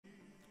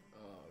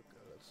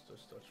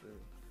just start streaming.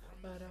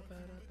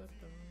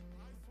 Ba-da-ba-da-ba-ba.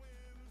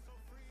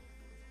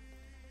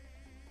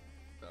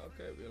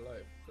 Okay, we're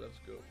live. Let's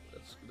go.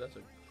 That's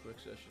a quick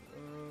session.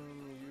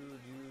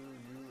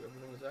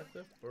 Everything is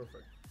active.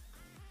 Perfect.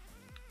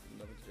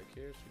 Nothing to check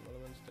here. Stream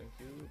elements. Thank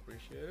you.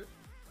 Appreciate it.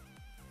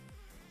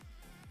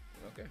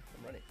 Okay,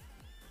 I'm ready.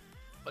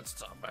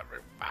 What's up,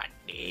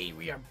 everybody?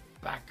 We are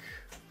back.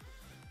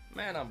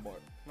 Man, I'm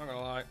bored. Not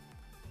gonna lie.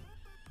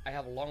 I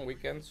have a long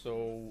weekend,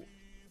 so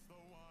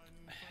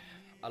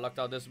I lucked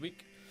out this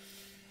week.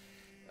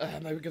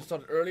 My weekend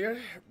started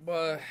earlier,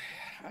 but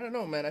I don't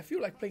know, man. I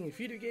feel like playing a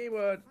video game,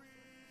 but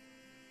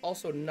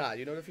also not.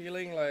 You know the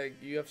feeling?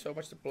 Like you have so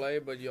much to play,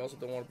 but you also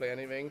don't want to play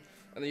anything,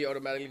 and then you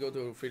automatically go to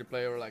a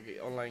free-to-play or like an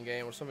online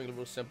game or something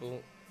real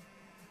simple,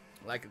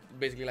 like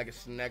basically like a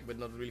snack, but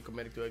not really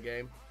committing to a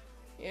game.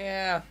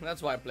 Yeah,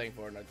 that's why I'm playing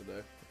Fortnite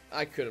today.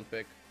 I couldn't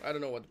pick. I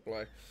don't know what to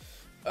play.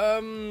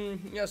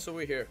 Yeah, so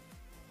we're here.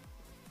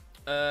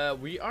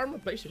 We are on a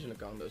PlayStation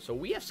account though, so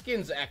we have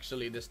skins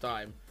actually this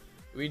time.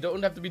 We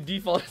don't have to be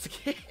default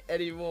skin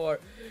anymore.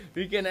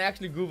 We can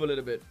actually goof a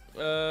little bit.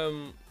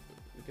 We're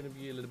gonna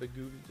be a little bit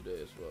goofy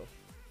today as well.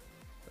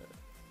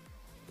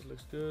 This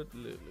looks good.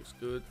 Looks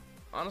good.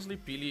 Honestly,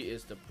 Peely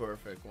is the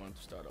perfect one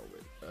to start out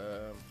with.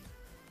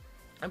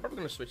 I'm probably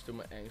gonna switch to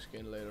my Ang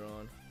skin later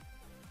on.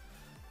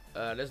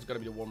 This is gonna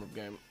be the warm-up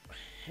game.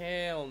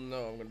 Hell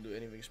no, I'm gonna do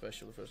anything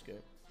special the first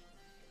game.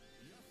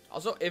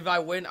 Also, if I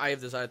win, I have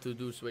decided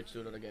to switch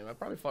to another game. I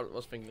probably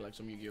was thinking like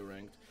some Yu-Gi-Oh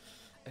ranked.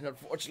 And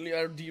unfortunately,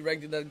 I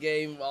deranked in that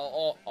game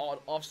while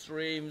off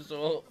stream,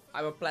 so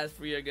I'm a plat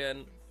free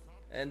again.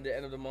 And the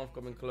end of the month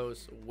coming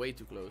close, way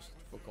too close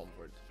for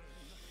comfort.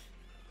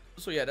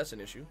 So yeah, that's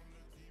an issue.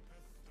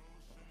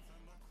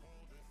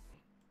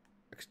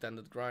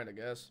 Extended grind, I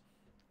guess.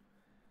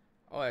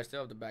 Oh, I still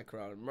have the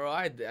background. Bro,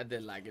 I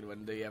did like it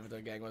when the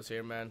Avatar gang was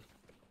here, man.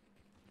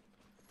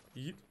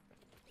 Yep.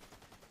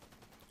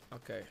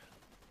 Okay.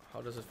 How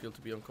does it feel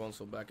to be on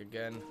console back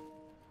again?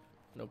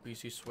 No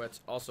PC sweats.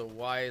 Also,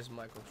 why is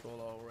my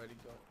controller already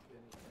getting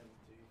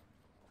empty?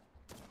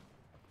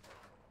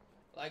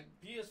 Like,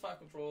 PS5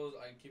 controllers,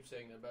 I keep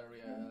saying the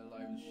battery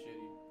life is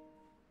shitty.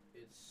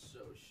 It's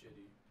so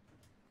shitty.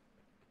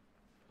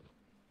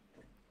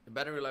 The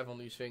battery life on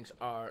these things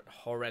are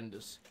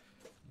horrendous.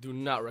 Do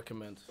not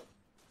recommend.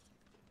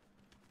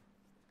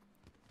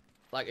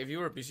 Like, if you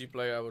were a PC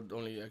player, I would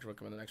only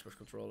recommend an Xbox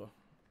controller.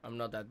 I'm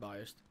not that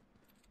biased.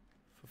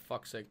 For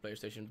fuck's sake,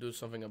 PlayStation, do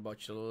something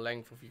about your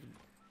length of your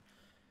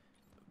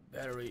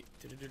battery.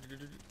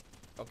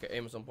 Okay,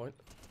 aim is on point.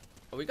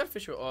 Oh, we got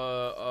visual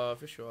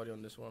audio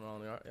on this one.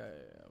 Yeah,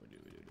 we do.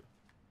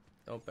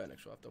 Don't panic,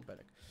 Suave, don't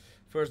panic.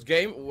 First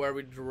game, where are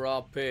we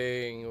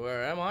dropping?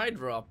 Where am I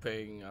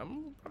dropping?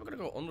 I'm probably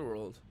gonna go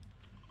Underworld.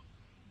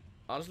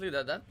 Honestly,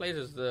 that place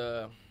is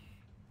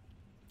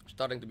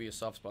starting to be a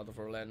soft spot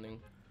for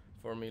landing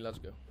for me. Let's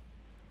go.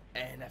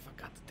 And I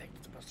forgot to take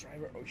the bus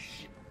driver. Oh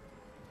shit.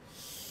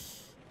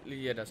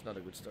 Yeah, that's not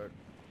a good start.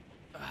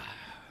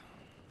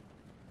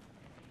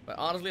 But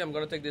honestly, I'm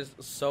gonna take this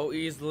so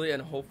easily,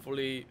 and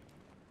hopefully,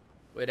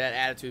 with that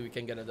attitude, we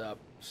can get it up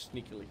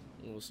sneakily.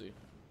 We'll see.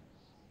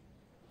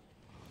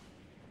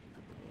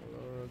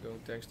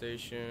 Going tank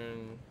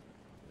station.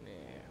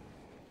 Yeah.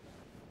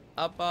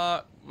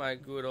 Appa, my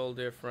good old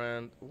dear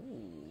friend.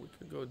 Ooh, we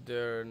could go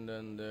there and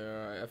then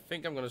there. I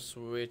think I'm gonna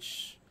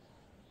switch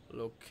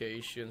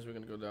locations. We're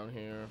gonna go down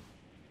here.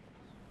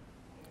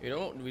 We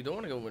don't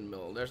want to go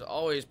windmill. There's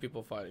always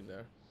people fighting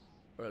there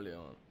early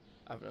on.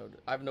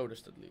 I've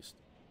noticed at least.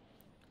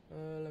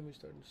 Let me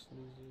start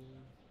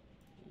sneezing.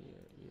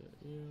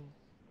 Yeah.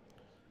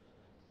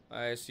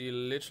 I see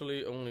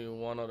literally only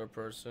one other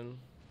person.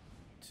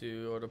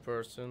 Two other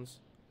persons.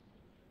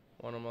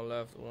 One on my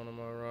left, one on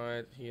my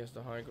right. He has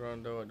the high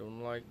ground though. I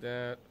don't like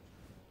that.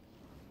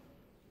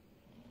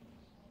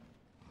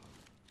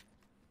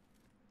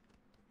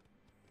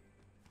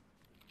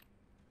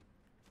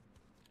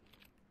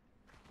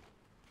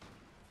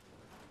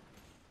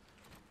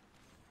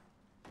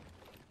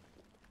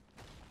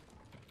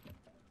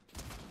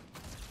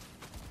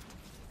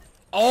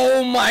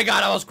 Oh my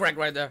god, I was cracked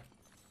right there.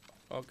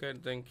 Okay,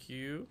 thank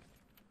you.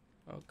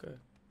 Okay.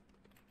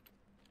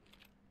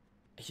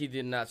 He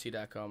did not see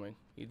that coming.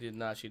 He did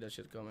not see that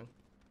shit coming.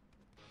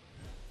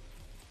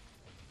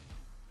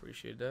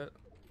 Appreciate that.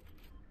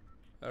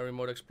 A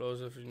remote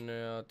explosive.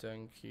 No,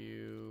 thank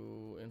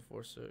you.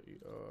 Enforcer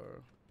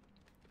ER.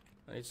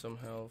 I need some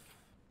health.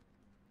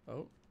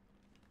 Oh.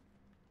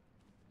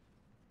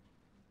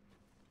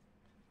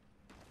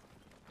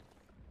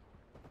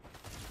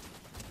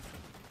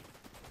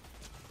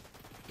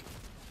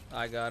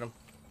 I got him.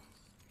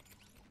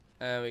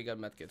 And we got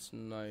medkits.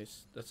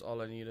 Nice. That's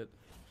all I needed.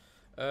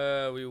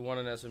 We want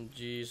an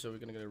SMG, so we're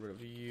gonna get rid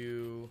of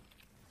you.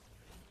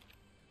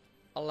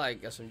 I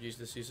like SMGs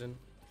this season.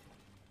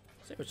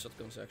 Same with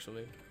shotguns,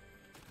 actually.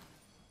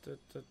 Ooh,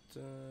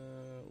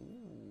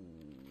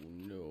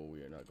 no,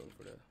 we are not going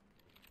for that.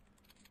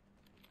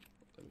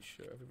 Let me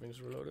sure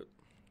everything's reloaded.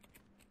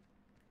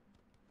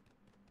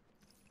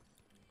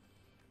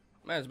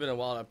 Man, it's been a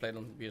while I played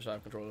on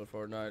PS5 controller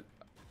for Fortnite.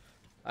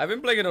 I've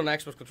been playing it on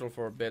Xbox control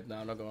for a bit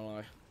now, not gonna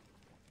lie.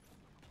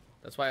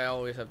 That's why I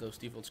always have those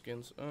default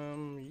skins.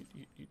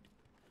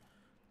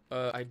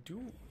 I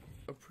do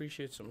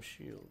appreciate some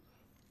shield.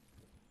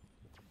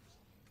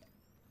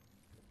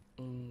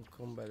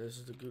 Combat, this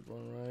is the good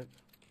one, right?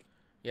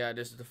 Yeah,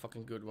 this is the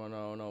fucking good one.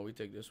 Oh no, we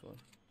take this one.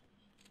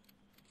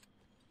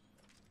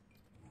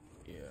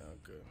 Yeah,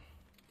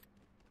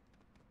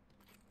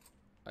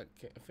 okay. I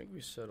think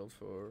we settled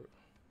for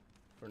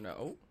now.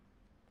 Oh.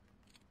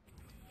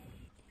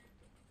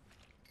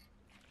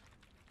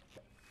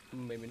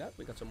 Maybe not.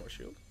 We got some more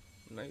shield.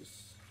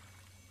 Nice.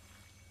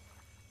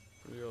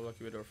 We are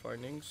lucky with our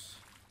findings.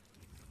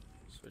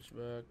 Switch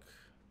back.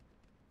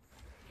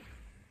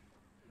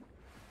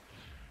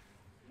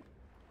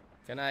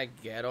 Can I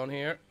get on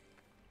here?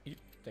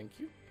 Thank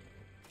you.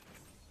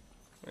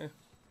 Eh.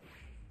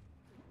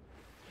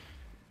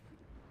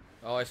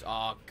 Oh, it's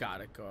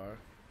got a car.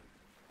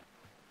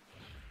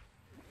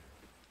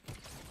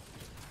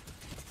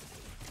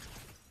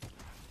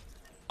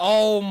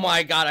 Oh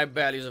my god, I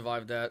barely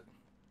survived that.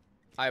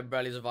 I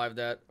barely survived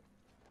that.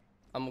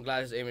 I'm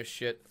glad his aim is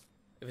shit.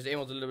 If his aim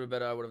was a little bit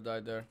better, I would have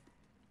died there.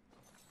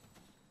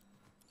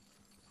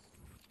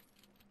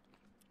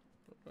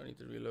 I need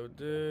to reload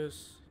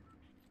this.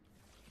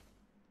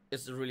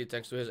 It's really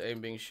thanks to his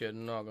aim being shit,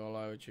 I'm not gonna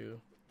lie with you.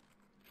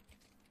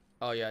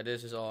 Oh yeah,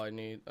 this is all I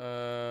need.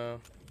 We're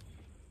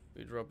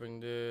dropping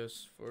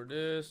this for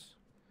this.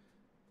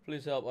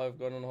 Please help, I've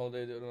gone on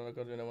holiday to another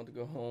country and I want to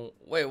go home.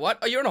 Wait, what?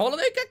 Are you on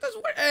holiday, Cactus?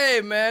 What?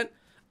 Hey, man.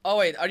 Oh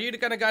wait, are you the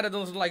kind of guy that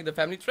doesn't like the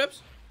family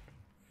trips?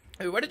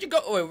 Hey, where did you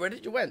go? Oh, wait, where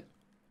did you went?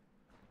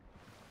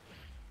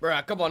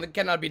 Bruh, come on, it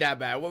cannot be that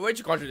bad.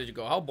 Which country did you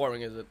go? How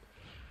boring is it?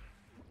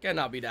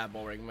 Cannot be that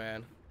boring,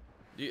 man.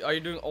 Are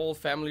you doing old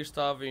family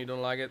stuff and you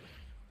don't like it?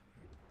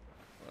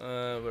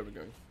 Where are we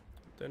going?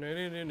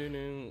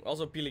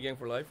 Also, Pili gang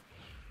for life.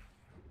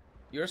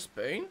 You're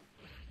Spain?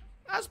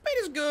 Spain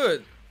is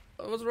good.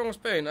 What's wrong with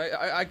Spain?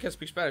 I can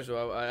speak Spanish,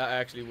 so I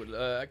actually would.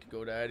 I could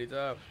go there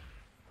anytime.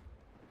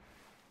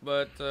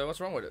 But what's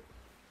wrong with it?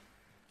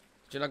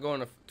 Did you not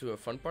go to a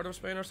fun part of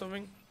Spain or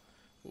something?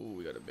 Ooh,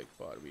 we got a big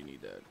part. We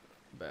need that.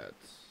 Bad.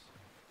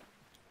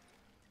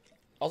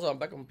 Also, I'm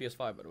back on PS5,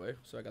 by the way,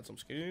 so I got some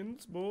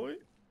skins, boy.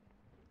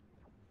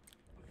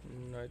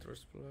 Nitro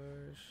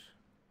Splash.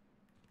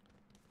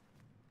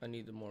 I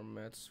need the more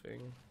mats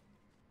thing.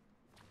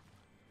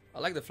 I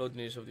like the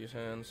floatiness of these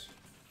hands.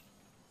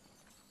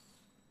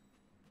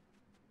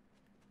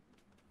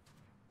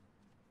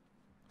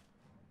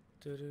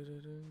 I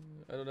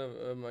don't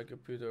have my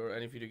computer or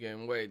any video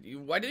game. Wait,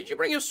 why didn't you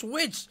bring your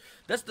Switch?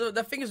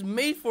 That thing is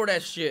made for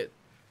that shit.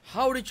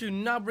 How did you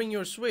not bring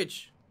your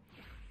Switch?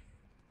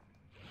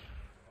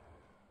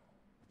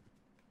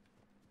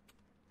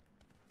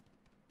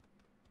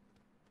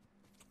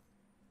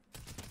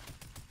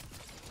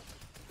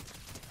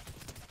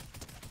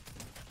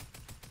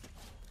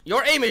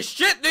 Your aim is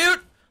shit, dude.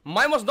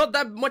 Mine was not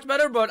that much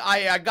better, but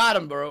I got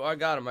him, bro. I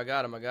got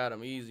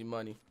him. Easy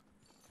money.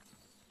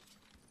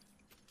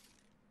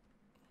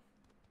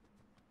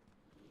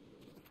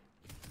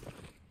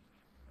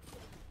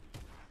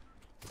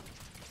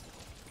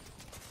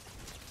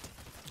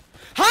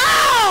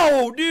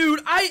 How,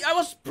 dude? I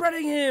was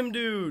spreading him,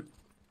 dude.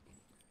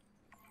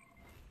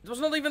 It was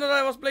not even that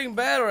I was playing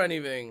bad or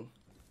anything.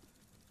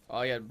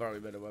 Oh, he had probably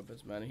better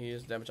weapons, man.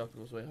 His damage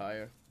output was way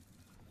higher.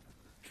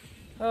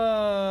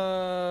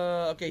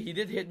 Okay, he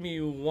did hit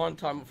me one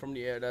time from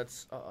the air.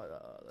 That's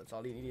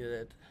all he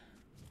needed.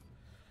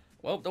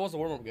 Well, that was a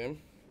warm-up game.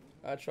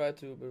 I tried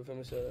to, but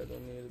family said I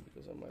don't need it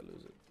because I might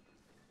lose it.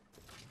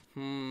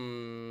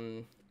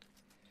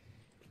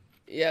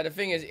 Yeah, the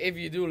thing is, if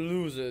you do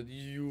lose it,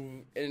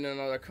 you in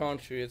another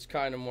country, it's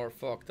kind of more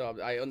fucked up.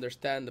 I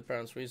understand the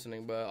parents'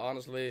 reasoning, but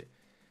honestly,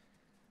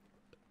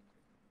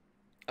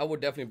 I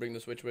would definitely bring the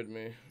Switch with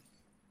me.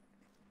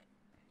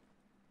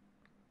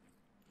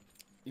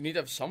 You need to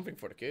have something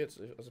for the kids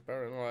as a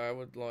parent. I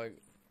would like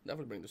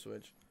definitely bring the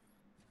Switch.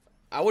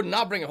 I would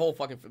not bring a whole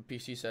fucking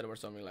PC setup or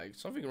something like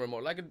something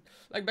remote.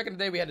 Like back in the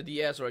day, we had a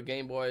DS or a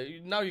Game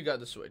Boy. Now you got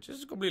the Switch. This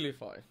is completely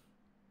fine.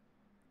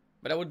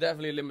 But I would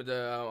definitely limit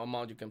the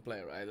amount you can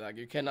play, right? Like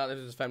you cannot, if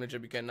it's a family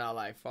trip, you cannot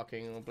like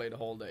fucking play the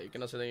whole day. You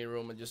cannot sit in your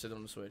room and just sit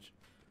on the Switch.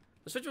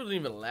 The Switch wouldn't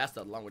even last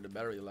that long with the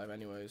battery life,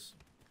 anyways.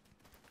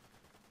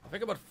 I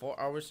think about 4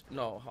 hours.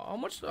 No,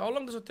 how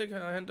long does it take a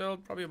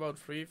handheld? Probably about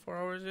 3-4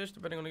 hours ish,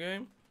 depending on the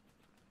game.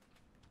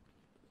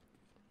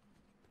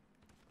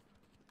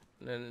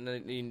 And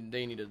then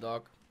they need a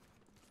dock.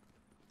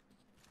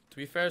 To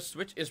be fair,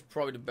 Switch is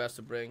probably the best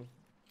to bring.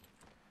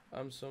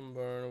 I'm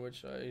sunburned,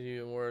 which I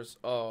even worse.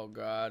 Oh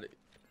god.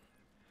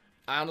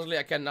 Honestly,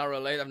 I cannot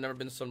relate. I've never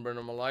been sunburned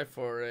in my life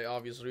for an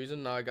obvious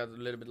reason. Now I got a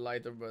little bit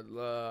lighter, but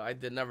I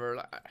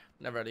never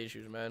had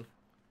issues, man.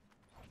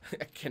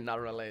 I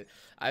cannot relate.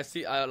 I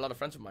see a lot of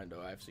friends of mine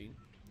though. I've seen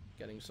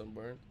getting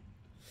sunburned.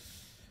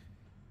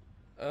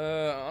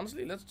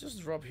 Honestly, let's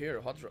just drop here.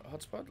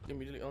 Hotspot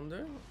immediately on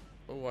there.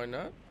 Oh, why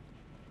not?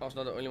 I was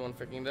not the only one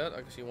thinking that.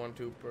 I can see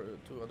two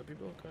other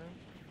people. Okay.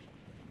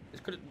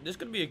 This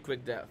could be a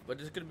quick death, but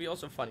this could be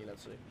also funny.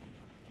 Let's see.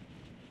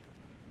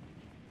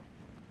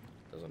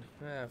 Doesn't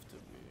have to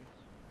be.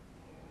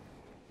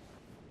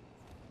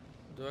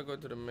 Do I go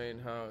to the main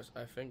house?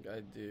 I think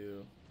I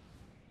do.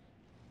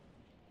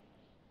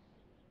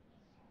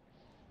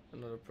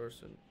 Another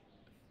person.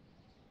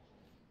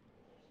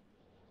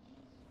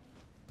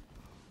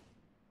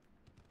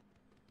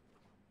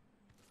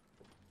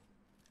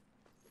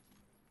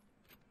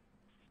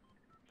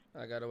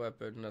 I got a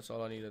weapon, that's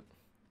all I needed.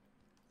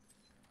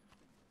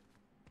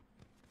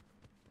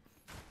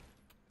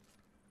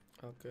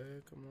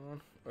 Okay, come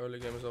on. Early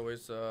game is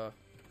always a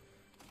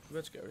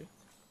bit scary.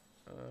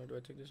 Do I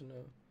take this?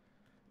 No.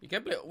 You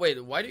can't play.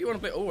 Wait, why do you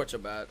want to play Overwatch so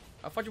bad?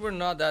 I thought you were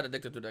not that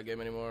addicted to that game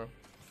anymore.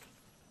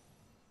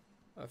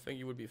 I think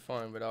you would be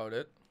fine without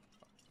it.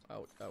 I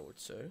would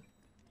say.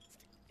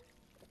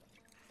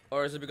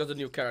 Or is it because of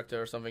the new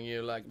character or something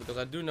you like? Because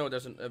I do know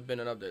there's been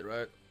an update,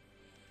 right?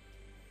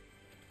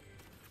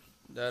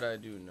 That I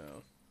do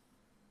know.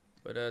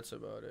 But that's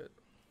about it.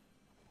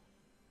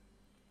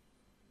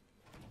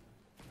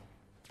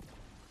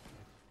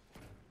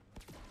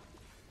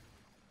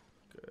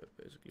 Okay,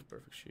 basically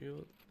perfect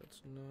shield.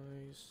 That's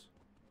nice.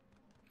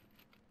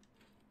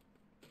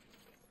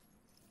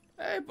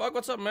 Hey, Buck,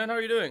 what's up, man? How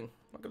are you doing?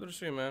 Welcome to the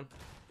stream, man.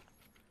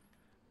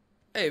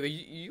 Hey, but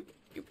you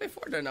play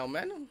Fortnite now,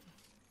 man.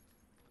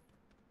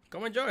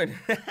 Come and join.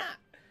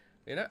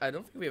 You know, I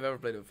don't think we've ever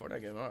played a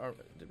Fortnite game,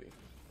 did we?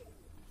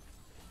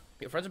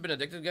 Your friends have been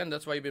addicted again,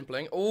 that's why you've been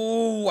playing.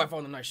 Oh, I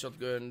found a nice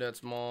shotgun.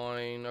 That's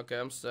mine. Okay,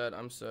 I'm set.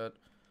 I'm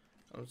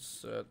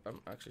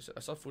actually set.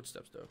 I saw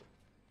footsteps, though.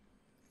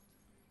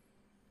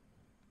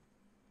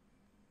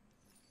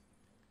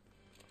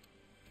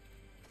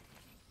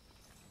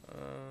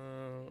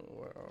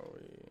 Where are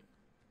we?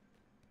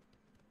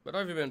 But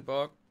how have you been,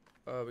 Buck?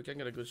 We can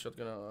get a good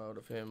shotgun out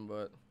of him,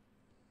 but...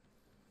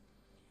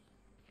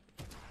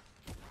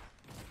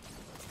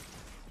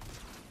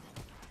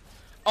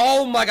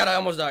 Oh my god, I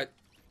almost died.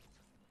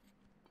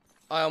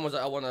 I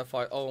won that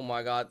fight. Oh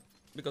my god.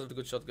 Because of the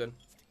good shotgun.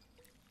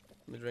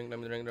 Let me drink.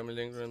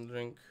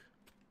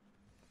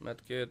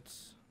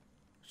 Medkit.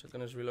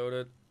 Shotgun is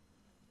reloaded.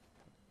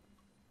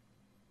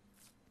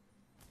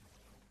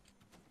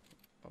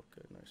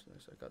 Okay, nice.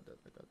 I got that.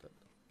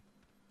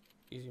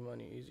 Easy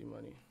money.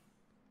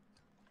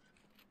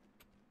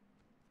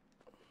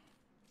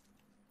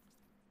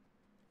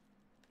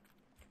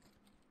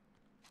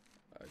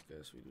 I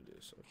guess we do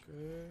this,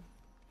 okay.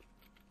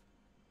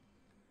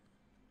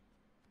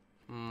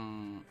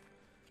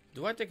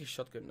 Do I take a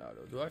shotgun now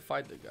though? Do I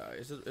fight the guy?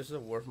 Is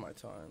it worth my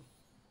time?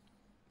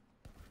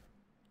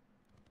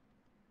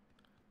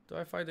 Do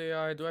I fight the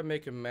AI? Do I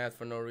make him mad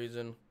for no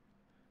reason?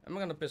 Am I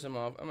gonna piss him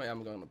off? I'm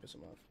gonna piss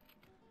him off.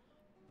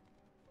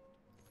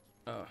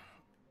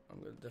 I'm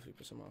gonna definitely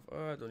piss him off.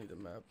 Oh, I don't need a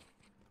map.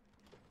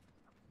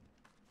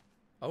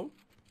 Oh?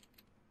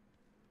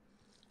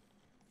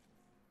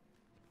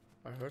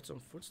 I heard some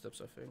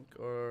footsteps, I think,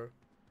 or...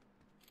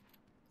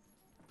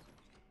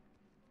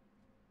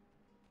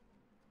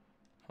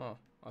 Huh,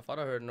 I thought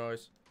I heard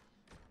noise.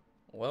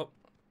 Well.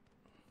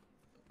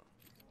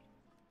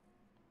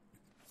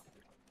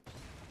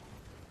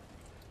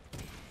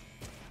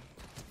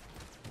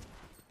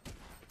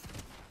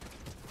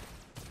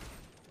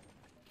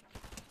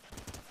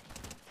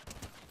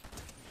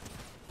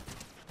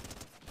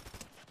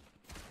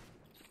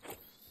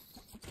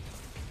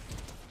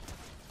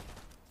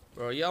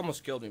 Bro, he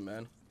almost killed me,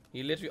 man.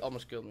 He literally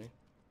almost killed me.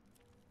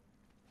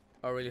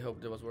 I really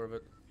hope that was worth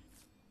it.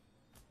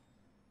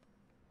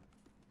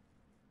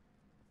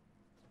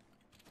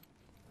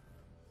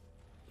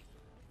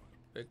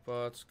 Big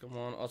pots, come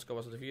on. Oscar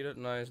was defeated.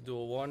 Nice,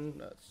 duel 1.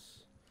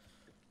 That's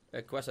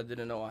a quest I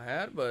didn't know I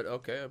had, but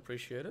okay, I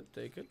appreciate it.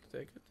 Take it.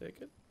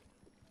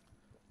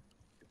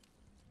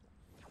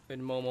 With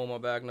Momo on my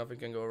back, nothing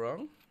can go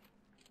wrong.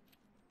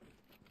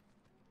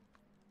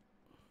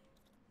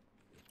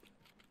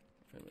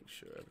 Let me make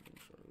sure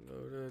everything's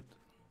loaded.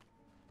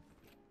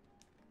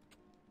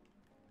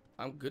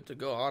 I'm good to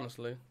go,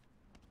 honestly.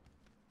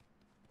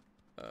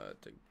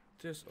 Take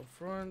this up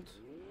front.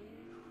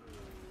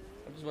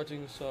 I'm just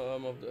watching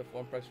some of the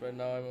F1 practice right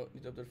now. I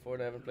need to update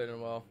Fortnite. I haven't played in a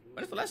while.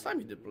 When is the last time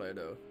you did play,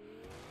 though?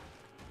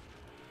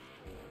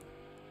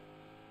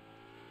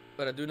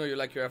 But I do know you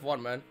like your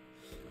F1, man.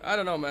 I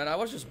don't know, man. I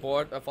was just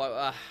bored. I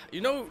thought, you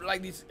know,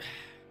 like these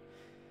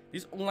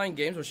online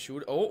games or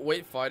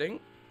fighting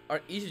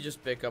are easy to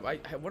just pick up. I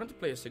wanted to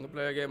play a single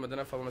player game, but then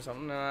I thought to myself,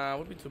 nah, it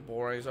would be too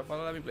boring. So I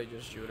thought, let me play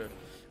just shooter.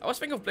 I was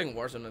thinking of playing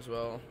Warzone as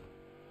well.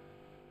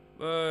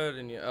 But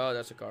in the, oh,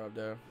 that's a car up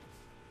there.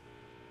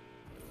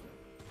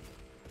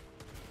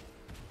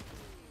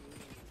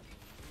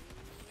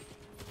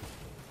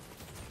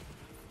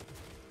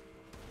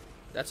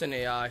 That's an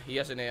AI. He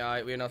has an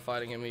AI. We're not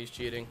fighting him. He's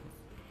cheating.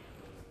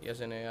 He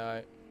has an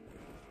AI.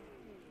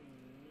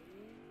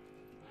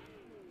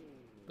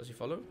 Does he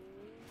follow?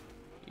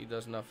 He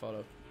does not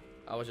follow.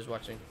 I was just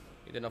watching.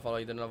 He did not follow.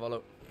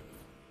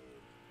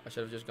 I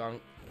should have just gone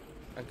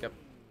and kept...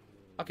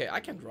 Okay, I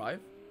can drive.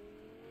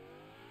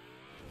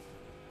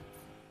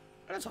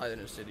 man's hiding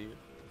in the city.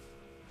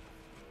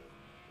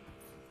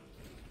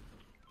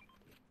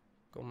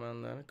 Come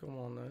on then, come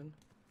on then.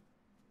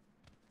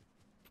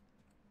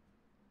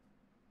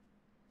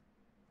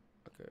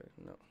 Okay,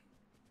 no.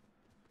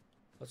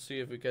 Let's see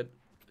if we can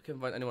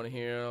find anyone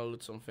here. I'll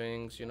loot some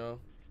things, you know.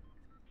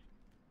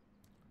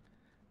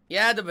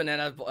 Yeah, the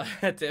banana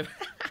tip.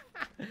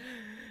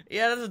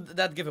 Yeah, that's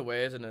that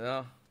giveaway, isn't it?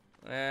 No?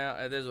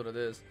 Yeah, it is what it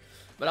is.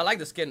 But I like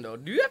the skin though.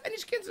 Do you have any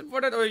skins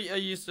for that, or are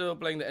you still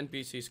playing the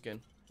NPC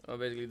skin? Or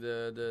basically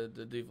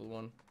the default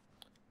one.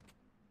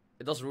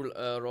 It does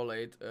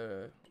rotate.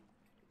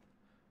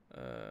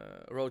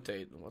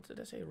 Rotate. What did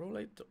I say?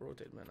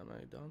 Rotate, man. Am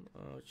I done?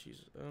 Oh,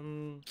 Jesus.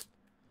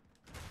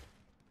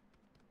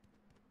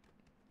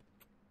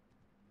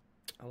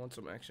 I want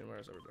some action. Where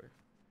is everybody?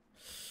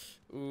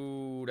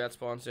 Ooh, that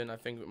spawns in. I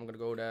think I'm gonna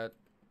go that.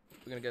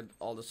 We're gonna get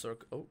all the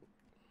circle. Oh,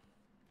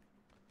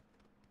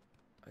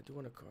 I do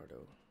want a car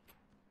though.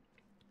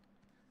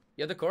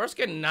 Yeah, the car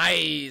skin.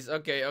 Nice.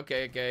 Okay,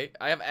 okay, okay.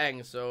 I have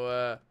Aang,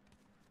 so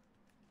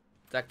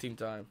tag team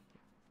time.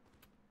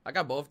 I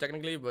got both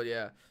technically, but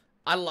yeah.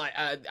 I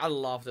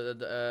love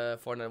the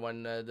Fortnite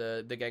when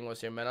the gang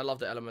was here, man. I love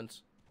the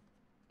elements.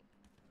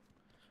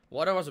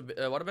 Water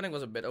bending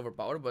was a bit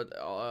overpowered, but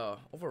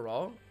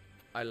overall,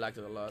 I liked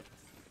it a lot.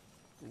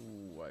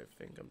 Ooh, I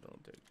think I'm gonna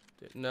take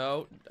this.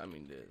 No, I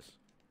mean this.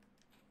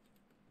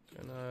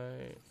 Can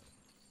I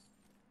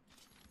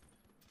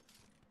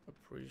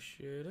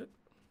appreciate it?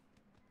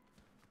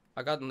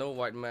 I got no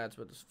white mats,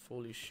 but it's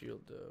fully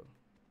shield though.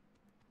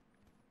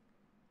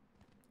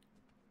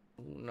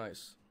 Ooh,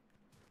 nice.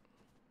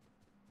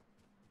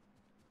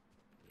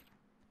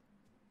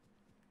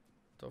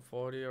 Top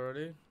 40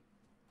 already.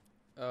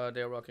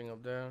 They're rocking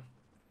up there.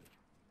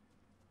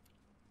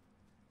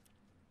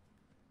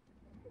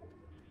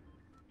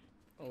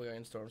 Oh, we are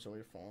in storm, so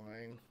we're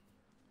fine.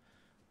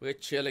 We're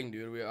chilling,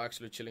 dude. We're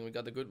actually chilling. We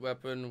got the good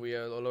weapon. We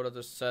are loaded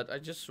the set. I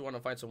just want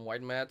to find some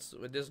white mats.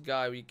 With this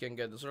guy, we can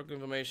get the circle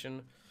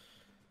information.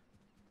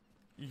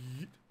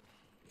 Yeet.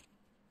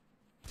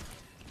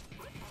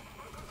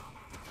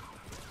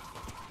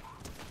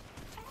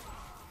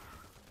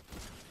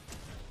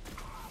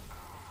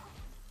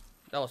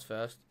 That was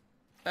fast.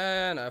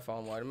 And I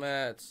found white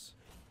mats.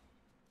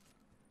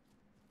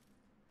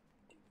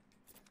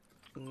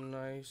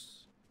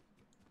 Nice.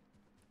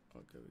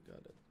 Okay, we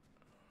got it.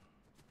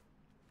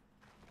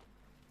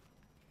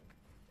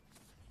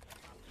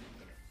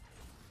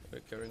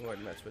 We're carrying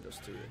white mats with us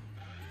too.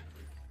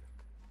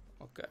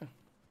 Okay.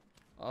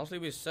 Honestly,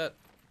 we set.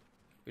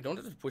 We don't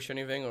have to push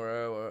anything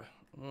or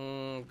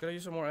can I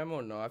use some more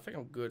ammo? No, I think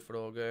I'm good for the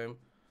whole game.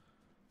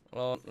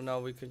 Well, now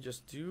we can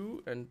just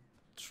do and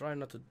try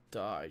not to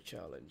die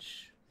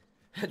challenge.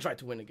 Try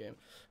to win the game.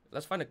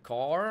 Let's find a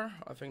car.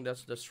 I think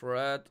that's the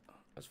threat.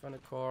 Let's find a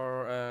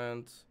car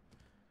and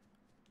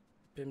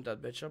pimp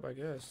that bitch up, I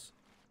guess.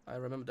 I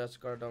remember that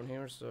car down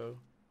here, so.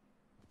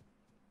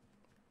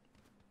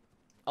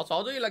 Also,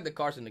 how do you like the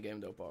cars in the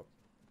game though, Pop?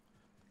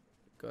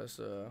 Because,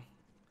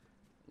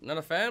 not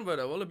a fan, but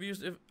I will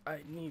abuse if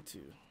I need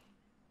to.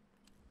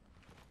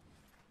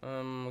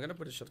 I'm gonna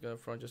put a shotgun up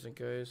front just in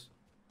case.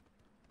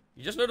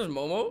 You just noticed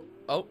Momo?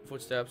 Oh,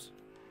 footsteps.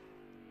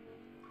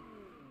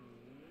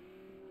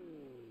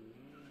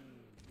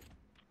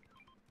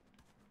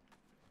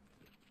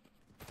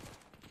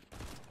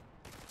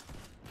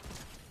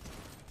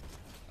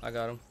 I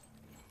got him.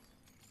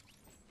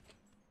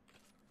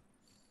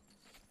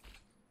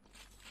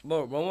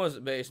 Bro, Momo's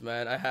base,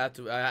 man. I had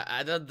to.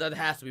 That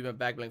has to be my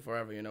back bling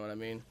forever. You know what I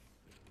mean?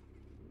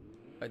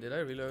 Did I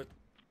reload?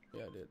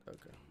 Yeah, I did.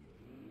 Okay.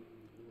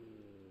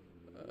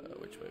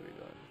 Which way we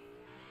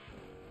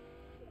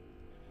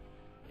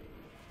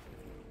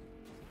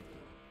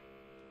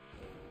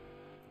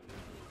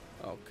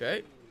going?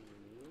 Okay.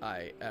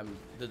 I am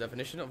the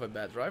definition of a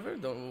bad driver.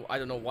 I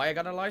don't know why I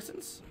got a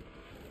license.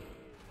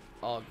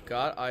 Oh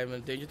god, I am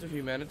in danger to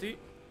humanity.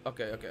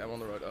 Okay, okay, I'm on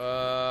the road.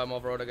 I'm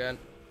off road again.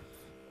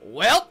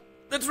 Well,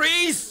 the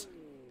trees.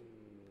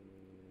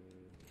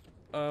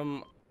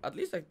 At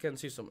least I can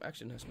see some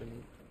action has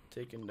been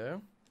taken there.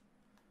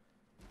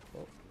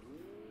 Oh.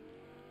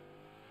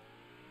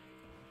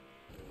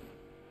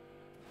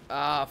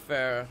 Ah,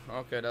 fair.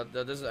 Okay,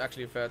 that is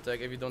actually a fair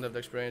take. If you don't have the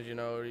experience, you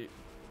know.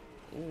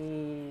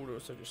 Ooh, there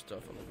was such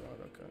stuff on the ground.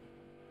 Okay,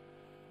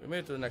 we made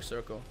it to the next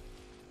circle.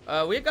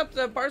 We got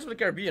the Pirates of the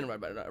Caribbean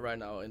right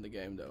now in the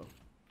game, though.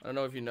 I don't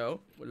know if you know,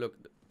 but look,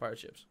 the pirate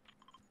ships.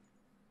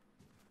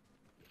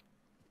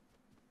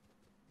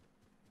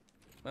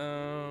 Where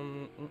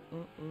are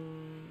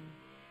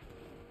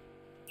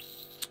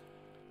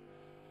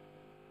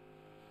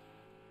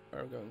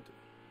we going to?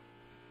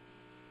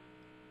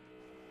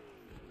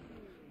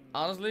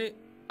 Honestly,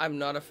 I'm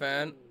not a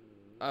fan.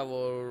 I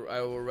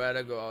will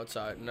rather go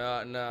outside.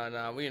 Nah,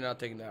 we're not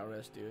taking that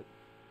risk, dude.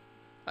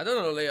 I don't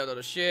know the layout of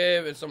the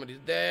ship. If somebody's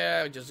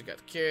there, just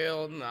get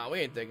killed. Nah,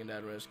 we ain't taking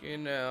that risk. You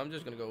know, I'm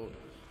just gonna go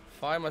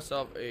find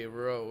myself a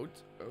road.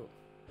 Oh.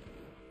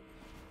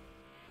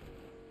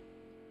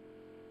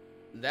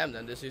 Damn,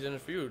 then this isn't a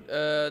feud.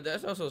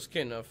 There's also a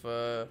skin of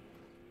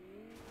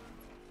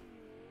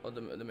Oh,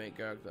 the main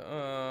character.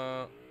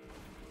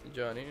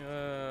 Johnny.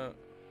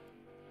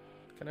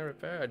 Can I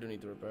repair? I do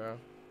need to repair.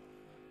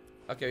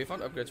 Okay, we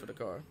found upgrades for the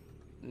car.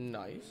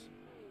 Nice.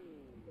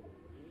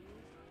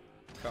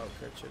 Cow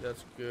catcher,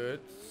 that's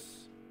good.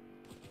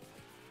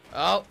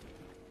 Oh!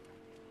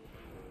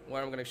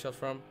 Where am I getting shot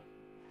from?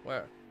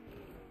 Where?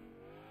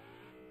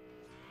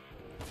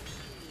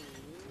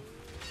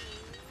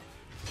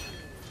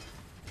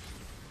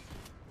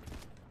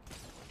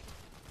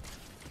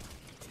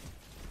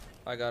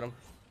 I got him.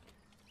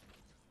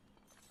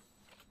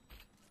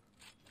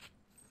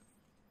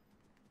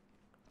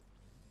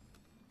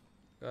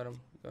 Got him.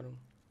 Got him.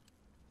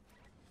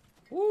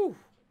 Woo!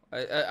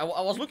 I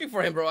was looking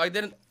for him, bro. I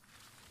didn't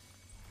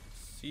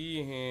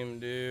see him,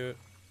 dude.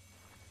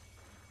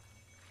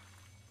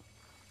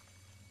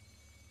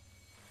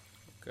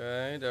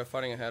 Okay, they're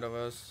fighting ahead of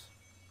us.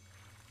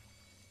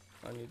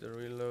 I need to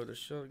reload the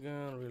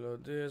shotgun,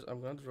 reload this.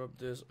 I'm gonna drop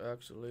this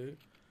actually.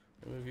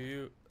 Remove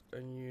you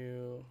and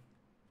you.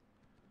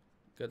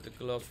 Get the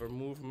gloves for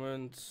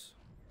movement.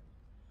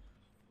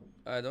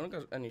 I don't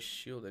got any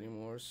shield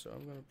anymore, so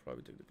I'm gonna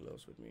probably take the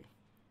gloves with me.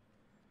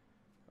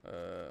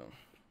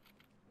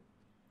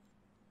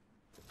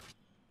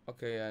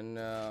 Okay, and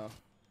I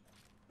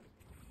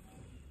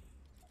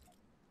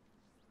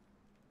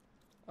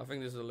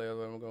think this is the layout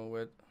I'm going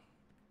with.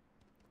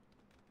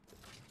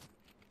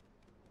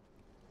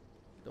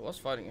 There was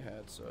fighting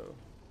ahead, so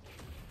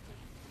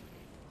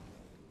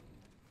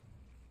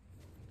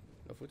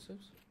no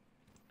footsteps.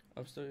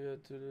 I'm still here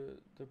to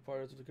the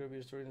Pirates of the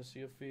Caribbean story in the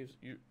Sea of Thieves.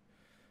 You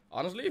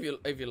honestly,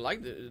 if you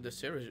like the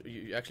series,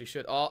 you actually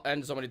should. Oh,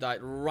 and somebody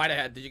died right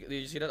ahead. Did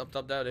you see that up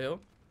top there of the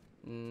hill?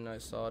 I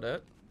saw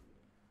that.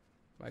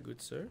 My good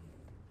sir.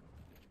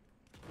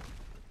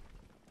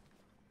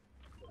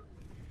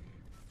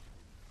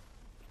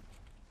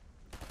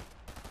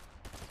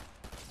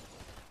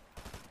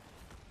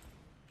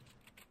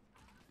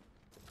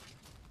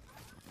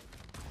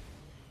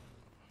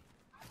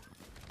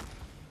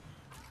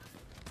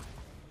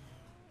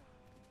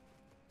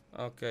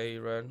 Okay, he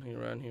ran.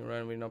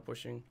 We're not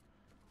pushing.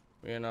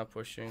 We are not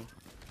pushing.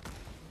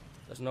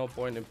 There's no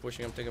point in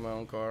pushing. I'm taking my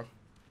own car.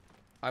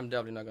 I'm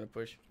definitely not gonna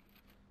push.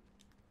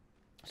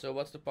 So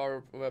what's the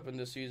power weapon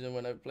this season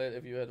when I played?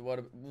 If you had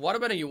water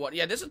banner, you want?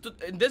 Yeah, this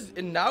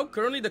is now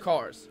currently the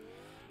cars.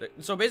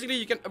 So basically,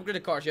 you can upgrade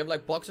the cars. You have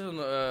like boxes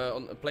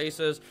on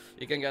places.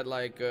 You can get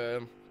like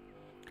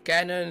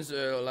cannons,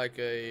 like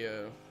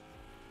a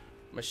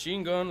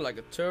machine gun, like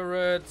a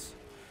turret.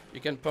 You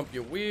can pump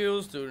your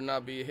wheels to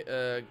not be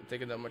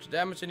taking that much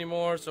damage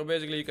anymore. So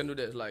basically, you can do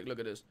this. Like, look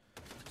at this.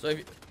 So if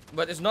you,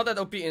 but it's not that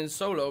OP in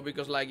solo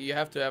because like you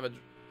have to have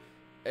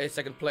a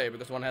second player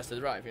because one has to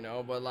drive, you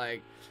know. But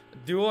like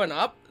duo and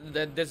up,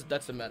 that's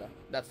the meta.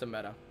 That's the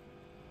meta.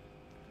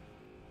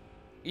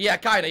 Yeah,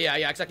 kinda.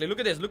 Yeah, exactly. Look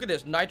at this. Look at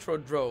this. Nitro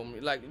drone.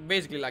 Like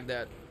basically like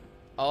that.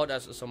 Oh,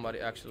 that's somebody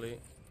actually.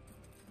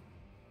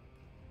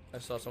 I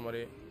saw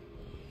somebody.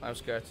 I'm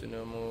scared to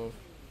no move.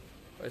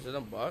 Wait, is it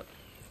a bot?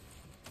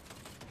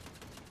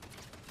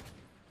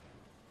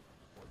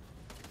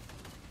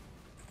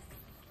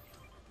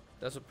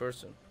 That's a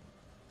person.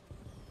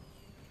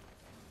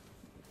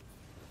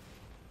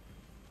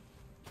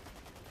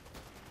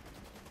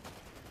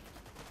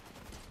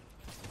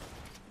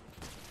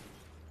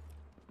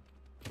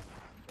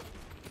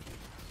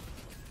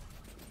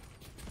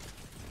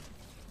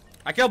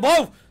 I killed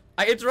both!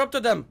 I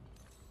interrupted them!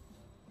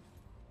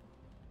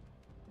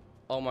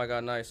 Oh my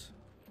god, nice.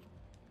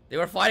 They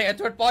were fighting at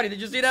third party, did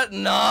you see that?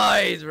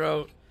 Nice,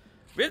 bro.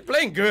 We're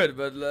playing good,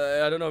 but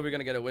I don't know if we're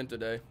gonna get a win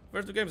today.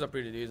 First two games are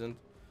pretty decent.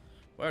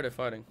 Why are they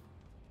fighting?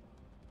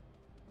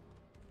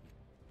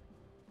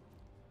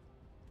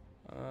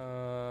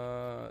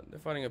 They're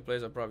fighting a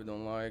place I probably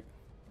don't like.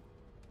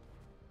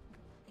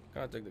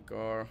 Can't take the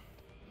car.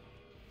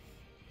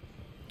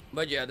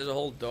 But yeah, there's a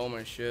whole dome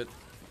and shit.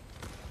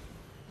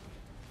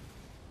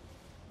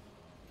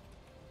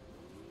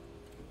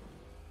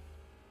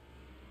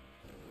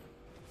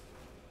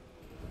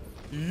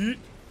 Yeet.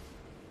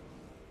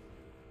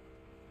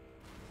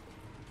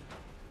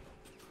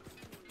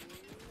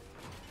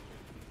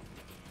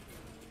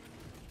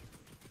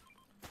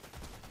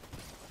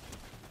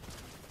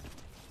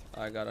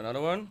 I got another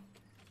one.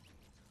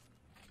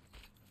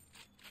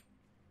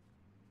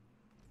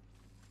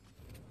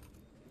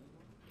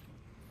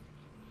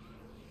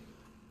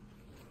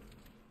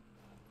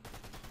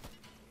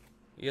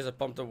 He has a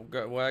pumped up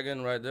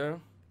wagon right there.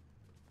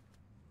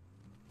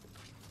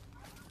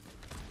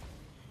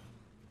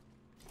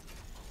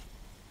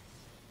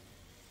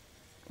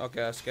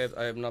 Okay, I escaped.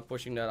 I am not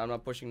pushing that. I'm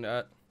not pushing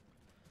that.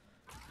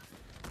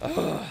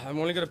 I'm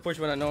only gonna push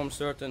when I know I'm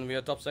certain. We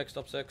are top 6,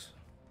 top 6.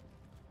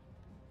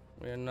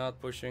 We are not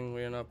pushing.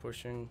 We are not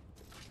pushing.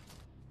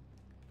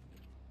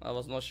 I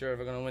was not sure if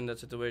we're gonna win that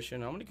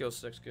situation. How many kills?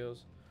 6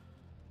 kills.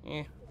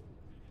 Yeah.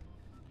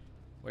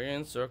 We're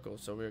in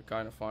circles, so we're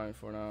kind of fine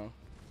for now.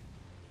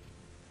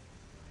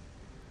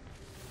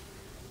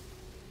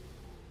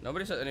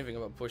 Nobody said anything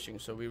about pushing,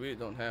 so we really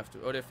don't have to.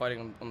 Oh, they're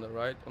fighting on the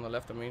right, on the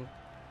left, I mean.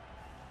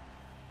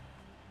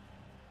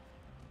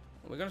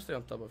 We're gonna stay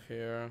on top of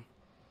here.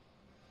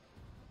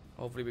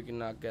 Hopefully we can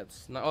not get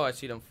oh, I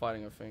see them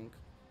fighting, I think.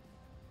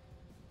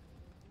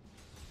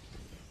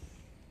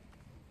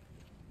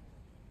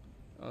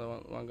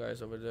 Oh, one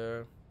guy's over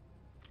there.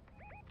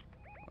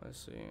 I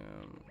see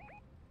him.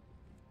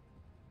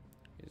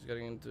 He's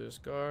getting into his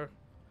car.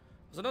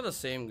 It's not the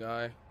same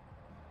guy.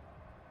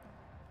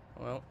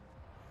 Well.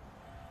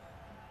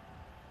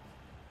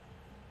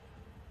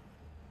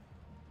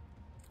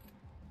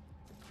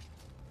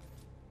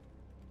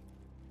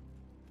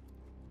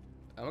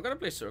 Am I gonna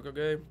play circle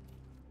game?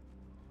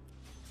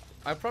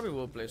 I probably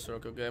will play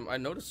circle game. I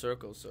know the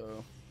circle,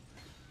 so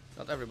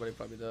not everybody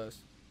probably does.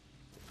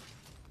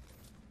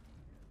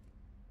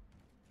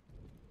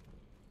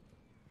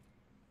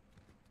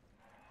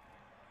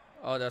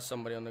 Oh, there's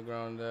somebody on the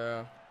ground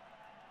there.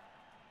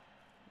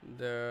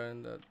 There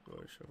in that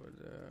bush over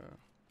there.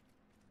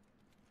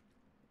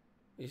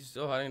 He's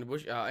still hiding in the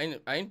bush. Yeah, I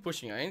ain't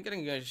pushing. I ain't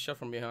getting a shot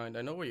from behind.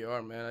 I know where you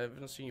are, man. I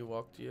haven't seen you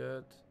walk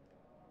yet.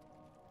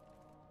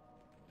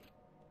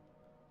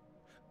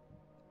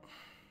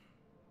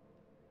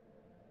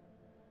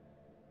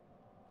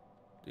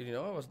 Did you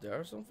know I was there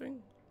or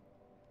something?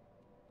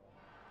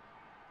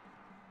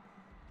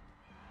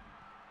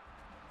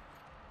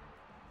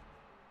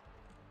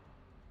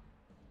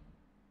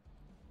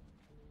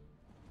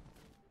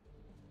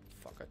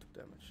 Fuck, I took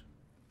damage.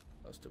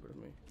 That was stupid of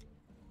me.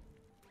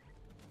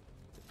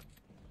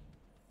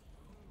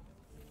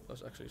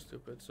 That's actually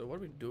stupid. So what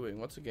are we doing?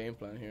 What's the game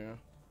plan here?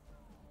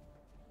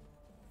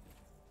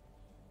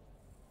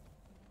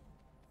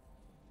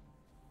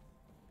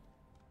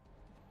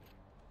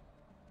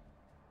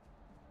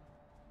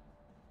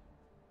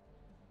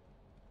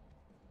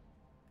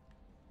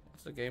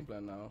 What's the game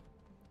plan now?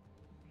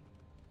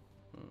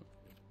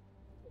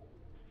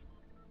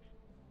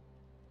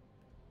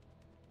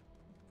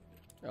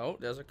 Oh,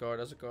 there's a car,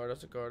 there's a car,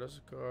 there's a car,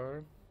 there's a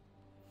car.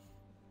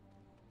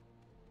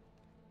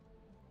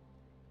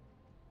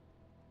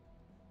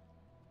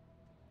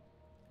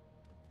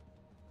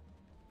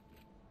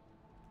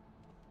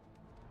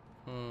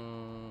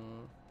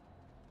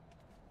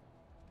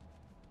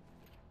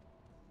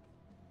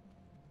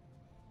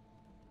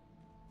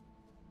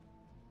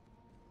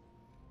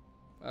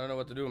 I don't know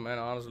what to do, man,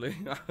 honestly.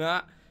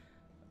 I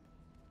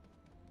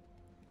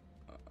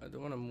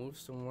don't want to move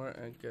somewhere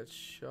and get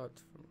shot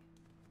from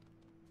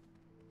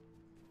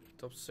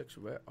top 6.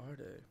 Where are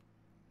they?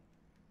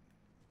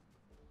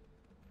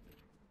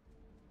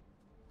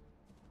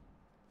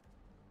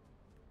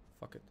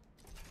 Fuck it.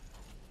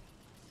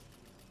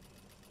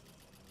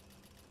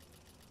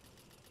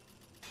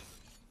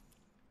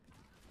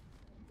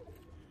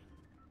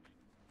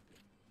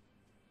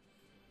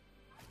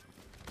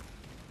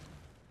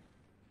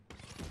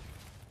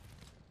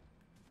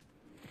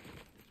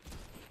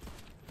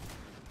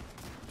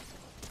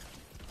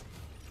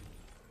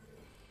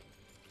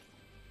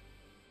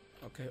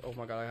 Okay, oh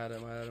my god, I had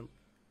him, I had him.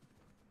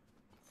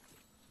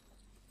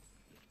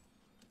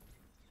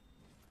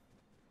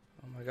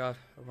 Oh my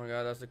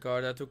god, that's the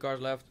car. There are 2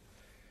 cars left.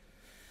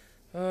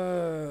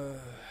 Okay.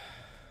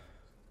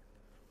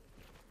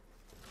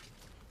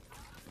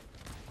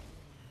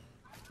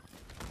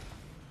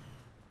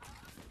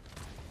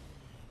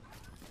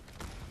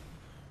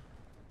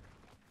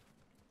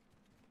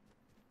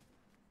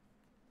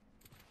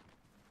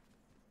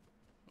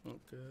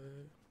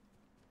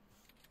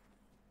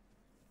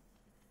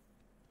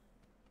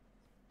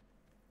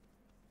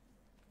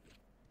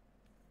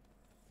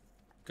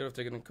 Could have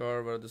taken the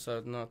car, but I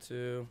decided not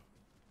to.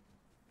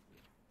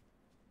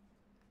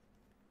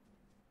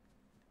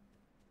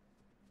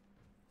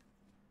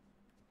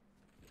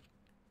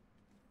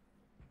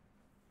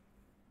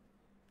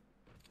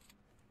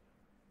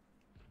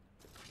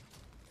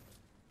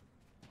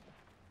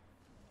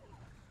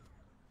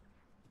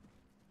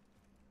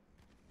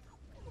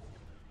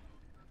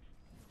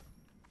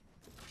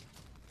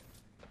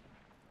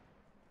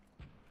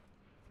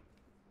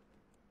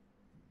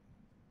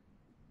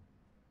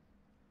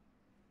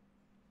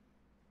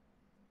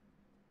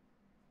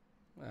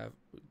 I have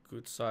a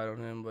good sight on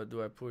him, but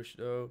do I push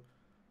though?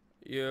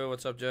 Yo,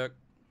 what's up, Jack?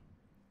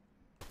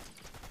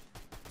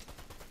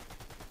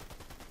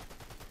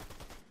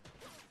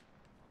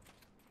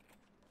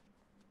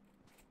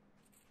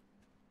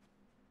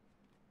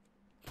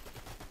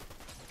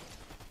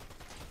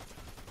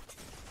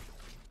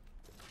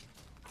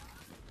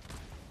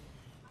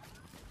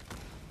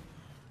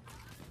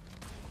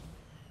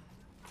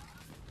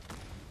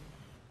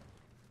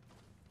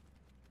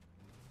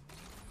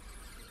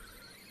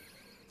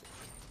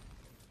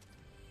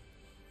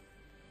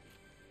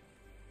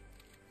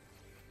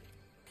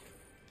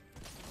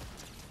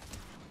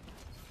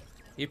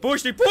 He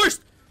pushed! He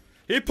pushed!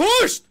 He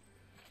pushed!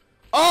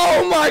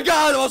 Oh my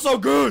god, that was so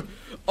good!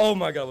 Oh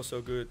my god, it was so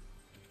good.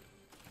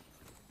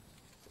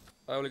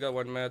 I only got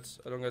 1 mats.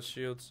 I don't got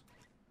shields.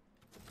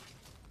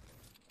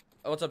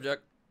 Oh, what's up, Jack?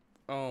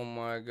 Oh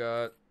my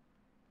god.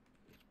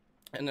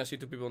 And I see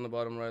 2 people on the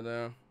bottom right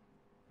there.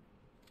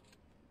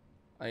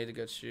 I need to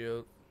get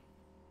shield.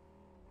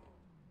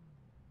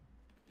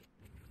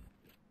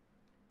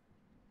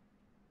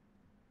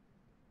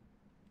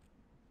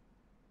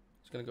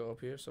 gonna go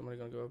up here. Somebody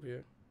gonna go up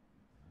here.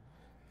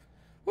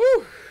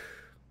 Woo!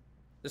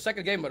 The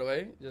second game, by the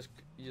way. You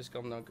just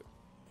come down.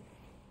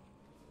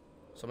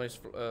 Somebody's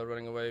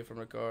running away from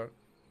the car.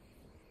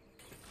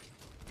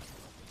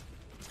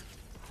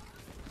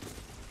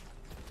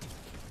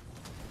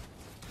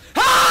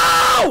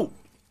 How?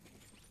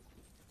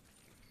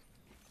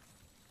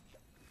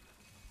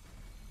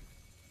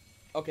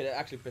 Okay, that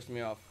actually pissed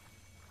me off.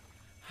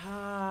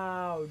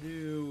 How,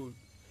 dude?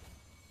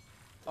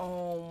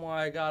 Oh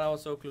my god, I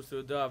was so close to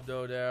a dub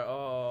though there.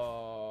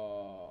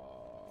 Oh,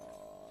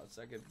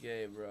 second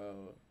game,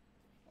 bro.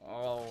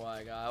 Oh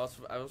my god,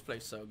 I was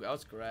playing so good. I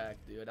was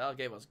cracked, dude. That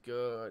game was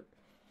good.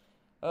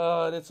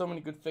 Oh, I did so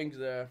many good things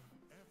there.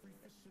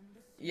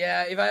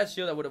 Yeah, if I had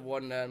shield, I would have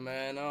won that,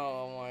 man.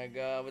 Oh my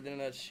god, but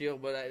then I had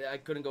shield, but I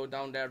couldn't go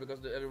down there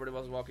because everybody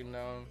was walking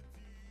down.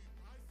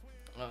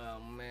 Oh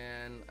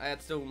man, I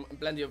had still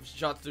plenty of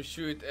shots to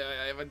shoot.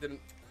 If I didn't.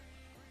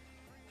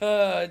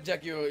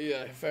 Jack,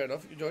 yeah, fair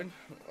enough. You joined.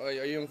 Are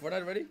you on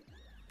Fortnite already?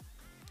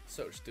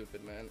 So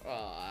stupid, man.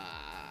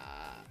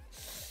 Ah,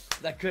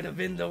 that could have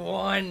been the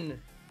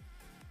one.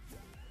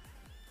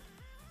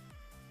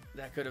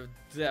 That could have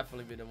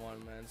definitely been the one,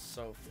 man.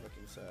 So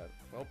fucking sad.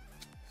 Well,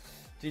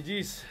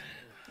 GG's.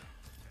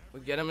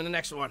 We'll get him in the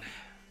next one.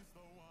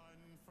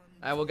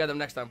 I will get him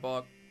next time,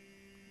 Paul.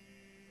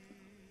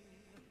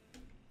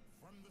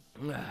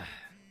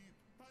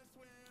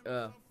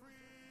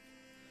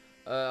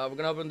 Are we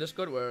gonna open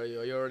Discord? Where are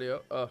you? Are you already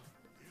up? Oh.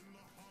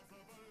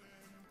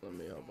 Let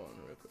me hop on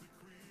real quick.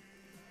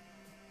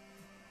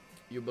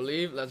 You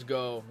believe? Let's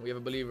go. We have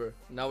a believer.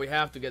 Now we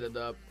have to get it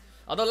up.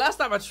 Although last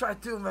time I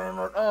tried too, man.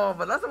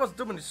 But last time was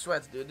too many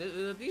sweats,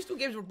 dude. These two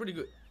games were pretty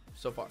good.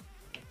 So far.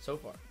 So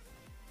far.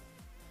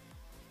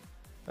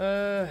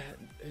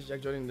 Is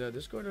Jack joining the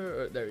Discord?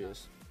 Or there he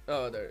is.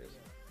 Oh, there he is.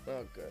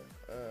 Okay.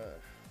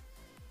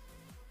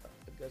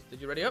 I guess.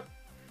 Did you ready up?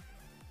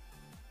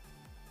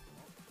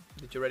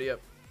 Did you ready up?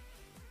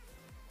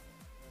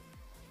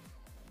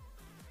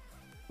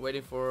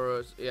 Waiting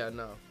for yeah,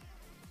 no,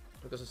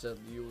 because I said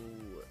you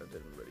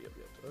didn't ready up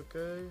yet.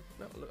 Okay,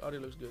 no, audio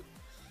looks good.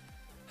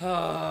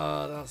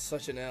 Ah, that's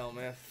such an L,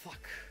 man.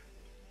 Fuck.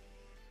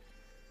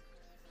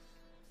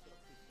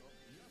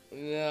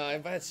 Yeah,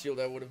 if I had shield,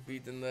 I would have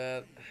beaten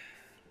that.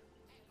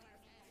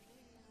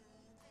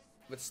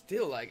 But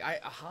still, like,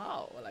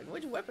 how? Like,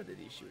 which weapon did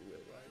he shoot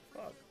with? Like,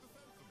 fuck.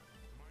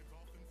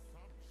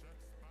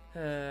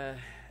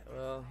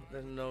 Well,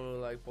 there's no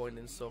like point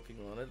in soaking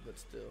on it, but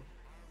still,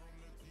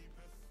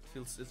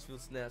 it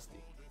feels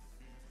nasty.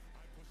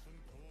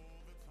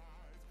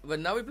 But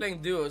now we're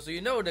playing duo, so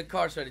you know the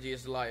card strategy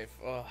is life.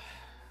 Oh,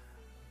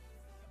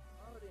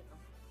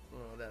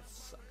 that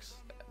sucks.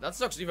 That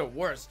sucks even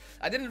worse.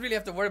 I didn't really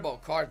have to worry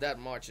about card that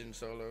much in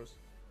solos.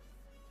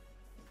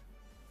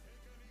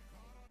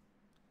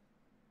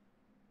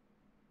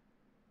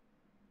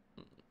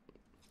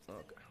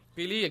 Okay.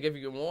 Billy, I give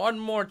you one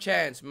more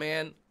chance,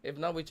 man. If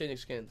not, we changing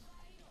skins.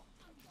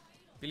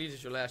 Billy, this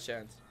is your last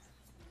chance.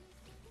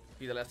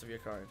 Be the last of your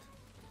kind.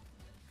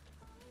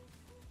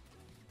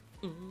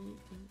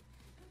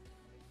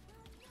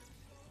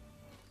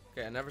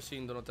 Okay, I never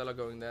seen Donatello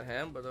going that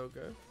ham, but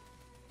okay.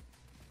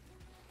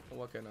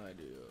 What can I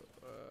do?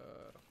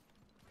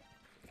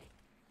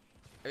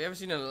 Have you ever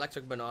seen an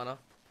electric banana?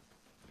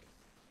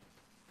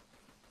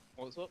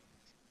 What's up?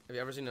 Have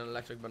you ever seen an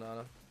electric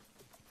banana?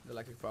 The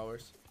electric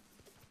powers.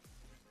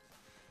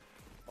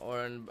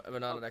 Or a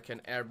banana that can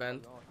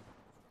airbend.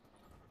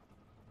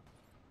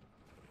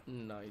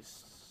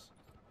 Nice.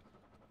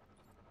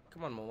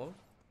 Come on, Momo.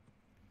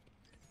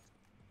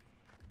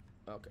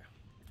 Okay.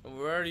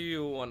 Where do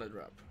you want to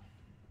drop?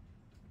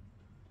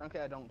 Okay,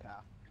 I don't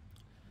care.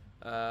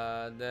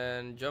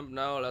 Then jump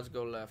now. Let's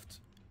go left.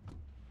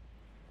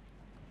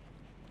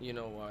 You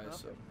know why, Okay.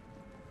 so.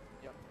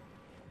 Yep.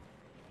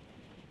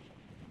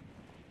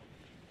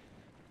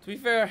 To be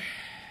fair,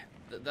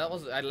 that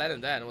was I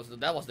landed that.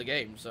 That was the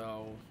game.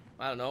 So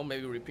I don't know.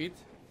 Maybe repeat.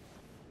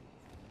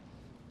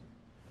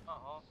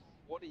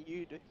 What did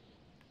you do?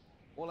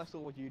 All I saw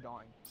was you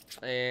dying.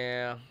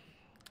 Yeah.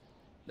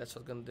 That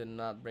shotgun did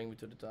not bring me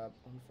to the top,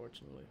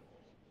 unfortunately.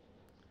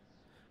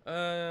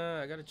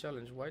 I got a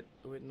challenge. White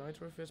with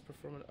Nitro Fist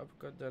perform an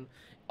uppercut then.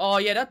 Oh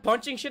yeah, that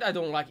punching shit I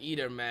don't like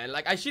either, man.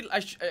 Like I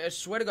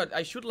swear to God,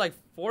 I shoot like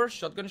 4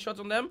 shotgun shots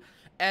on them,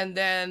 and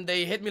then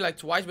they hit me like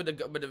twice with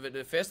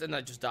the fist, and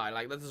I just die.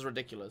 Like that is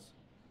ridiculous.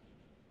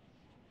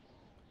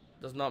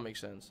 Does not make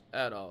sense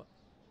at all.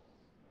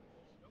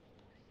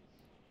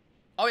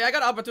 Oh yeah, I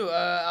got upper too.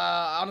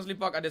 Honestly,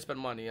 Puck, I did spend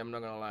money. I'm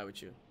not gonna lie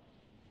with you.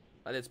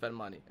 I did spend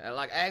money.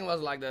 Like Aang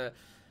was like the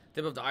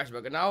tip of the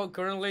iceberg. And now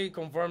currently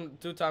confirmed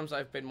 2 times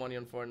I've paid money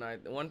on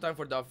Fortnite. One time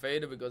for Darth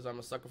Vader because I'm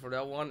a sucker for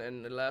that one,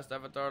 and the last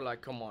Avatar,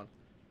 like come on,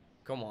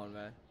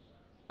 man.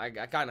 I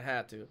kind of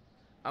had to.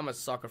 I'm a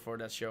sucker for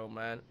that show,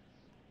 man.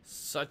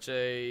 Such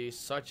a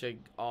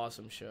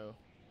awesome show.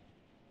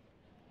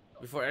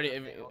 Before any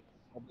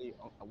Probably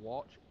a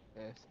watch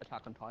is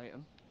Attack on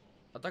Titan.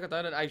 Attack on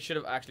Titan. I should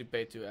have actually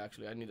paid to.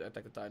 Actually, I need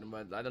Attack on Titan,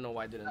 but I don't know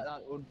why I didn't.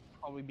 That would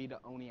probably be the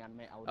only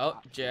anime I would Oh,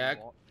 actually Jack.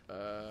 watch.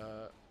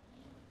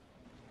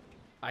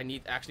 I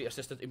need actually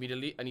assistance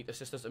immediately. I need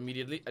assistance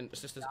immediately and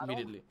assistance I don't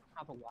immediately.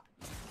 have a weapon.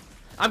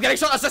 I'm getting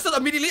shot. Assistance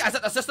immediately. I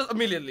said assistance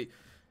immediately.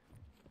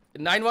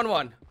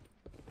 911.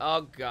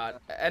 Oh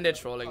god. And they're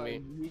trolling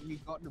me. You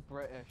got the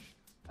British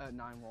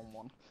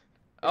 911.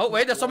 Oh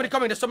wait, there's somebody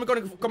coming. There's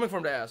somebody coming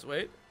from the ass.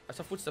 Wait, I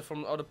saw footsteps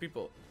from other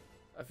people.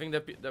 I think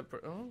that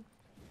oh.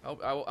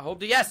 I hope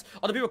the yes.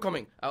 Other people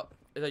coming. Oh,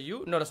 is that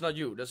you? No, that's not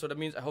you. That's what that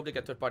means. I hope they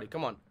get third party.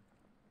 Come on.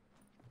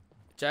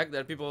 Check.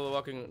 There are people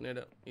walking near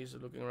the. He's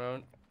looking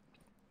around.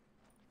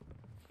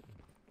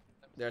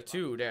 There are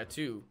two. There are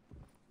two.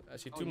 I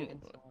see two.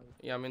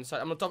 Yeah, I'm inside.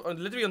 I'm on top. I'm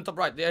literally on top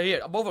right. They're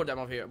here. Both of them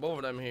are here. Both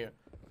of them are here.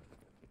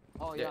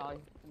 Oh yeah.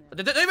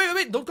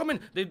 Wait! Don't come in.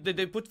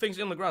 They put things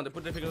in the ground. They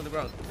put their things on the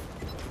ground.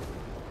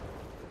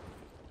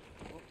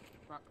 Oh,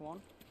 cracked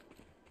one.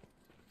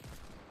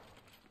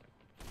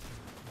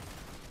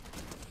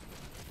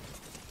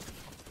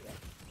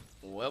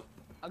 Well.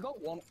 I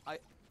got one.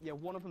 Yeah,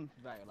 one of them's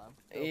very low.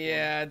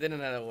 Yeah, I didn't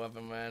have a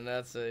weapon, man.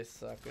 That's a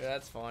sucker.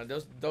 That's fine.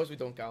 Those we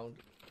don't count.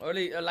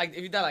 Only like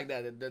if you die like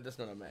that, that's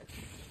not a match.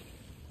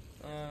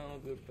 Oh,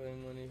 good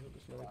paying money.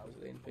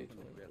 It ain't paid to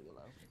win.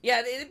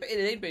 Yeah, it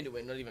ain't paid to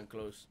win. Not even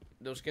close.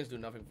 Those skins do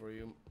nothing for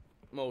you,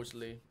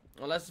 mostly.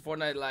 Unless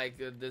Fortnite like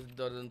this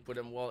doesn't put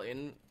them well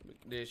in,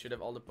 they should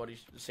have all the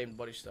same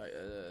body style,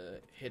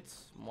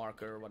 hits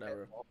marker or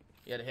whatever.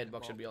 Yeah, the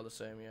hitbox should be all the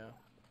same. Yeah.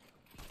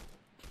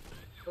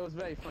 It was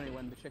very funny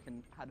when the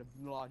chicken had a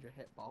larger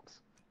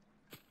hitbox.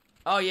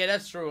 Oh yeah,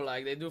 that's true.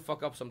 Like they do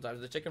fuck up sometimes.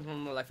 The chicken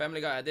from like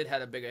Family Guy, I did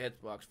had a bigger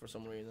hitbox for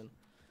some reason.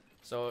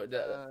 So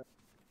the.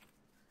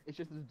 It's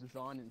just the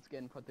design and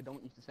skin, but they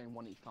don't use the same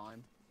one each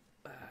time.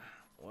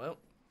 Well.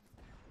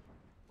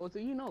 Also,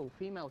 you know,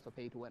 females are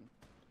paid to win.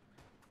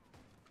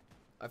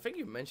 I think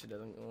you mentioned it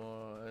in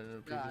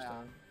the previous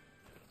time.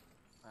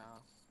 Yeah.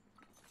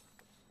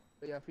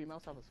 But yeah,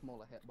 females have a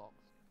smaller hitbox.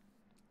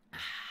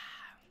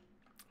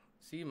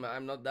 See, man,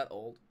 I'm not that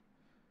old.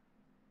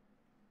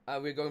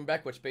 We're going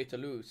backwards, pay to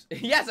lose.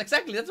 Yes,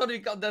 exactly. That's what we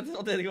called. That's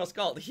what it was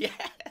called. Yes.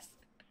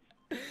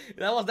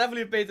 That was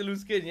definitely a pay to lose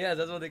skin. Yes,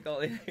 that's what they call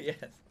it.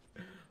 Yes.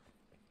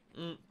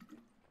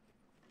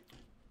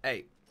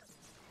 Hey,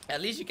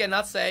 at least you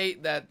cannot say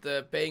that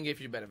paying gives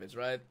you benefits,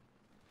 right?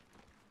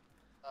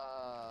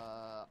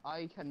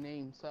 I can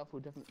name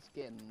several different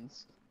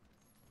skins.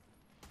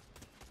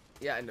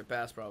 Yeah, in the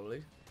past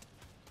probably.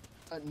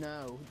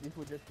 No, these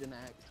were just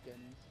generic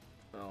skins.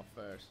 Oh,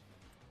 first.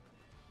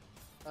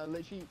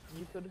 Literally,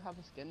 you could have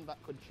a skin that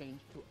could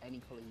change to any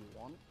color you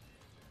want.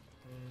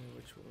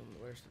 Which one?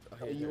 Where's the?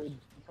 So you would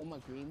become a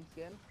green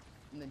skin,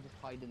 and then just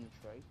hide in the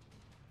tree.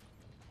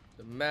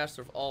 The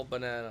master of all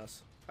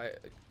bananas. I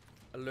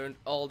learned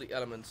all the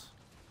elements.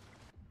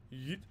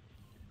 Yeet.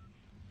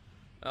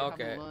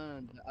 Okay. You haven't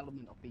learned the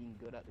element of being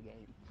good at the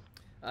game.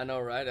 I know,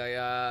 right?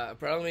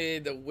 Apparently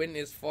the win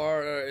is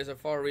a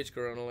far reach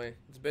currently.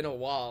 It's been a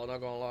while, not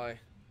gonna lie.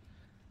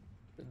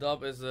 The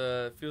dub is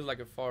feels like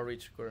a far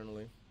reach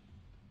currently.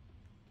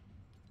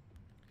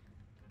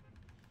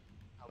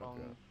 How long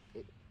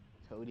it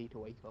Cody to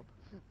wake up?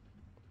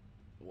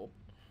 Whoop.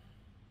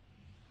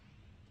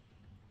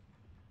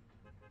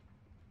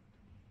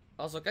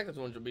 Also, Cactus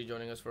won't be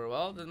joining us for a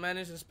while. The man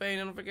is in Spain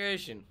on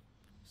vacation.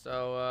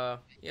 So,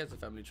 he has a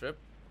family trip.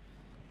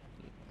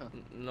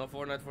 No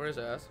Fortnite for his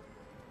ass.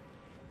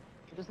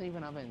 He doesn't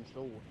even have it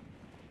installed.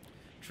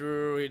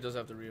 True, he does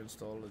have to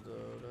reinstall it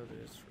though. That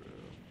is true.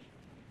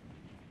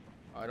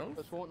 I don't.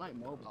 Does Fortnite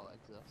Mobile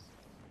exist?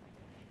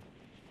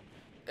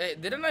 Hey,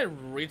 didn't I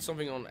read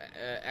something on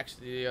X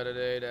the other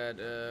day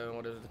that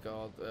what is it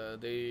called?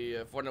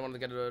 Fortnite wanted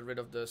to get rid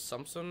of the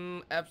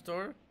Samsung App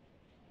Store.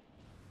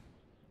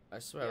 I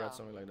swear I read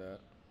something like that.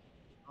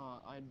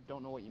 I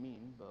don't know what you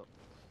mean, but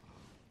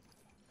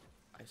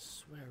I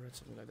swear I read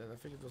something like that. I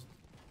think it was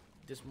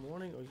this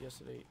morning or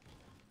yesterday.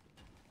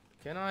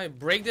 Can I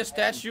break this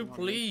statue,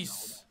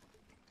 please?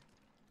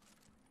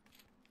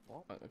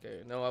 What?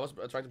 Okay, no, I was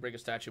trying to break a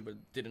statue, but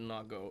did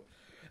not go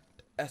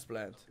as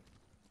planned.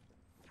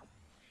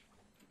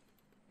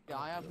 Yeah,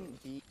 I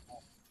haven't beat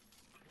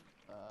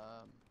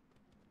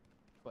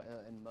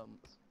Twitter in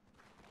months.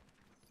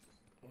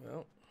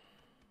 Well,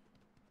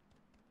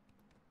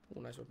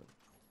 oh, nice weapon.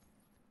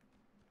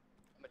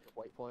 I'm gonna just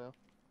wait for you.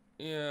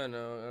 Yeah,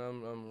 no,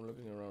 I'm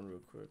looking around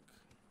real quick.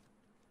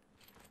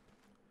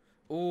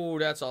 Ooh,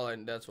 that's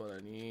what I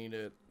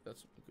needed.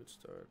 That's a good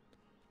start.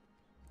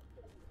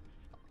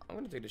 I'm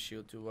gonna take the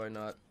shield too, why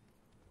not?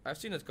 I've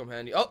seen it come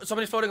handy. Oh,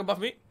 somebody's floating above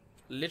me.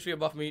 Literally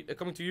above me. They're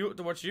coming to you,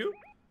 towards you.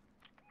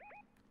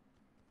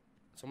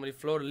 Somebody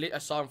floated. I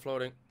saw him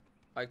floating.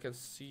 I can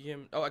see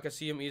him. Oh, I can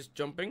see him. He's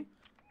jumping.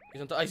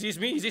 He's on top. He sees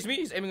me.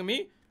 He's aiming at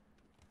me.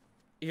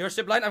 He hears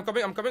zip line. I'm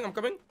coming. That's not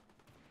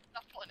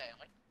an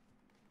AI.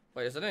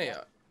 Wait, is that an AI?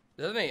 Is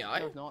that an AI?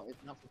 No, it's not.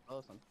 It's not a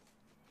person.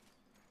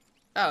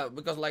 Yeah,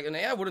 because like an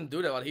AI wouldn't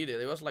do that what he did.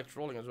 He was like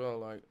trolling as well.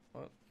 Like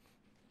what?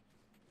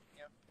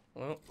 Yeah.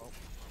 Well.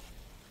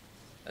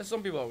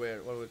 Some people are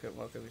weird. What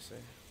can we say?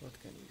 What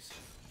can we say?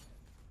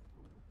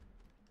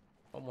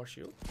 Oh, more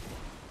shield.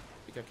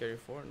 You can carry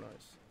 4.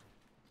 Nice.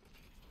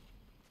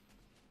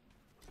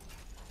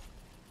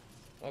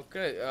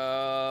 Okay.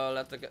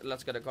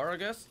 Let's get a car, I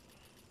guess.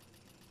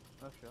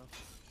 Oh sure.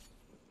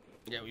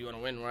 Yeah, we wanna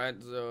win, right?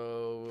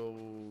 So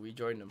we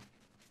join them.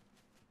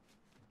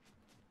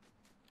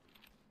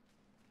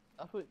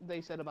 That's what they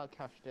said about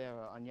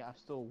Cashtera, and yet I've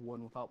still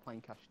won without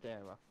playing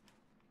Cashtera.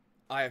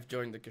 I have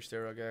joined the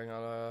Castero gang.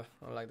 I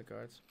like the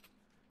cards.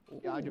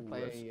 Yeah, I do Ooh, play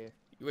that's- a.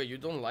 Wait, you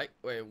don't like?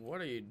 Wait, what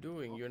are you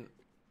doing? You're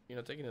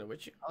not taking it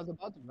with you? I was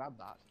about to grab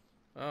that.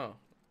 Oh,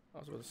 I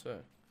was about to say.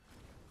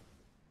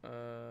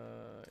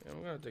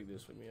 I'm gonna take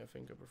this with me. I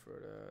think I prefer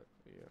that.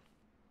 Yeah.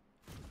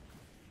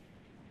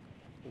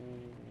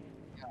 Ooh.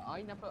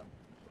 Yeah,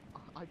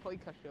 I played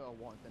Cashtera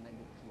once and then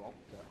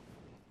dropped it.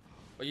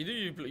 But you do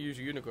use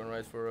a unicorn,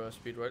 right, for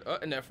speed, right? Oh,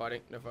 and they're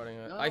fighting. They're fighting.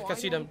 No, I can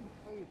see them.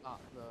 Play that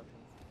version.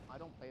 I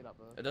don't play that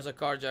version. There's a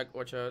carjack.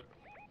 Watch out.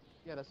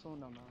 Yeah, there's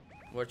someone down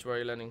there. Watch where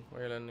you landing.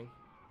 Where you landing?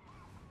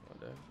 Oh,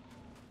 there.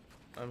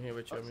 I'm here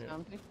with you. I'm here.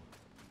 Empty.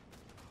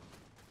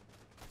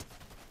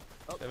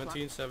 Oh,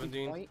 17, crack.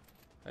 17. Right.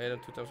 I hit him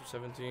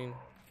 2017.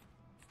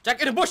 Jack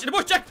in the bush! In the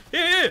bush! Jack!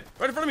 Here!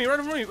 Right in front of me! Right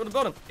in front of me! On the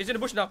bottom! He's in the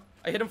bush now.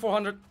 I hit him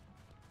 400.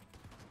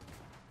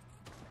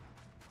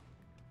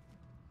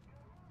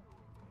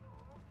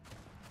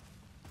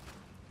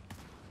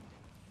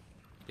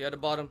 Yeah, at the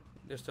bottom.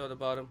 They're still at the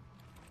bottom.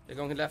 They're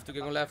going left. They're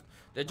going left.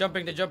 They're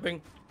jumping. They're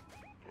jumping.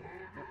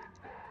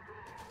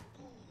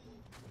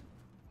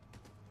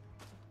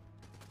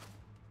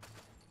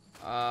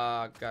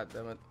 Ah, god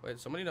damn it. Wait,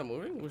 somebody not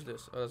moving? Who's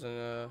this? Oh, that's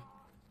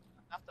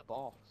After the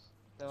boss.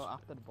 They were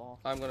after the boss.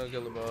 I'm gonna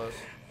kill the boss.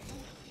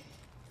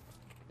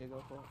 You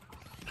go for it.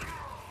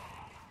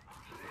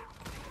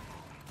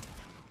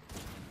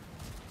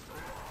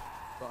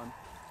 Button.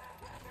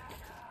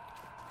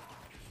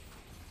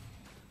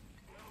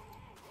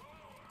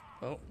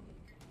 Oh.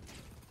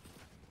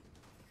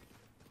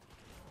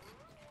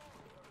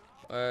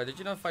 Did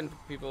you not find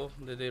people?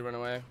 Did they run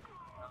away?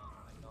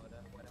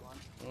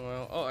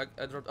 Well, oh, I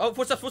dropped. Oh,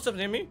 footsteps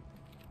near me.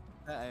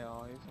 AIs,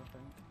 I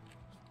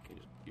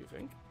think. You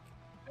think?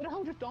 Who the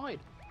hell just died?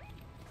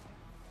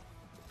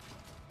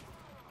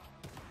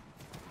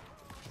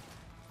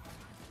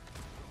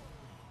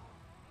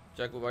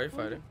 Jack, why are you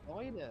fighting?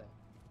 Died there.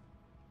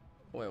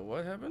 Wait,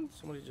 what happened?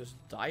 Somebody just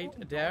died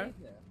Someone there? died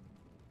there.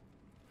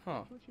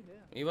 Huh. What you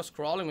there? He was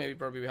crawling, maybe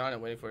probably behind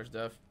him, waiting for his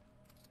death.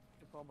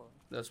 Probably.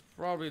 That's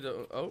probably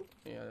the. Oh,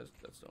 yeah,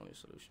 that's the only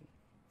solution.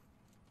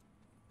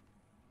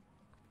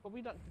 But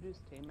we don't produce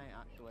teammate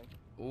actually.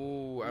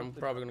 Ooh, I'm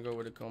probably gonna go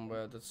with the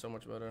combat. That's so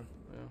much better.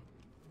 Yeah.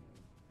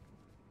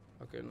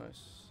 Okay,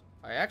 nice.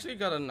 I actually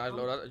got a nice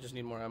loadout. I just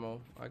need more ammo.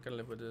 I can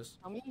live with this.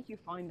 I mean, if you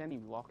find any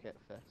rocket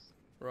fists.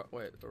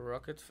 Wait,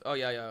 rocket? Oh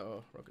yeah, yeah.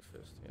 Oh, rocket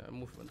fist. Yeah,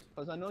 movement.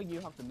 Because I know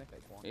you have the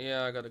mythic one.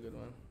 Yeah, I got a good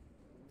one.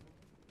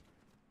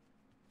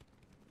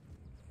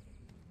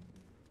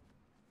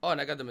 Oh,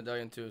 and I got the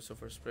medallion too. So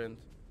for sprint.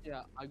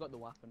 Yeah, I got the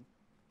weapon.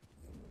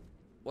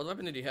 What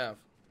weapon did he have?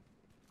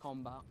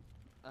 Combat.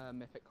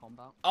 Mythic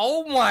combat.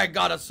 Oh my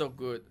god, that's so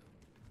good.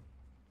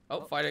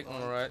 Oh, fighting. Oh.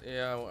 Alright,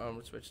 yeah,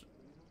 I'm switched.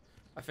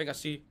 I think I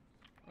see.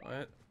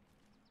 Alright.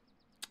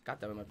 God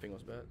damn it, my ping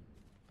was bad.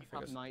 I think I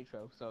Have see.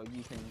 nitro, so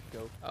you can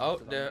go. Oh,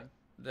 to that there, one.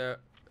 there.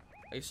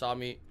 He saw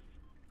me.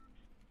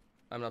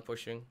 I'm not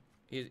pushing.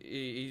 He's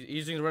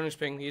using the running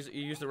ping. He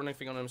used the running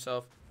thing on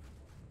himself.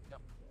 Yep.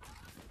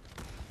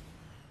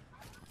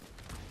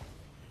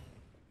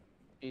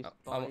 He's Oh,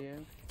 by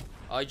you.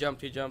 Oh, he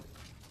jumped. He jumped.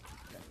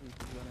 Yeah, he's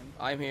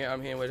running.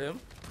 I'm here with him.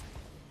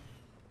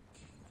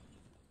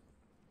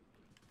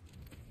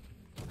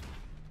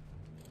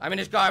 I'm in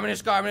his car. I'm in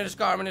his car. I'm in his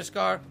car. I'm in his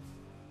car.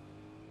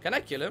 Can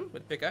I kill him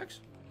with pickaxe?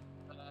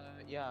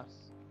 Yes.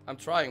 I'm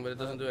trying, but it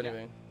doesn't do Yeah.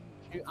 anything.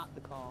 Shoot at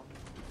the car.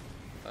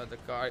 The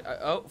car.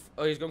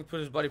 Oh, he's going to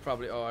put his body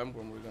probably. Oh, I'm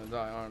probably gonna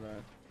die, aren't I?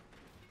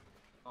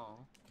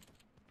 Oh.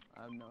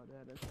 I have no idea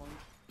at this point.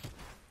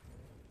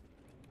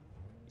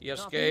 He No, I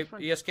think escaped.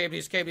 French- He escaped. He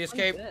escaped. He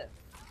escaped. Friend's there.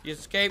 He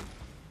escaped.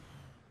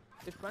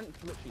 His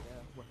friend's literally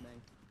there with me.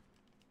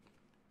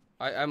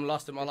 I'm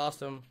lost him. I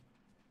lost him.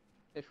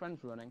 His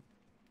friend's running.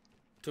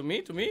 To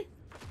me? To me?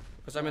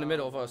 Because I'm in the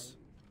middle of us.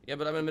 Yeah,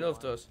 but I'm in the middle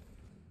of us.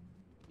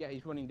 Yeah,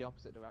 he's running the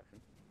opposite direction.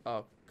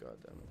 Oh, god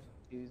damn it.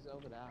 He's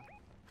over there.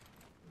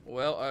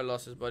 Well, I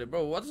lost his body.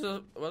 Bro, what is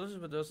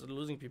it with us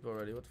losing people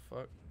already? What the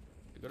fuck?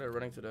 You got it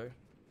running today.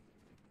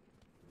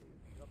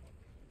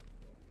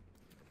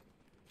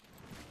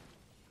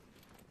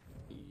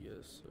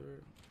 Yes, sir.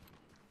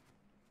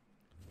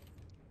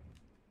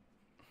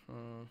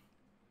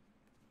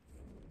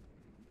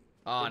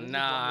 Oh, this is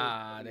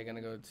nah. one They're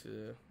gonna go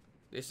to...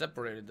 They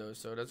separated though,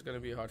 so that's gonna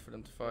be hard for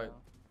them to fight.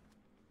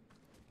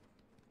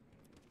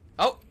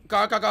 Oh!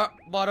 Car!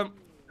 Bottom!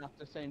 That's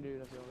the same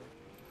dude as the other.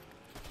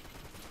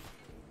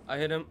 I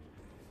hit him.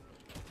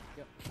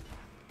 Yep.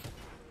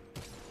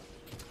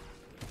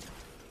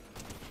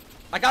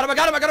 I got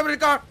him in the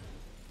car!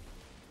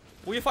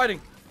 Who are you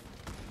fighting?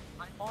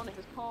 I'm on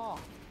his car.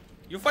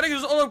 You're fighting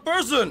this other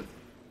person!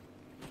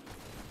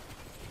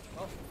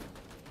 Oh.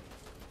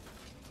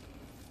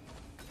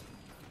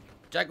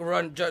 Jack,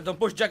 run. Jack, don't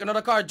push Jack,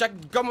 another car. Jack,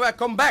 come back,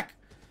 come back!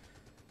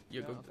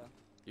 You're, Yeah,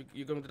 okay.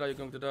 you're going to die, you're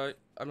going to die.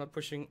 I'm not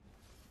pushing.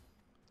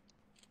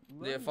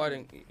 They're Run.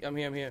 fighting. I'm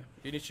here, I'm here.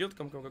 You need shield?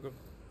 Come, come, come, come.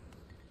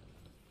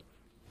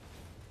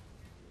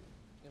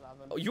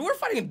 11. Oh, you were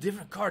fighting a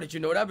different car, did you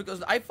know that?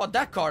 Because I fought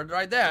that car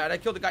right there and I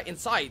killed the guy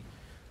inside.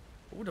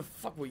 Who the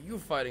fuck were you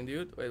fighting,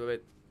 dude? Wait, wait,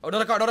 wait. Oh,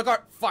 another car, another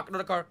car! Fuck,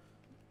 another car.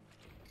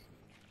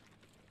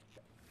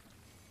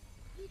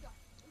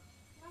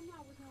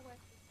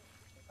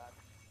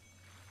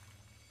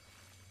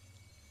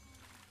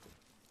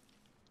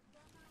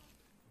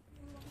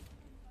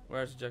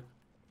 Where's Jack?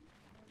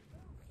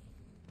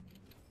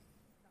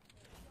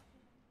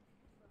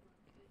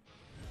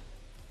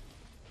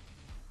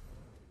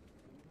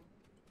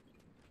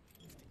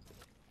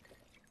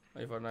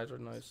 I found nitro,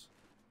 nice.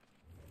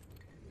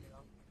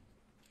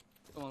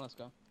 Come on, let's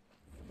go.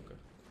 Okay.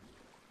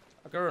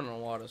 I can run on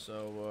water,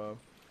 so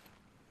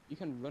You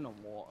can run on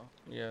water.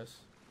 yes.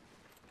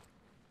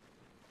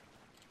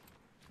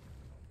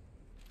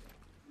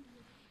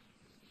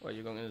 What,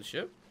 you going in the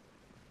ship?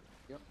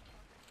 Yep.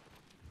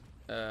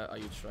 Are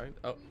you trying?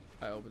 Oh,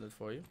 I opened it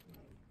for you.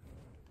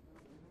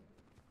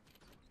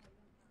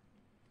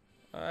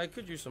 I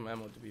could use some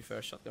ammo, to be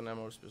fair, shotgun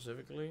ammo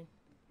specifically.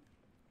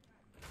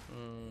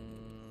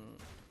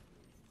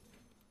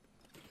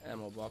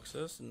 Ammo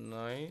boxes,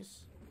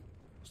 nice.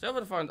 Still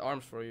haven't found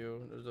arms for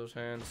you. There's those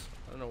hands.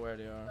 I don't know where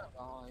they are.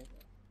 Bye.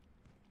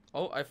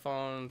 Oh, I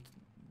found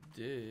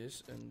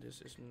this, and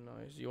this is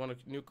nice. You want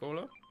a new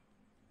cola?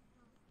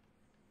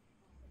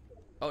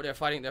 Oh, they're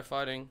fighting, they're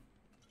fighting.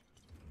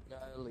 Yeah,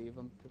 leave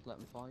them. Just let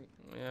them fight.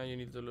 Yeah, you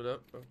need to loot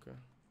up. Okay.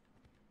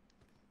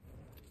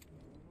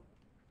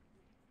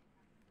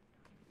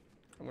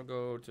 I'm gonna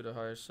go to the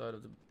higher side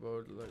of the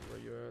boat, like where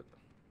you're at.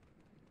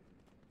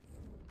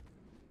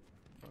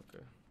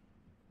 Okay.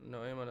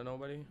 No aim on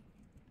nobody?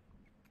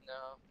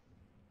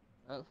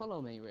 No.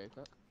 Follow me real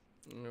quick.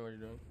 No, what are you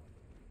doing?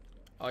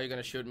 Oh, you're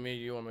gonna shoot me?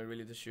 You want me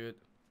really to shoot?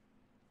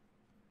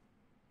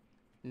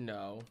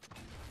 No.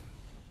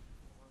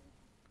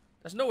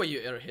 There's no way you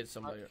ever hit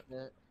somebody.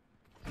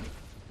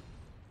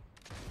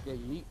 Yeah,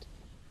 yeet.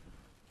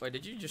 Wait,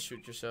 did you just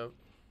shoot yourself?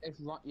 It's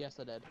right. Yes,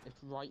 I did.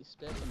 It's right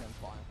stick and then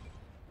fire.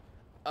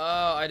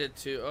 Oh, I did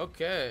too.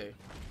 Okay.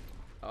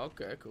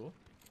 Okay, cool.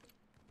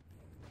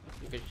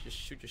 You can just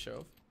shoot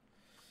yourself.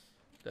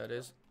 That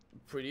is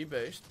pretty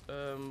based.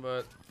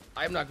 But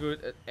I'm not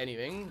good at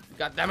anything.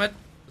 God damn it.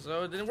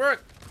 So it didn't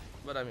work.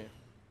 But I'm here.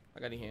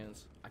 I got these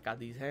hands. I got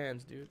these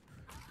hands, dude.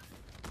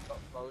 Got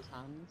those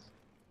hands.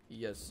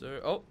 Yes, sir.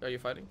 Oh, are you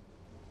fighting?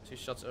 See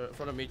shots in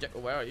front of me. Jack,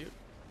 where are you?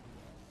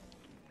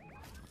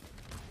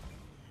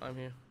 I'm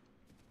here.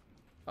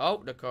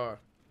 Oh, the car.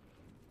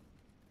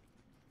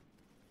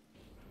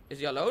 Is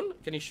he alone?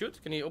 Can he shoot?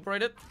 Can he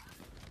operate it?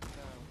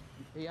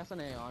 No. He has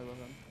an AI with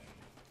him.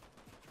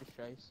 Just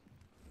chase.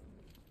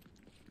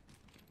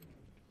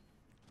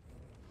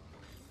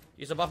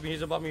 He's above me.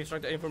 He's above me. He's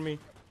trying to aim for me.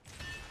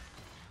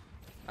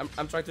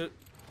 I'm trying to.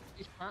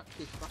 He's cracked.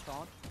 He's cracked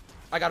hard.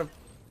 I got him.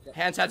 Yeah.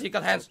 Hands, hands. He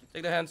got hands.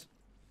 Take the hands.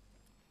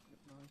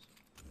 Nice.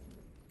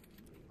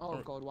 Oh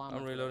god, why am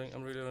I'm I reloading. glitched?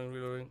 I'm reloading.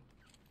 Reloading.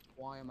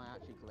 Why am I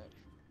actually glitched?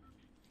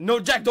 No,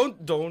 Jack.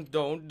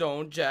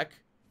 Don't, Jack.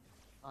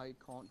 I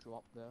can't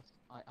drop this.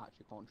 I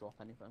actually can't drop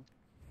anything.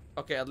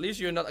 Okay, at least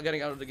you're not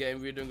getting out of the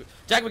game. We're doing good.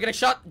 Jack, we're getting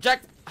shot.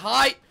 Jack,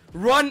 hi,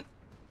 run.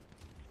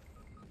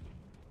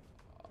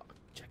 Oh,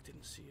 Jack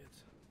didn't see it.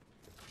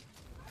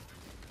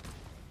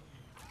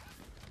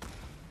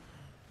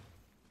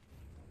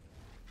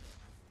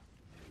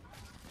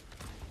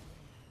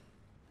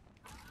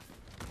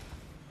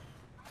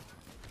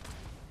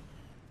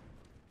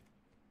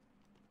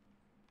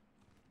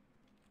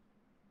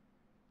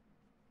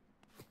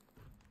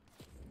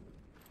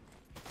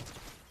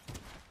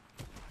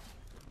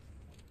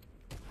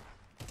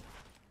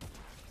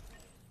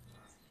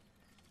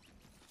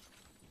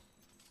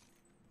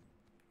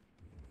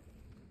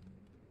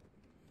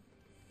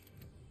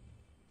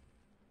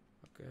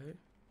 Okay.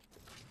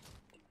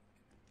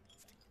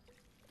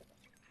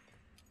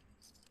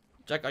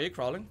 Jack, are you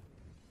crawling?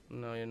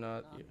 No, you're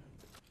not.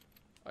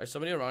 No. Is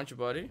somebody around you,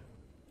 buddy?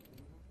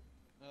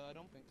 I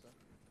don't think so.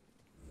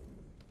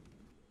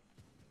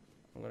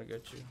 I'm gonna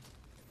get you.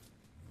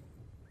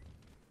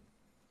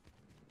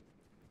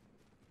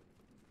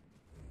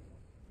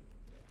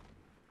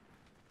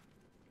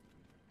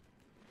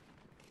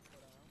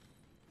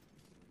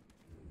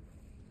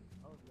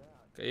 Oh, yeah.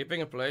 Okay, you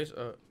ping a place.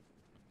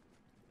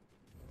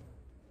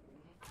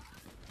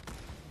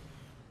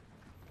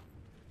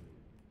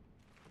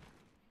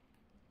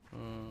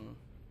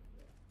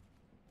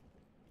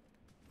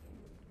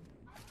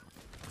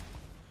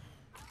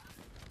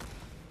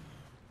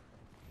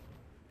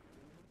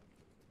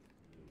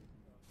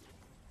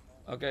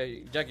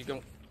 Okay, Jack,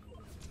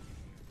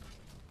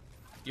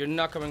 you're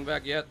not coming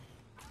back yet.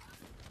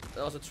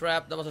 That was a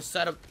trap. That was a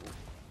setup.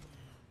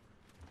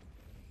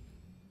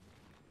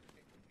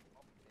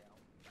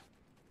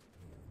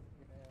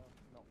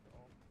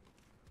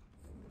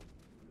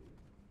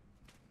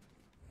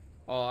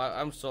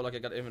 I'm so lucky I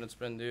got infinite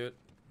sprint, dude.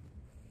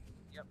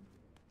 Yep.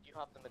 You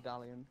have the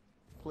medallion,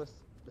 plus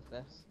the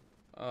vest.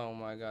 Oh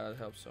my god, that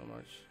helps so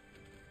much.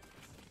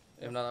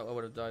 If not, I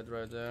would have died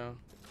right there.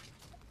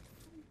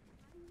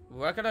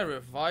 Where can I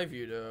revive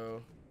you,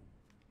 though?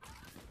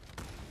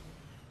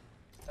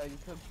 You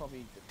could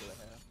probably just do it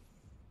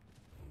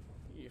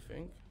here. You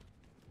think?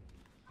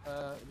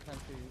 It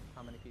depends on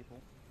how many people.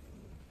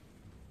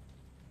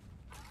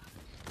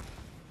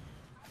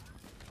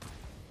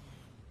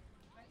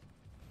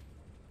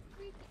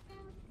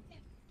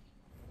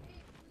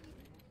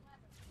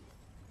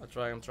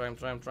 I'm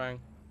trying.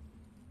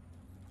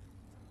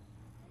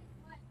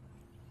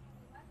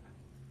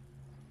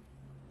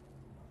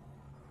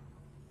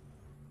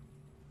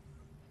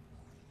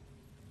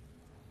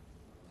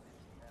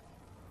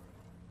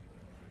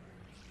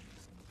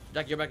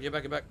 Jack, you're back.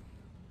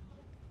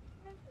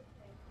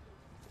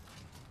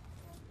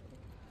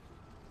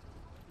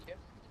 Yep.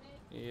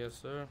 Yes,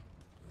 sir.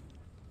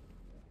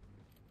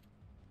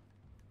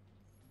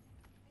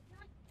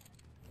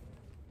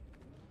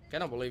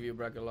 Cannot believe you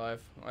back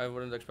alive. I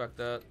wouldn't expect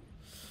that.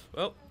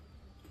 Well,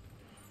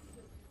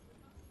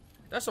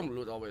 there's some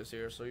loot always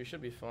here, so you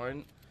should be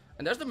fine.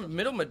 And there's the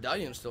middle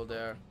medallion still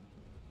there.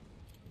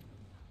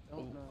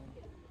 Don't know.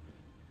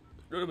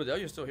 No, the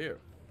medallion's still here.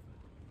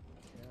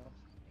 Yeah.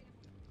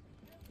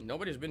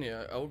 Nobody's been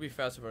here. I would be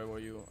fast if I were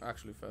you.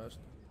 Actually fast.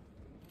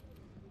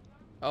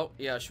 Oh,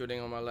 yeah, shooting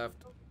on my left.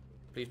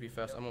 Please be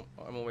fast. I'm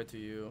on my way to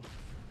you.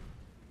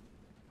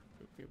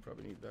 You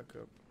probably need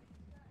backup.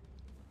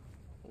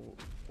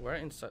 Where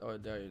inside? Oh,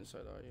 there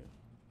inside are you?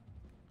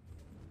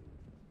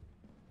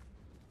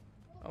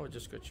 I would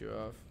just cut you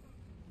off.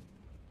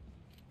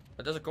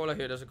 But there's a cola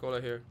here.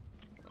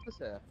 What's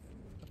there?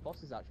 The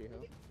boss is actually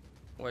here.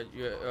 Wait,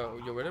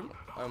 you're with him?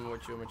 I'm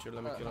with you. Let me kill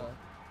him.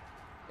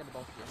 Get the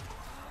boss here.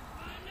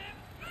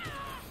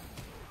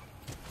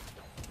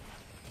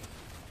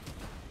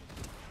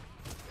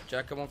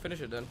 Jack, come on,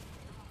 finish it then.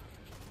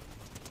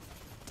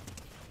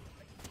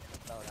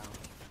 Fell down.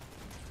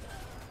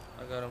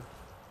 I got him.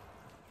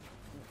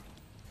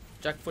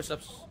 Jack,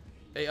 footsteps.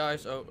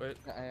 AIs. Oh, wait.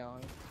 The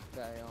AIs.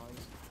 Okay.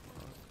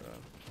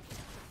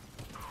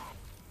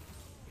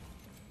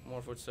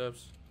 More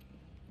footsteps.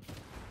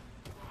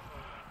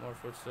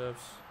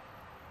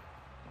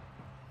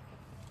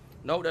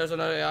 No, there's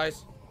another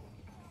AIs.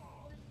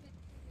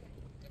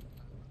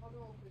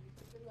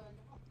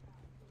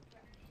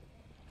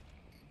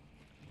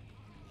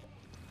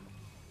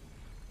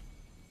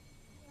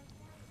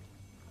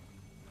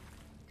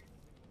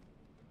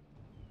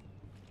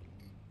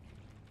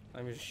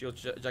 I'm your shield,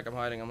 Jack. I'm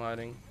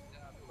hiding.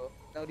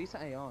 No, these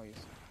are AIs.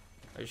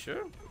 Are you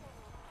sure?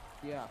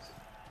 Yes.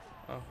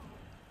 Oh.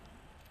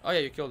 Oh yeah,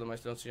 you killed him. I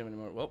still don't see him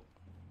anymore. Well.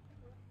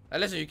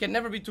 Listen, you can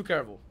never be too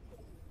careful.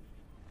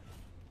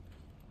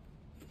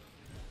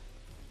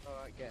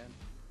 Alright, get in.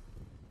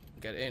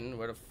 Get in?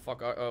 Where the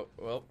fuck are... Oh,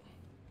 well.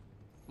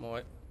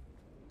 Moi.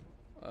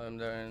 I'm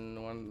there in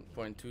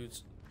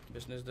 1.2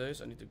 business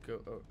days. I need to go...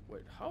 Oh,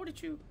 wait. How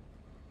did you...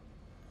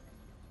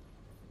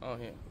 Oh,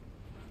 here.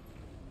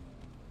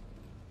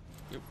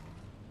 Yep.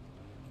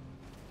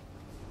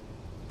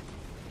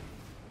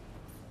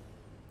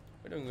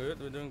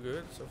 We're doing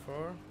good so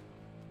far.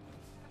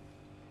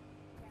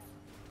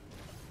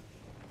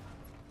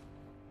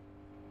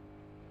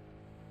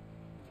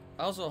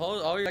 Also,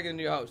 how are you liking the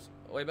new house?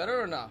 Way better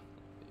or not?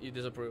 You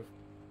disapprove?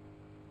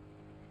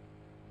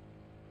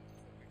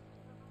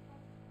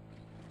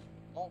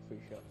 All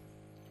free shot.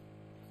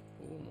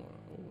 Oh, more.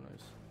 Oh,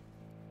 nice.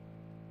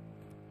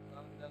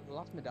 The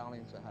last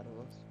medallion's ahead of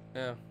us.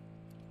 Yeah.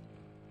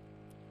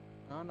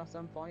 No, that's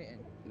them fighting.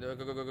 Go.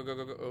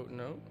 Oh,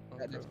 no.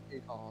 Yeah, Okay. there's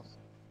 2 cars.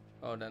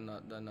 Oh, they're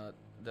not.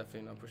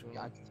 Definitely not pushing me.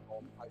 Yeah, I just saw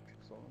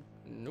them.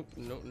 Nope.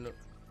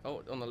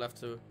 Oh, on the left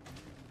too.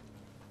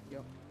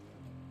 Yep.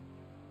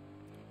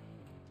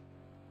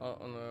 Oh,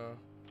 on the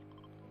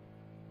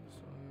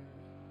side.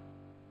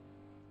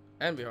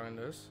 And behind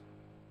us.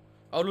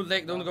 Oh, loot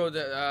lake, don't go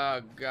there.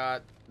 Oh,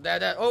 God.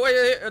 That. Oh,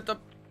 wait, at the.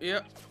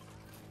 Yeah.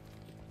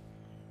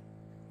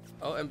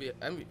 Oh,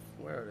 MB.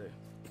 Where are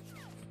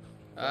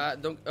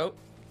they? Don't. Oh.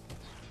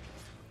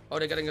 Oh,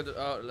 they're getting it.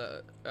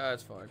 Oh,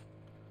 it's fine.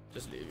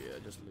 Just leave, yeah,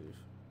 just leave.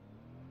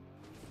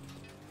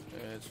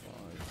 Yeah, it's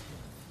fine.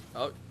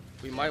 Oh,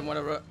 we might want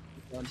to run.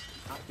 Run.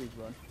 Actually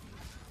run.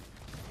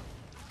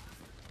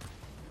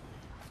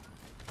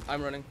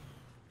 I'm running.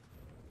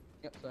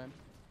 Yep, same.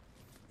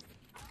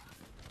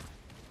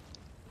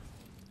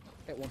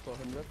 Hit 1 for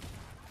 100.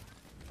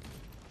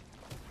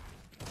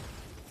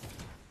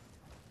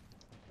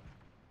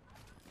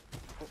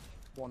 Oh,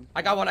 1.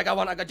 I got one. I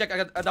got Jack.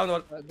 I got down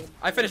one.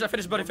 I finished,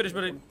 buddy. Buddy.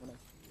 The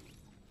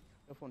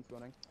one's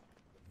running.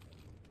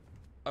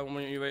 I'm on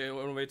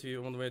the way to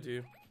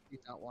you.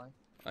 He's that way.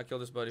 I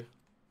killed this buddy.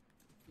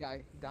 Yeah,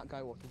 that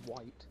guy was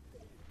white.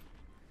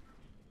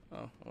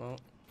 Oh, well.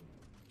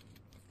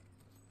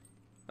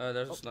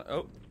 There's a sniper.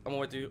 Oh, I'm on the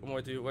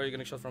way to you. Where are you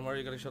getting shot from?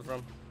 Right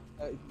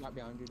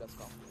behind you, that's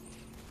gone.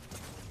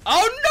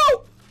 Oh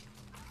no!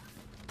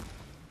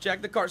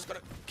 Jack, the car's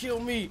gonna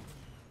kill me.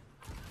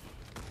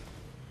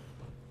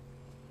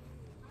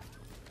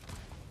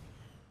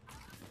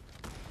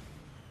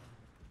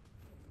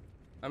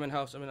 I'm in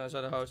house. I'm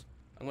inside the house.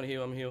 I'm gonna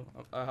heal. I'm heal.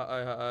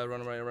 I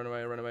run away. Run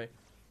away. Run away.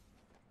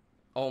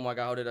 Oh my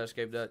god! How did I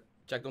escape that?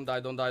 Jack, don't die.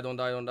 Don't die. Don't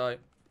die. Don't die.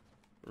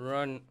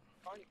 Run.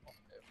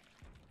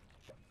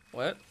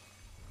 What?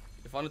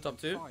 You found the top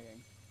 2?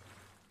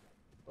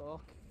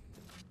 Fuck.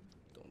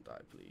 Don't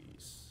die,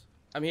 please.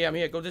 I'm here. I'm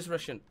here. Go this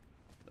direction.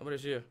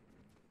 Nobody's here.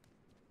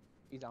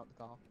 He's out the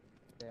car.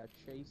 They are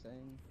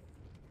chasing.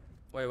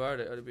 Wait, where are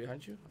they? Are they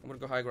behind you? I'm gonna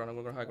go high ground. I'm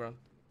gonna go high ground.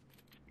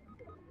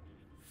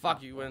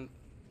 Fuck, you went.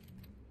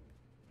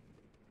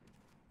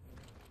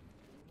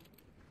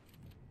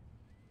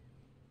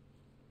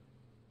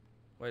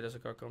 Wait, there's a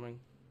car coming.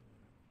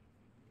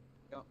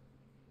 Yep.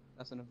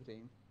 That's another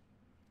team.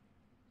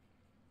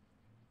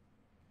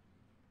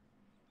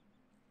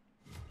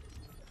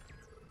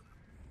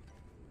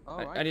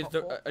 I need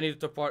to. I need to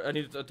third party. I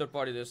need to third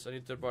party this. I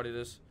need to third party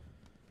this.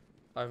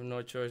 I have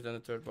no choice than to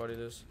third party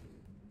this.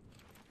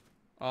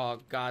 Oh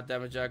god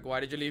damn it, Jack! Why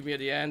did you leave me at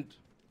the end?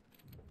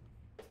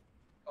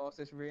 Oh, it's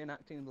just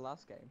reenacting the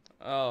last game.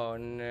 Oh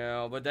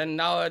no! But then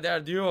now there are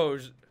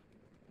duos.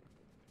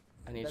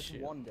 I need That's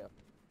shit. one duo.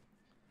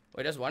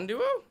 Wait, there's one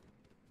duo?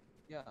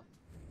 Yeah.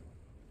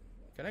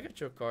 Can I get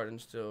your card and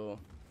still?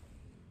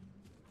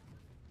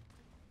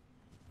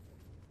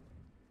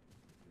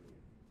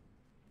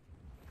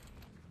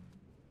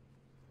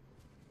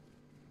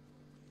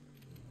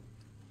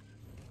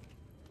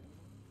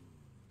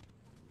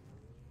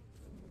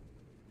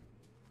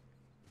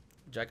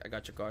 Jack, I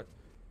got your card.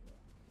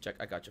 Jack,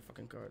 I got your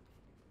fucking card.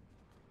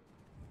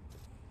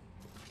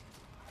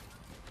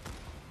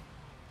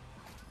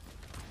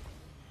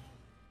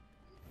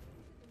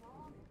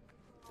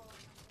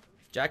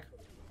 Jack,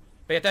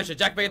 pay attention.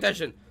 Jack, pay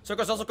attention.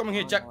 Circle's also coming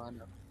here. Jack.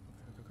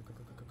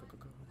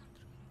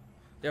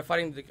 They're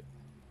fighting the. Come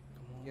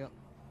on. Yep.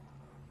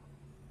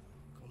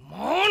 Come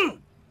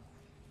on.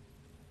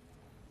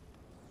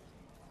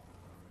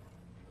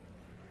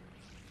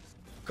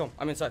 Come,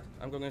 I'm inside.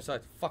 I'm going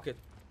inside. Fuck it.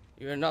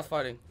 You're not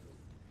fighting.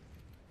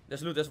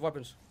 There's loot, there's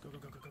weapons. Go, go,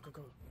 go, go, go, go,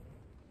 go.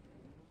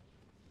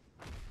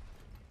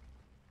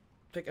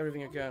 Pick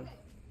everything you can.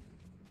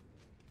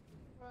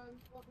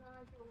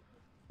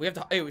 We have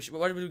to. Hey,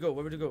 where do we go?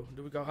 Where do we go?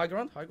 Do we go high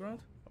ground? High ground?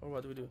 Or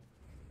what do we do?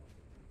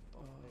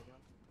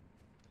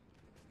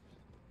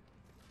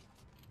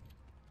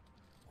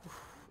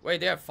 Wait,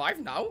 they have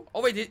 5 now?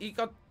 Oh wait, he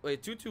got.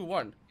 Wait, 2, 2,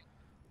 1.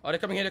 Oh, they're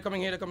coming here. They're coming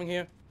here. They're coming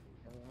here.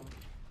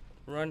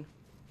 Run.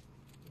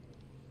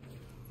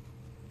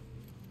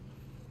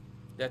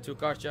 There are 2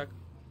 cars, Jack.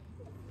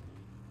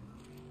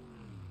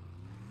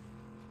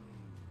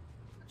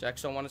 Jack,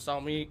 someone saw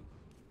me.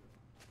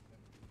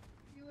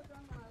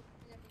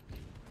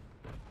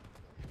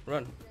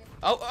 Run.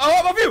 Oh,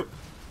 above you!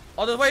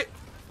 All the way.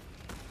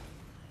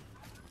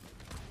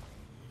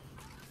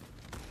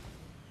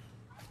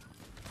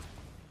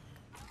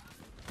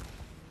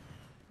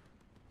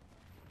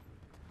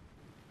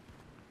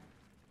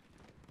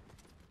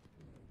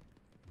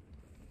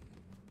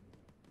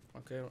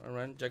 Okay, I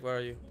ran. Jack, where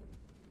are you?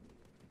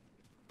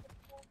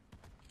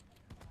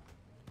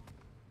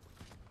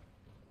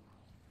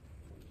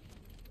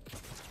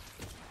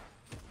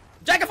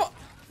 Jack,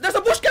 there's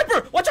a bush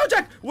camper! Watch out,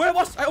 Jack! Where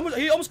was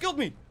he almost killed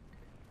me.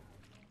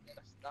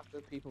 That's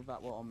the people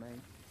that were on me.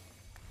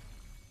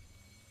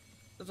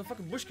 There's a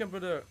fucking bush camper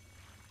there.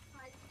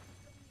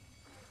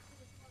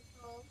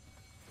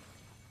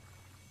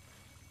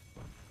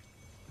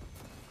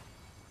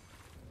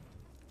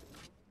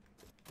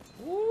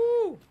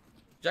 Woo!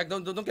 Jack,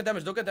 don't get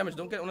damaged. Don't get damaged.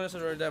 Don't get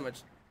unnecessary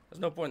damage. There's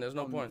no point. There's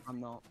no point. I'm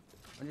not.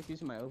 I'm just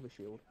using my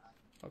overshield.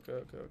 Okay,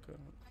 okay, okay.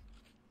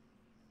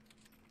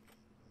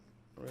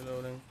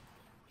 Reloading.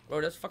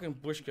 Bro, there's fucking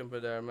bush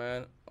camper there,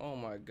 man. Oh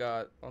my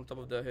god. On top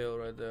of the hill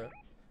right there.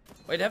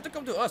 Wait, they have to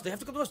come to us. They have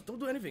to come to us. Don't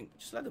do anything.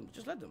 Just let them.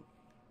 Just let them.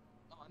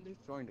 No, I'm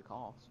just throwing the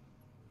cars.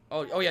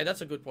 Oh yeah,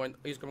 that's a good point.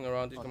 He's coming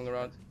around. He's coming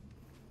around.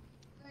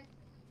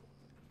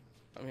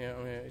 I'm here.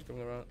 I'm here. He's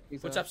coming around.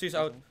 Footsteps. He's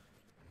out.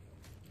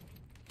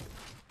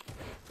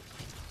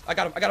 I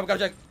got him. I got him. I got him,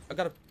 Jack. I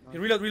got him. He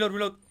reload. Reload.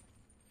 Reload.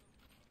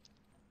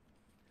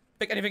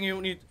 Pick anything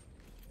you need.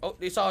 Oh,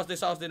 they saw us. They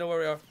saw us. They know where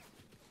we are.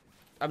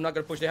 I'm not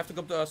gonna push. They have to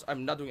come to us.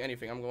 I'm not doing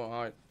anything. I'm going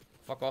hard.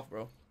 Fuck off,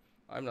 bro.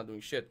 I'm not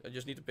doing shit. I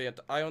just need to pay an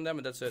eye on them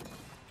and that's it.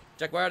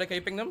 Jack, where are they? Can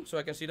you ping them so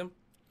I can see them?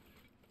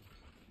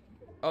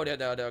 Oh, they're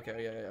there.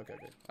 Okay, yeah, okay,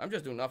 okay. I'm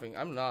just doing nothing.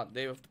 I'm not.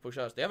 They have to push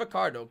us. They have a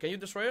car though. Can you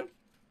destroy it?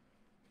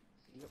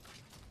 Yep.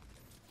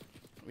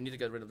 We need to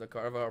get rid of the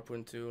car. I have a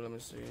harpoon too. Let me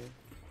see.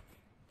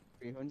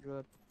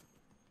 300.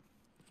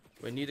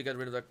 We need to get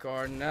rid of the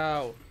car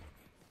now.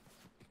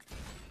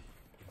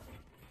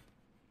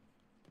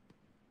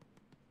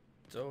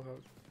 So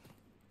hard.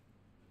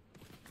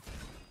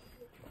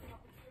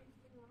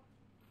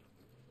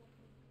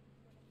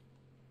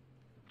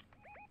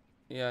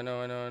 Yeah, I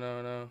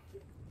know.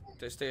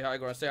 Stay high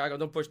ground. Stay high ground.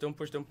 Don't push. Don't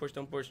push. Don't push.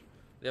 Don't push.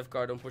 They have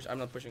car. Don't push. I'm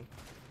not pushing.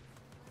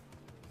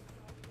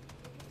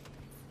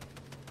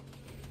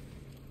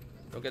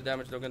 Don't get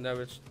damaged. Don't get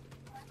damaged.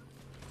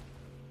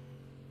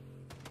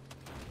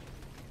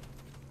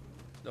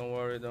 Don't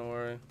worry. Don't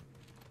worry.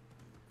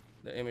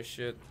 The aim is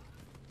shit.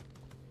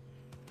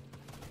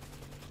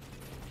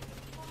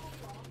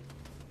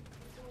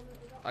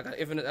 I got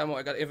infinite ammo.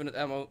 I got infinite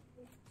ammo.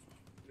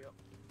 Yep.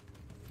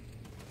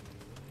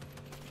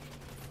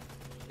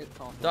 It's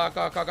hard.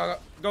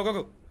 Go, go,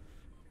 go.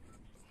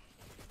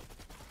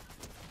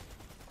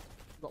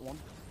 Got one.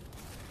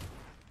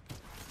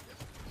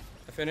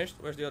 I finished.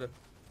 Where's the other?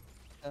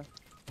 Yeah.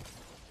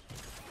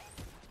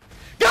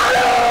 Got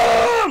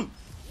him!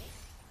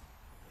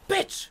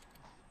 Bitch!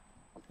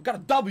 Got a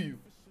W.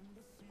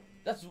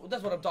 That's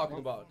what I'm talking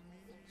about.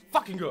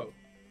 Fucking go.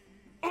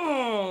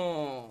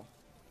 Oh.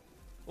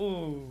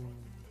 Ooh.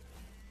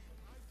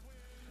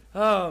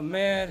 Oh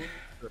man.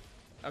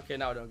 Okay,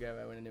 now I don't care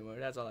if I win anymore.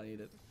 That's all I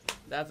needed.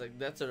 That's a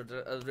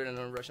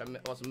adrenaline rush I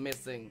was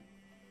missing.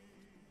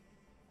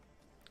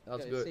 That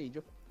was good. See,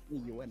 just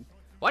you win.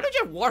 Why don't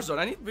you have Warzone?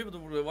 I need people to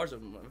play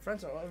Warzone. My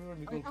friends are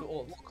becoming too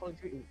old. Call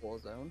of Duty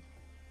Warzone.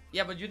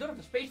 Yeah, but you don't have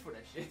the space for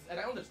that shit, and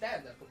I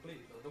understand that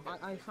completely. So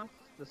don't I have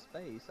the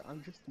space.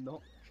 I'm just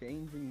not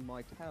changing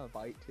my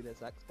terabyte to this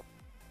Xbox.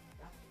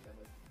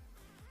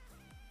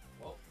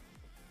 Well,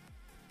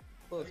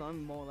 Plus,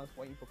 I'm more or less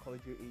waiting for Call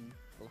of Duty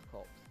Black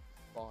Ops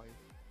 5.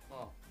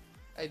 oh.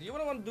 Hey, do you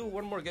want to do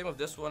one more game of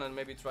this one and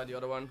maybe try the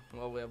other one?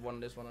 Well, we have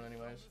won this one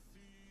anyways.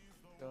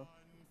 Sure.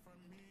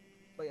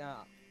 But yeah,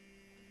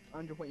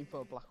 I'm just waiting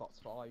for Black Ops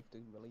 5 to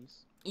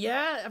release.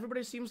 Yeah,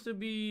 everybody seems to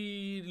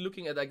be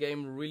looking at that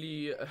game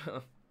really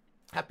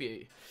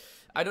happy.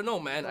 I don't know,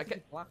 man. I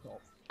can. Black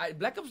Ops.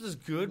 Black Ops is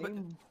good, but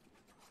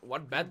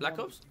what bad Black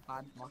Ops?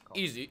 Bad Black Ops.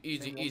 Easy,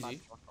 easy, Name one easy.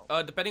 bad Black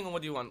Ops. Depending on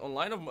what you want,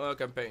 online or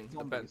campaign.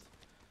 Zombies. Depends.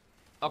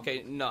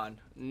 Okay, none.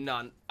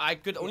 I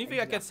could only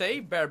thing I could say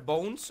bare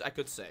bones. I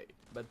could say,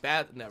 but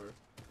bad never.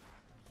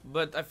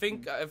 But I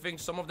think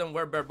some of them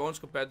were bare bones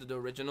compared to the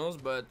originals.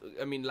 But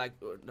I mean, like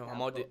no,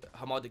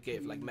 how about the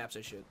cave, like maps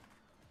and shit.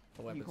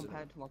 You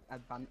compared to like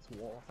Advanced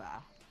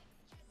Warfare.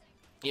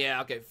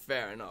 Yeah, okay,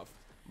 fair enough.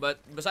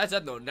 But besides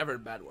that, no, never a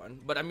bad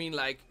one. But I mean,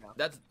 like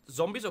that's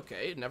zombies,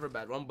 okay, never a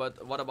bad one.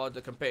 But what about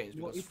the campaigns?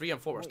 Because 3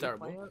 and 4 was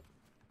terrible.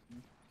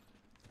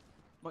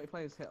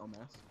 Multiplayer is hit or miss.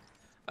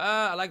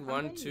 I like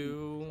 1,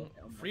 2,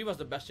 3 was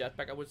the best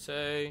jetpack, I would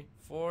say.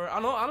 4, I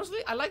don't know,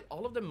 honestly, I like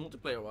all of them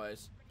multiplayer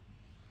wise.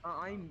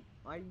 I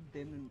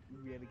didn't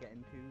really get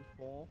into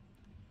 4.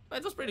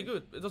 It was pretty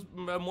good. It was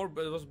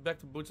it was back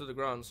to boots to the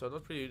ground, so it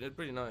was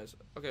pretty nice.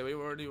 Okay, we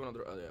already want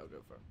to. Oh yeah, I'll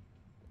go for.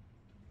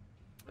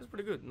 It's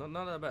pretty good. Not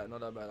that bad,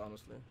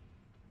 honestly.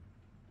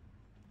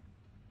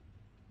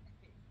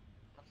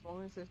 As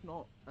long as it's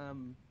not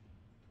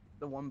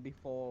the one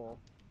before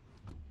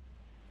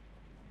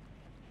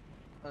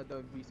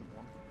the recent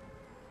one,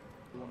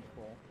 the one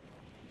before.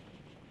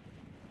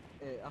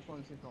 As long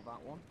as it's not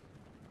that one.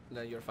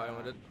 Then you're fine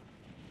with it.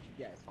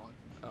 Yeah, it's fine.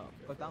 Oh,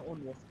 okay. But that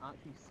one was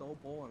actually so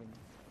boring.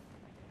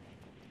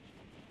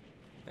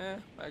 Yeah,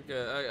 I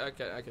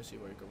can see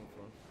where you're coming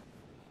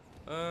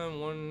from.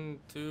 1,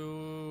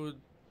 2,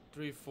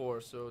 3,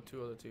 4. So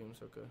 2 other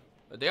teams. Okay.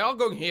 They're all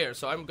going here,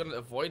 so I'm gonna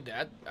avoid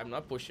that. I'm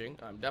not pushing.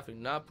 I'm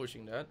definitely not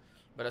pushing that.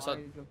 But I saw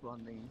just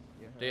running.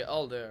 Yeah. they're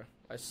all there.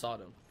 I saw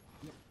them.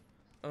 Yep.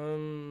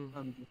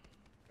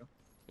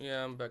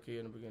 Yeah, I'm back here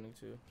in the beginning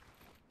too.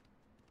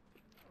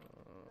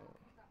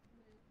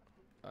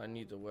 I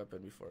need the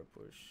weapon before I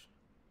push.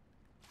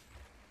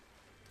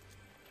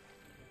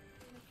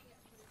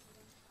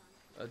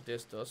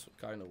 This does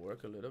kind of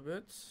work a little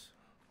bit.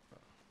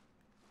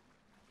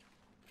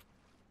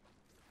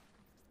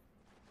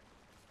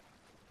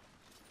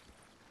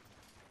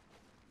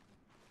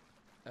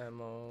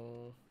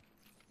 Ammo.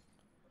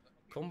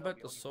 Combat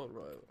assault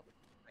rifle.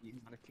 You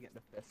managed to get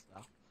the fist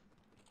now.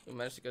 You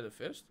managed to get a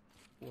fist?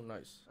 Oh,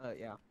 nice.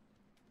 Yeah.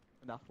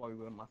 And that's why we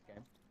won last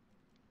game.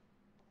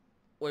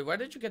 Wait, where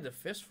did you get the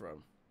fist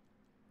from?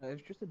 It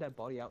was just a dead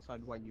body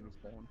outside when you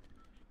respawned.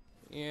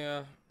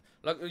 Yeah.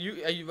 Like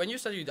when you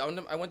said you downed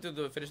him, I went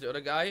to finish the other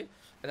guy,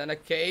 and then I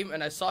came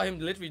and I saw him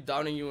literally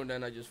downing you, and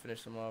then I just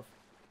finished him off.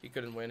 He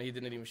couldn't win. He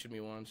didn't even shoot me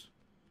once.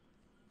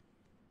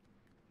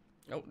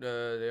 Oh,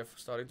 they're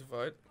starting to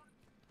fight.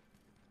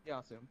 Yeah,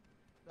 I see him.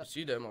 You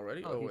see them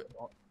already? Oh wait.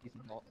 He's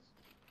in bots.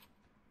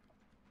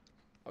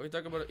 Are we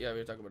talking about it? Yeah,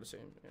 we're talking about the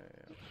same.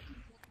 Yeah.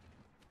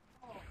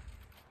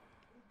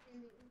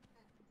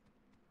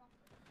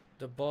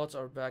 The bots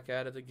are back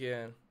at it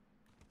again.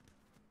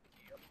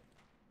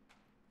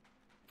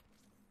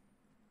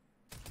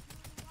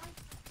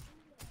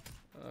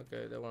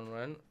 Okay, that one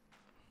ran.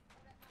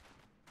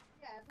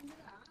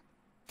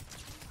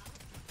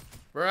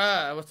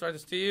 Bruh, I was trying to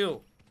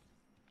steal.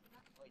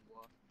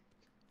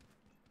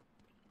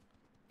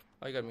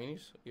 Oh, you got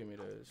minis? Give me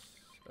this.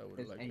 I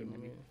would like a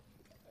mini.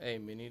 A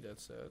mini,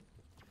 that's it.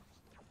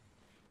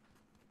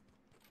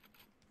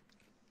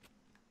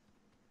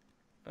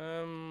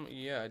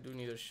 Yeah, I do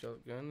need a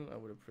shotgun. I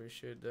would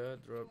appreciate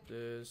that. Drop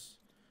this.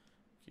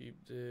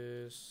 Keep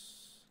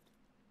this.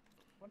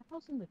 What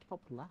else in the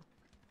top left?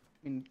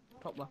 I mean,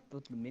 top left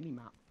was the mini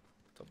map.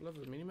 Top left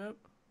of the mini map?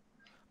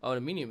 Oh,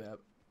 the mini map.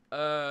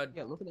 Yeah,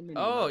 look at the mini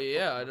map. Oh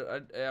yeah,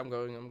 I'm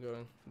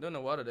going. Don't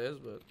know what it is,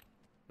 but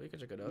we can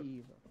check it out.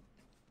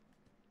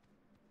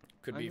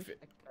 Could be.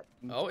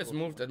 Oh, it's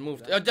moved. It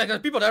moved. There's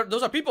people there.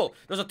 Those are people.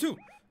 Those are 2.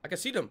 I can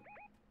see them.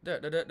 There.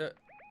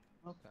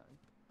 Okay.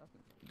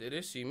 Did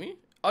they see me?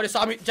 Oh, they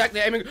saw me. Jack,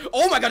 they're aiming.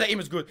 Oh my god, the aim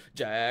is good.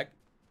 Jack.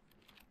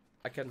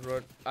 I can't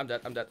run. I'm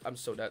dead. I'm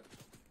so dead.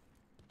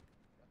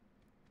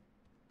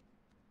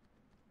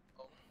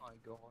 Oh my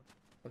god.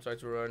 I'm trying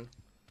to run.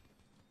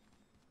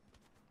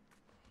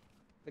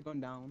 They're going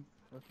down.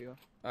 Let's go.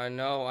 I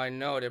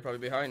know. They're probably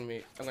behind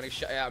me. I'm gonna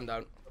shut. Yeah, I'm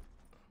down.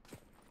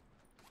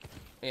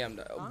 Yeah, I'm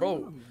down.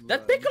 Bro,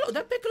 that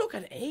Piccolo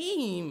can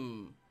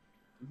aim.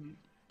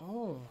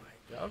 Oh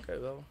my god. Okay,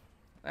 well.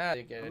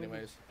 You get it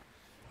anyways.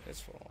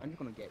 It's fine. I'm just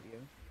gonna get you.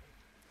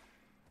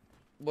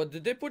 But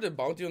did they put a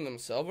bounty on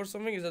themselves or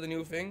something? Is that a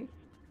new thing?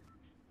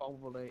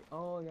 Probably.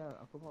 Oh yeah,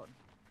 I forgot.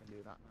 I can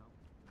do that now.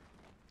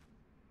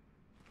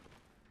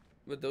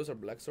 But those are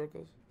black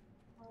circles.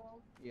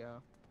 Yeah.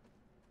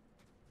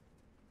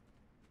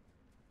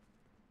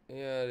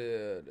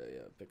 Yeah,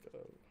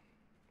 Piccolo.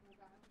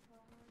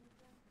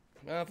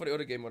 For the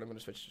other game mode, I'm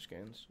gonna switch to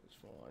skins. It's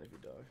fine if you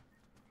die.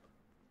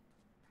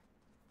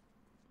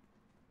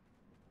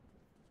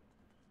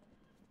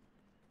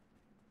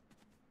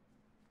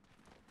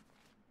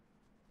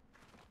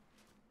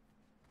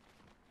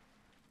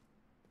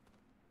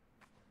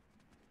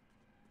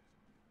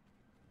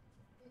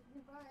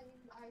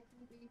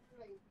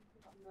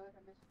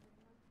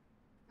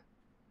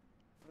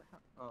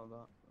 Oh,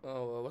 that.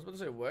 Oh, I was about to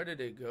say, where did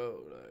they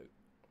go?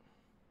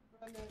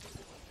 Like,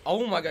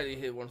 oh my god, he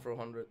hit one for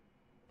 100.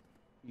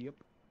 Yep.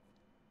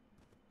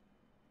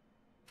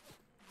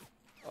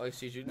 Oh, he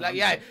sees you. Like,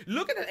 yeah,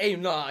 look at that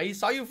aim. Nah, he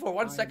saw you for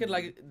 1 second.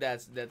 Like,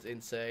 that's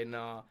insane.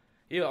 Nah,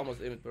 he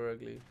almost aimed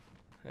perfectly.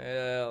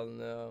 Hell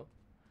no.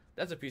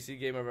 That's a PC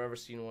game I've ever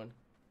seen one.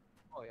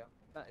 Oh yeah,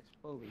 that is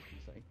fully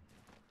PC.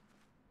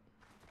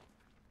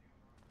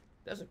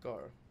 That's a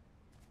car.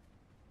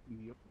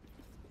 Yep.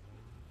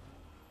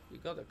 You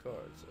got a car,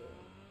 so.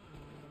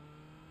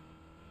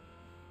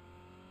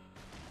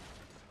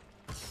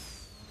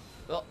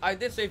 Well, I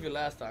did save you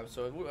last time,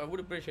 so I would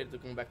appreciate it to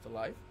come back to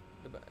life.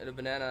 The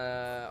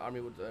banana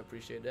army would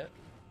appreciate that.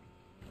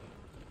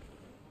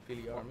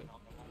 Philly army.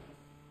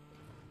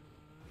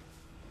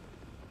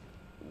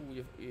 Ooh,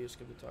 you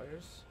skipped the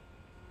tires.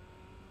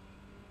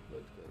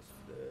 Because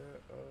there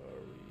are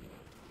we.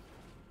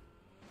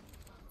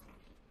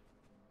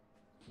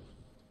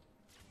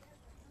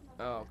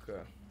 Oh,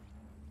 okay.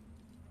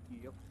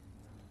 Yep.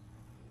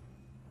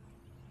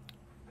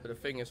 But the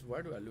thing is,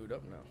 where do I loot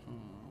up now?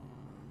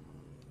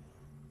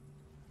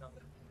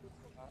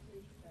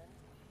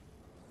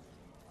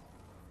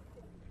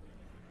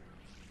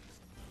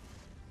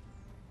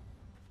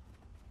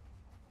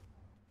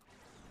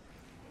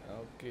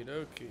 Okie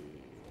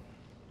dokie.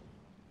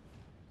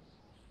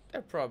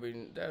 They're probably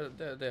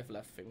they have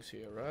left things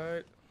here,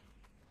 right?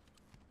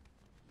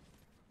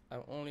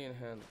 I'm only in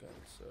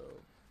handgun, so.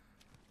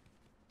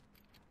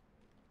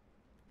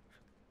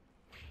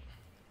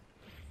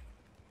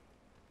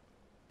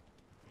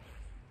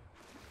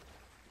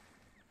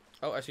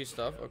 Oh, I see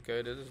stuff.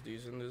 Okay, this is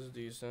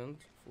decent.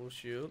 Full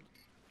shield.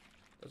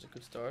 That's a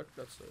good start.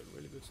 That's a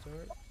really good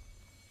start.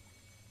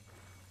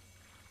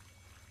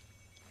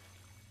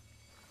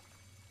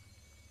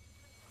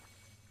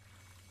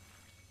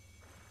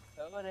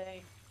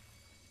 Somebody.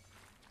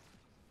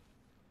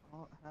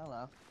 Oh,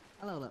 hello.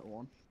 Hello, little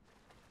one.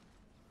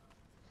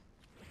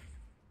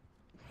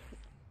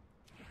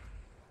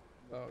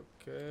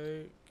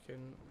 Okay,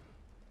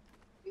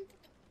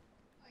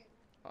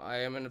 I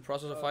am in the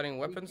process of finding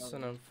weapons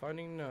and I'm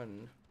finding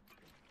none.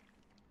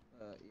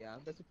 Yeah,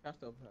 there's a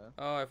chest over here.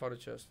 Oh, I found a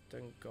chest.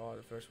 Thank God,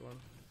 the first one.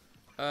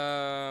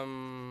 I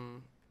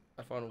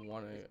found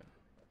one.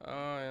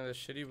 Oh, yeah, that's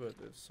shitty, but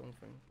it's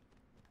something.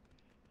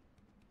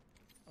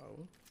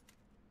 Oh.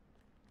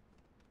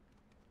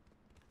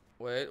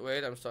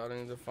 Wait, I'm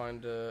starting to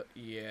find the.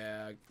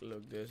 Yeah,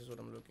 look, this is what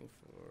I'm looking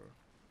for.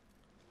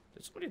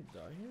 Did somebody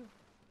die here?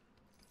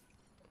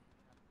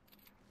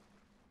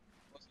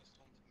 What's this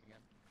something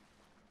again?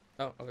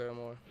 Oh, okay,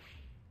 more.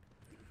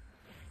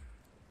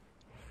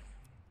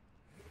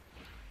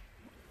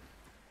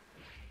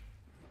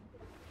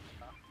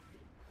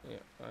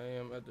 Yeah, I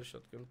am at the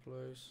shotgun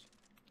place.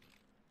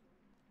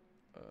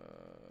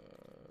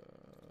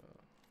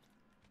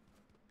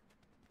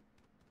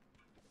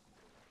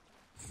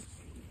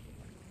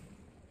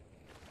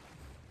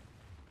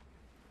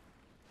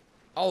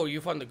 Oh,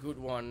 you found a good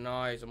one.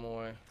 Nice,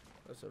 Amoy.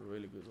 That's a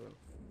really good one.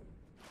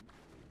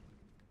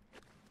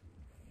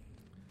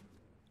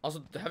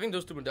 Also, having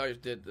those two medallions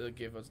did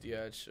give us the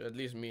edge, at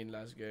least me in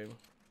last game.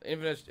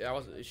 Even as I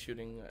was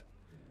shooting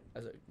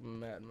as a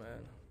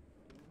madman.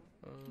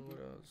 What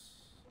else?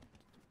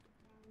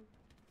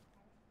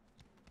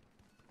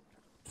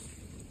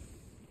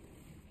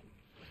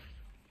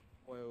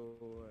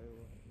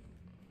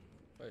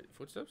 Wait,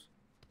 footsteps?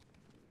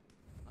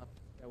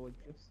 There were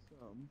just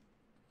some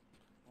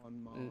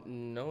on my.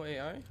 No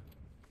AI?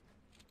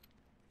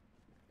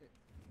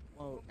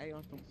 Well, AI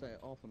don't say it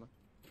often.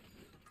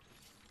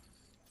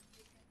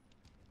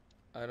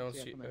 I don't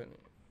see any.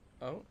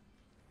 Oh?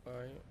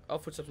 Oh,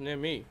 footsteps near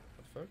me.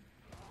 What the fuck?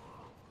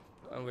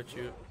 I'm with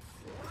you.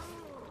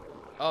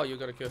 Oh, you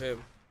gotta kill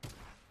him.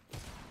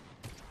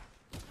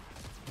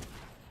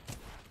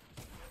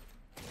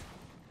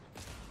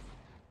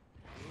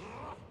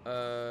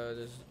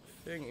 This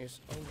thing is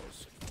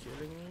almost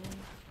killing me.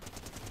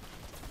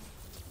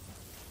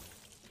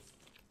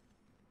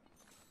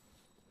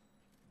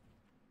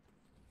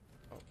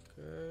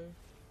 Okay.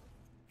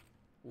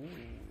 Ooh,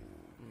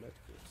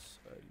 medkits.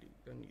 I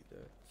need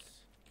that.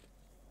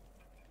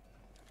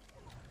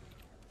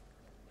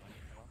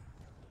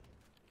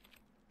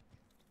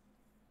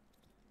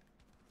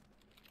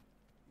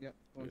 Yep.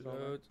 one's on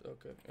Reload.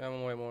 Okay. Yeah, I'm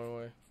on my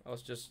way. I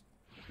was just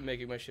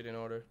making my shit in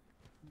order.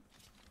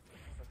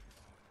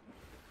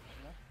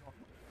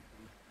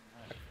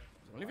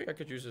 The only thing I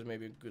could use is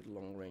maybe a good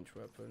long range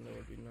weapon. That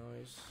would be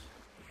nice.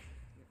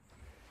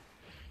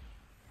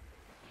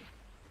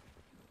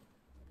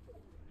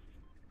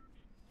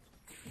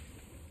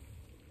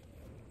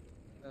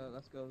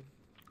 Let's go.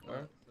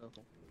 Where?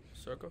 Circle.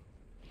 Circle?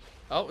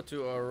 Oh,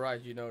 to our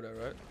right. You know that,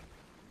 right?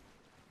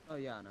 Oh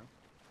yeah, I know.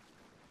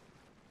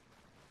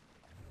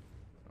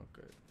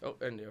 Okay. Oh,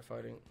 and they're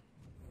fighting.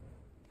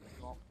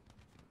 Drop.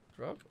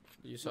 Drop?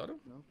 You saw them?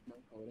 No,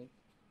 holding.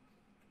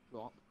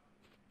 Drop.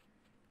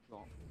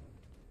 Drop.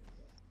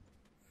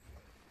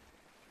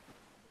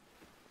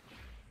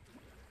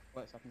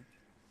 Wait a second.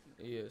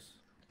 Yes.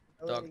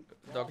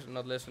 Dog's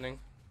not listening.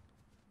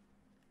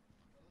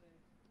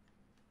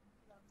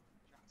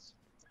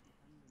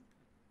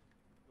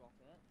 Drop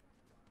it.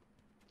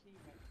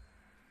 Keep it.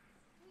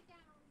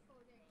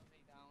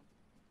 Down.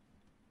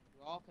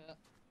 Drop it.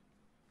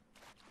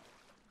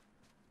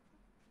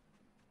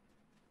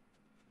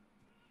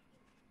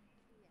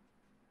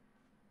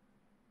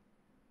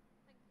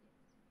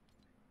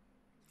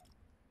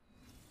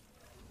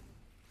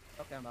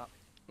 Okay, I'm up.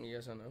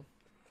 Yes, I know.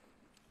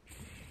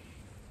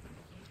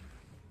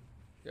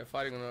 They're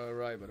fighting on our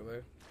right, by the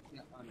way.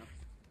 Yeah, I know.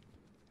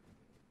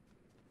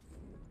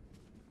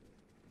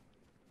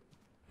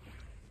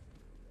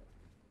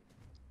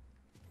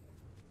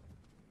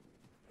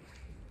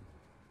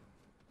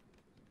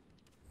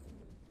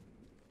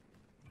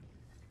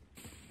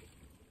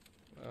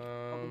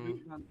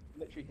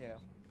 Literally here.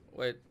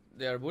 Wait,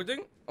 they are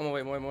booting? On my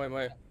way, on my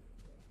way.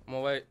 On my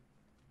way.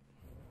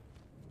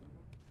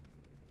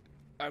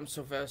 I'm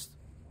so fast.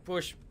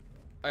 Push.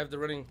 I have the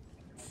running.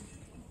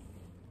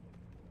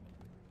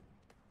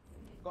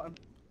 Got him.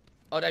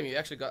 Oh damn, you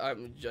actually got. I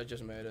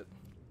just made it.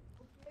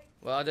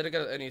 Well, I didn't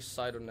get any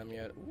sight on them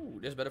yet. Ooh,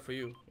 this is better for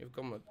you. You've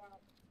come with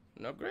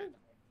an upgrade.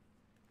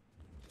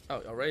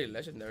 Oh, already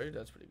legendary.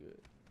 That's pretty good.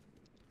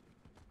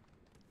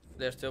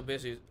 They're still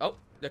busy. Oh,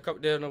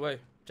 they're on the way.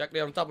 Jack,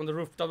 they're on top of the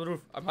roof. Top of the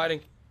roof. I'm hiding.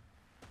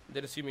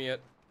 Didn't see me yet.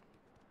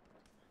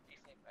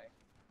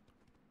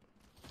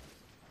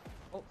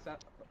 Oh,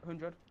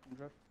 100.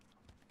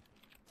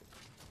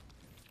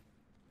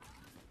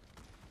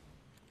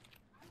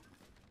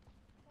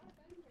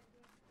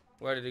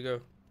 Where did he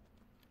go?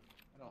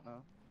 I don't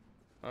know.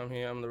 I'm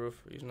here. I'm on the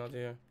roof. He's not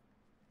here.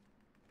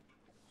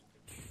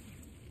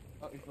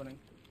 Oh, he's running.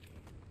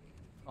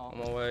 Oh. On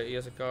my way. He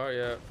has a car.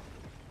 Yeah.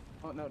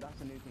 Oh no, that's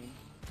a new team.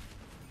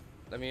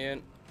 Let me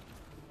in.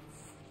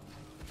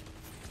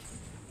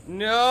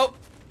 No.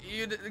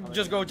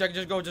 Just go, Jack.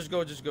 Just go.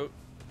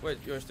 Wait,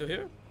 you're still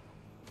here?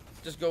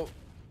 Just go.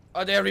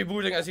 Oh, they're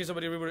rebooting. I see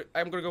somebody rebooting.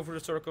 I'm gonna go through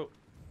the circle.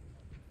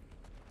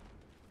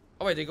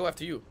 Oh wait, they go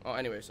after you. Oh,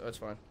 anyways, so it's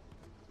fine.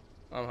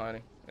 I'm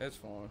hiding. It's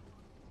fine.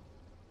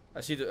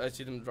 I see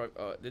them drive.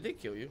 Did they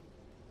kill you?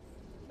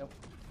 Nope.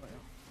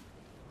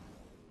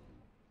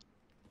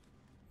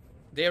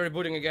 They're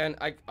rebooting again.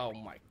 Oh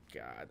my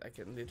god, I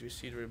can literally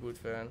see the reboot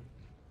fan.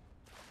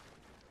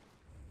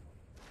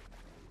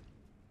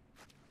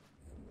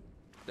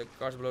 The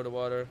car's below the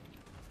water.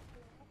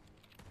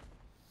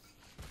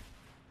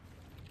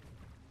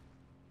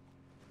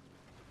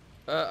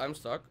 I'm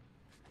stuck.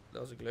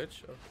 That was a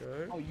glitch.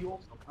 Okay. Oh, you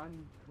also.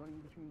 I'm running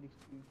between these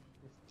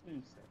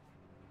two sets.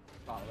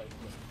 Far away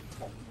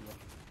from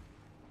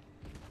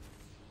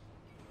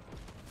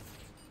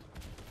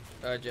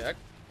the Jack.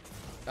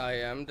 I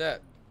am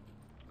dead.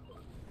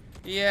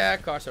 Yeah,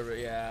 cars are.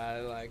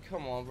 Yeah, like,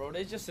 come on, bro.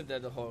 They just sit there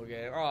the whole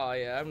game. Oh,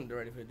 yeah, I'm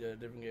ready for the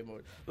different game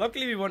mode.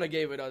 Luckily, we won a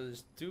game without the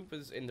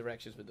stupid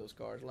interactions with those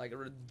cars. Like,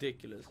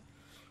 ridiculous.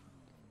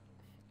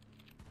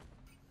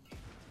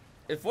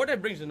 If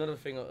Fortnite brings another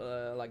thing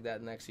like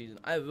that next season,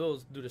 I will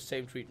do the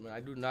same treatment.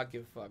 I do not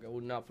give a fuck. I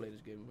would not play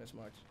this game as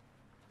much.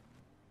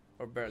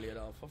 Or barely at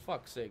all. For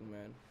fuck's sake,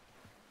 man.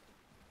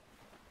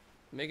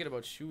 Make it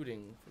about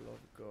shooting, for the love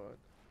of God.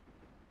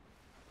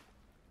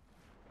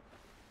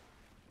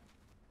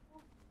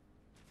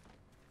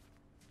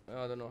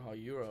 I don't know how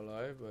you're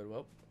alive, but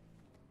well.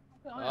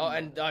 Oh,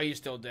 and he's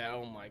still there.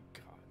 Oh my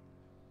god.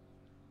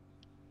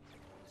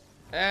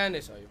 And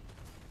they saw you.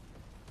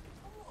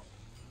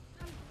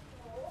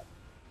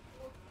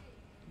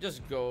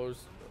 Just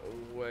goes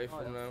away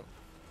from now.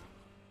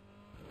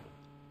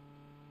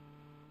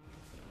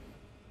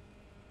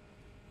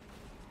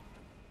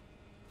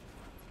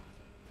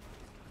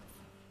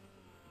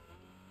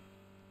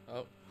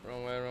 Oh,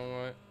 wrong way, wrong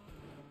way.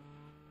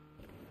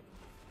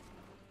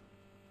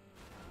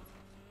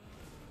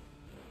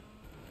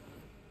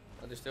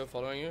 Are they still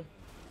following you?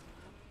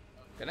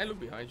 Can I look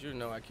behind you?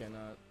 No, I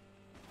cannot.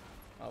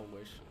 I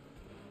wish.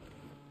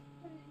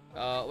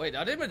 Wait,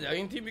 are they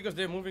medallion team because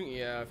they're moving?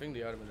 Yeah, I think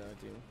they are the medallion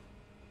team.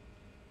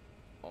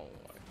 Oh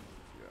my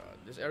god,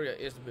 this area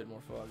is a bit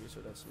more foggy, so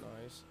that's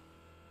nice.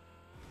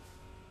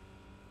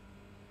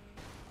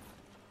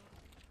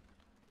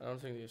 I don't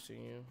think they've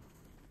seen you.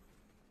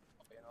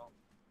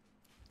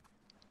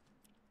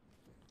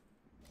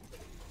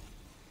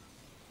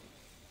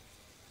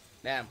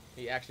 Damn,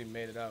 he actually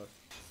made it out.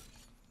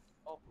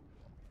 Oh.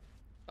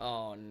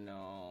 Oh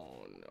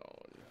no, no,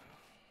 no.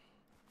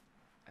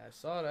 I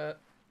saw that.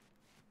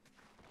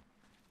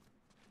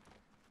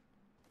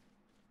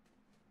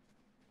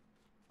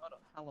 How the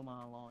hell am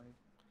I alive?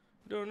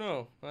 Don't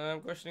know.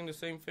 I'm questioning the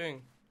same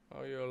thing.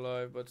 How you're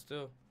alive, but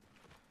still.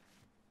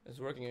 It's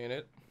working, ain't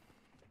it?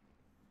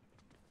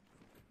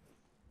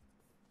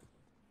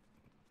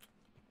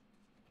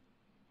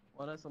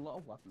 Well, there's a lot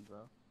of weapons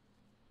though.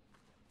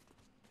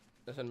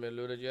 Hasn't been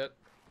looted yet.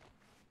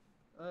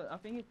 I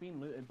think it's been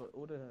looted, but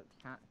all the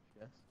cat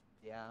just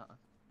yeah.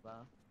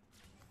 Well.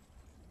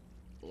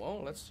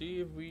 Well, let's see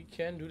if we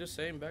can do the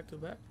same back to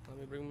back. Let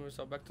me bring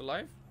myself back to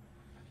life.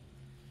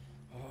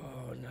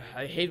 Oh, no.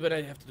 I hate when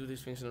I have to do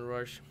these things in a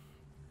rush.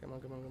 Come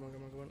on, come on, come on,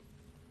 come on, come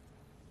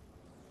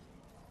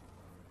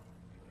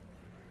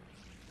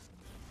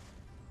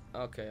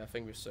on. Okay, I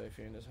think we're safe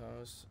here in this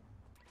house.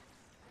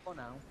 For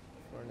now.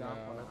 For Yeah, now.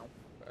 for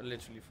now.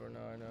 Literally for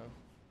now, I know.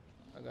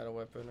 I got a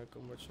weapon, a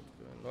combat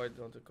shotgun. No, I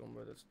don't have a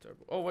combat, that's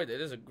terrible. Oh wait, it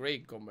is a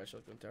great combat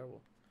shotgun,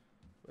 terrible.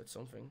 But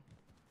something.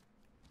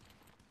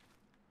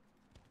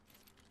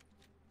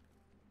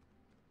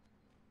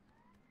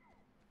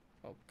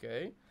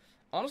 Okay.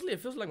 Honestly,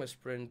 it feels like my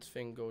sprint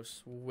thing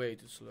goes way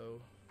too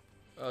slow.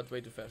 It's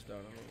way too fast down,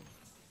 I mean.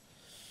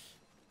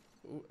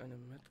 Ooh, and a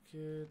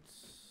medkit.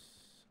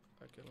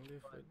 I can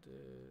live with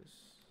this.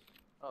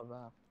 Oh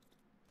wow.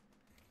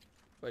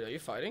 Wait, are you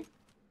fighting?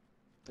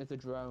 It's a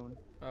drone.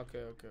 Okay,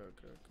 okay,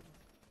 okay, okay.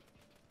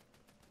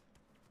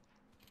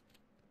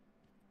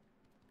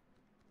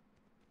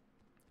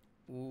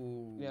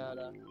 Ooh. Yeah,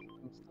 there's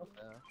some stuff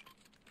there.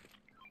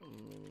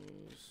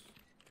 Minis.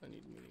 I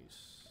need minis.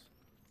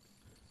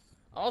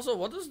 Also,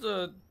 what does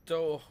the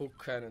tow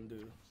hook cannon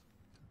do?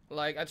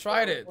 Like, I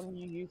tried it. What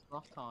you used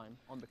last time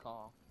on the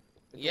car.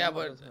 It's Yeah, the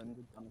one that but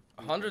does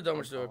 100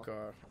 damage to a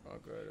car.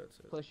 Okay, that's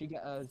it. Plus you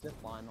get a zip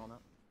line on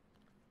it.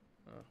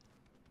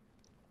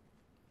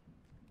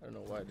 I don't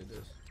know why I did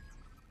this.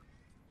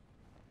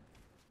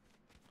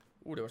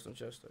 Ooh, there was some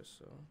chest I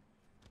saw.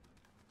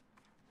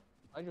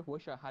 I just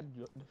wish I had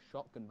the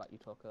shotgun that you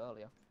took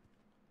earlier.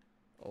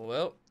 Oh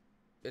well,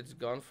 it's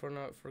gone for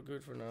now. For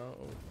good for now.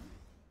 Oh.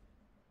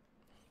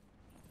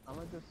 I'm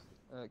gonna just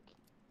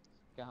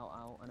scout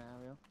out an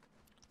area.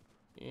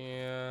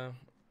 Yeah,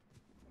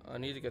 I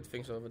need to get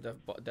things over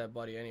that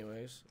body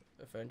anyways.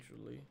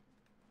 Eventually.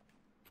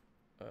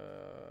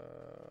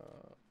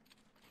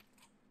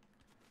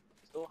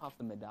 Still have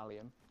the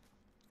medallion.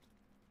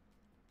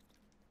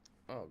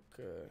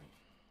 Okay.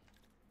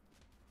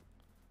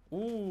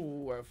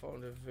 Ooh, I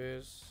found a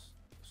vis.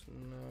 It's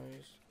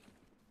nice.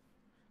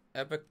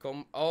 Epic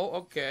Oh,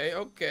 okay,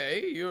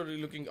 okay. You're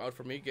looking out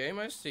for me, game.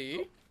 I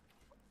see.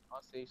 I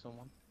see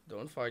someone.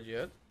 Don't fight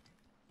yet.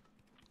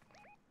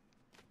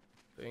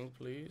 Ping,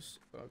 please.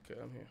 Okay,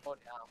 I'm here. Oh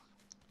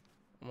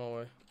yeah. On my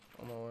way.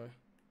 On my way.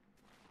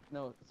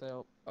 No,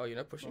 so. Oh, you're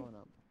not pushing?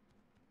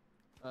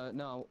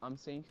 No, I'm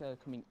seeing her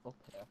coming up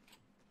here.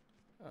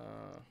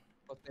 Uh.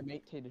 But they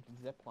make the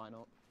zip line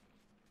up.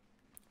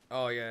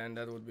 Oh yeah, and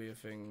that would be a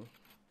thing.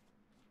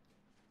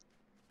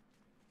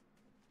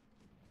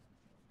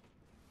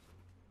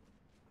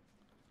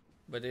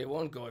 But they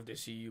won't go if they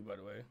see you, by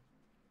the way.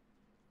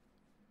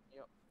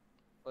 Yep.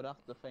 But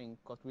that's the thing,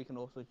 because we can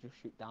also just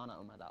shoot down at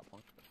them at that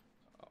point.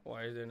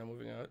 Why is they not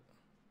moving out?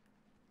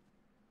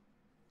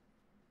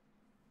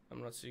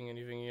 I'm not seeing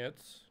anything yet.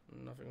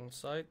 Nothing on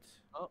sight.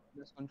 Oh,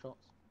 there's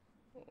gunshots.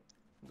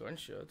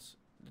 Gunshots.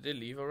 Did they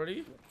leave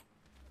already?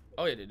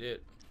 Oh yeah, they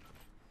did.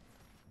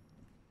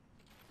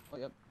 Oh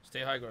yep.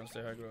 Stay high ground,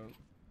 stay high ground.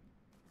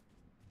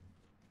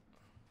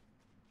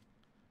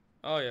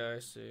 Oh yeah, I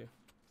see.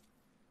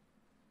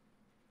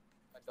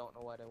 I don't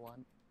know where they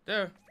went.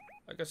 There!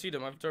 I can see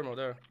them, I have a thermal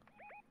there.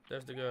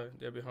 There's the guy,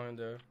 they're behind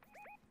there.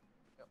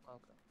 Yep,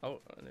 okay. Oh,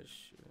 and they're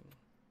shooting.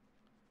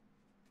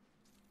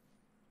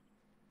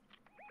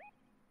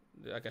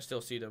 I can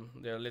still see them,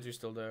 they're literally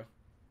still there.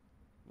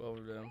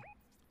 Over them.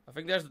 I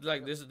think there's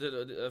like this.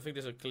 I think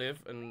there's a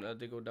cliff, and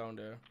they go down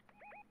there.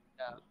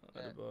 Yeah.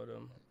 At the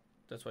bottom.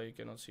 That's why you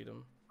cannot see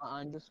them.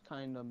 I'm just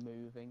kind of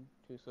moving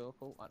to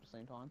circle at the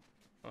same time.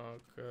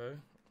 Okay.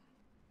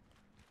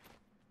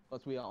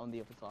 Because we are on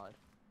the other side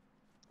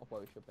of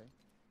where we should be.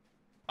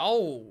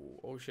 Oh!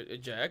 Oh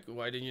shit, Jack,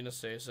 why didn't you not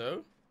say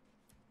so?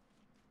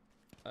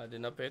 I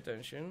did not pay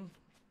attention.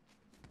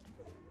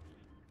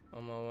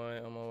 On my way,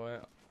 on my way.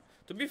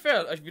 To be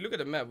fair, if you look at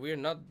the map, we are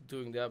not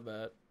doing that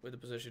bad with the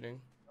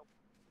positioning. Nope.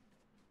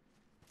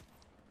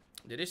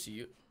 Did they see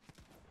you?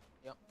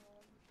 Yep.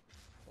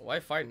 Why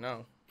fight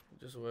now?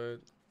 Just wait.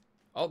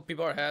 Oh,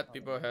 people are ahead.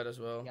 People are ahead as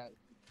well. Yeah.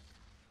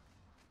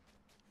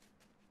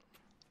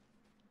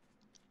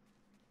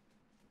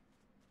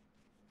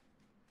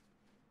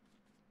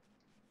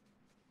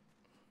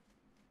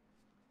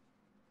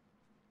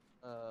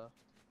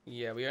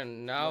 Yeah, we are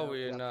now. yeah,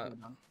 We are yeah, not. we're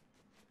done.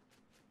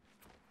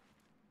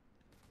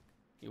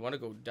 You want to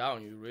go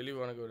down? You really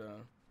want to go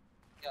down?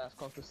 Yeah, it's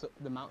because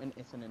the mountain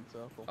isn't in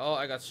circle. Oh,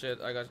 I got shit.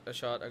 I got a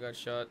shot. I got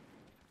shot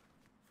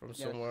from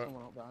Yeah, somewhere.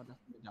 someone up there,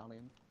 definitely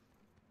medallion.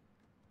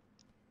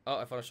 Oh,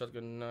 I found a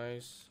shotgun.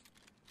 Nice.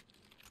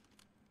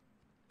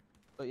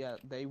 But yeah,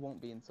 they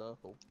won't be in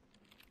circle.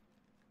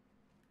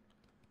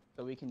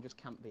 So we can just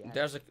camp the edge.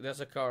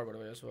 There's a car by the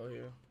way as well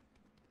here.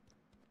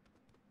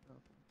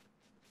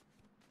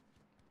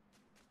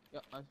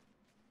 Yeah,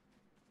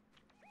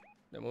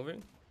 They're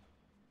moving.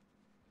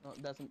 no,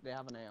 doesn't they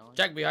have an AI?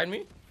 Jack, behind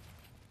me.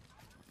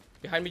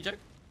 Behind me, Jack.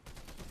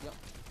 Yep.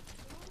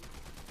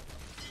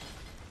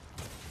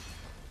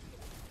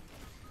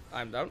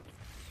 I'm down.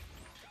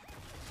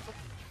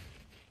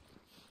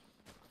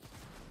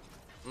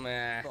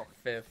 Nah, Oh.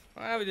 fifth.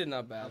 Ah, we did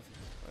not bad.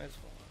 That's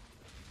fine.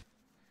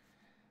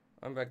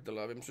 I'm back to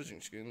lobby. I'm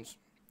switching skins.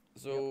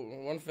 So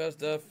one fast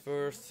death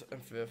first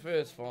and fifth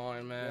is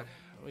fine, man.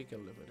 We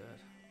can live with that.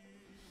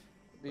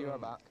 Be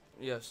right back.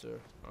 Yes, sir.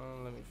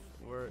 Let me.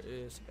 Where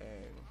is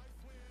Ang?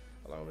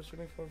 How long was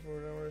shooting for?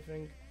 4 hours, I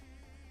think.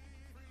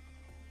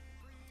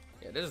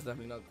 Yeah, this is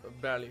definitely not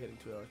barely hitting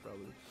 2 hours,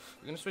 probably.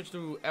 We're gonna switch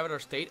to Avatar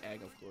State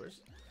Ang, of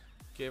course.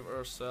 Give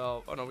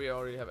ourselves. Oh no, we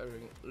already have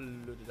everything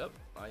looted up.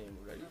 I am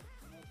ready.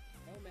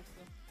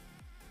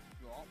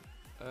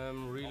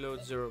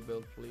 Reload 0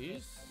 build,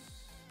 please.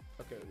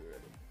 Okay, we're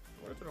ready.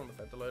 I'm gonna turn on the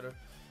ventilator.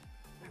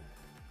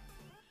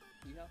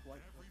 You have white.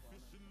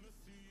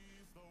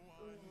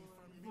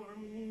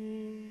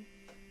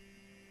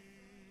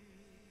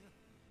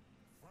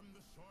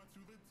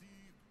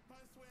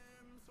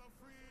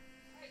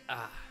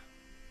 Ah.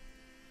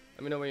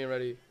 Let me know when you're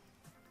ready.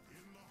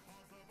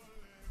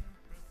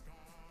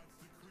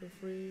 So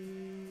free.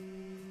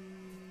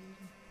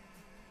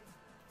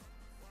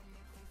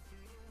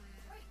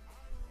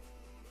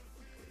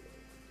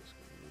 Just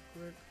go real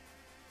quick.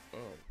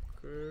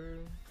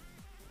 Okay.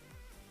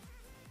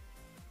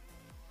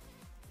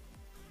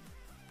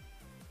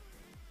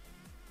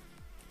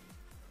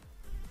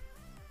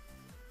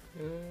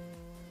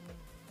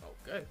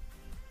 Okay.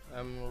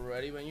 I'm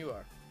ready when you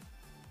are.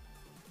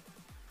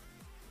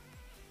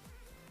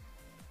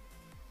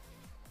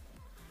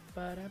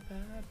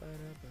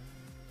 Ba-da-ba-ba-da-ba.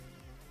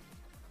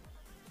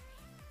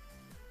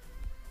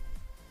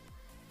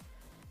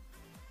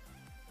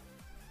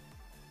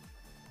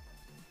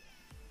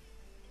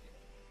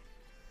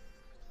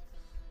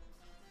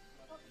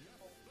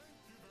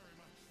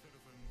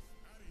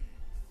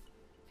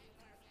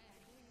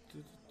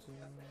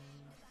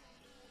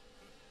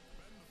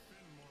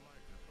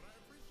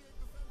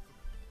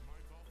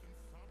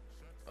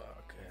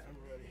 Okay, I'm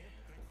ready.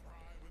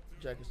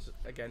 Jack is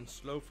again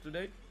slow for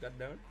today. God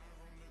damn it.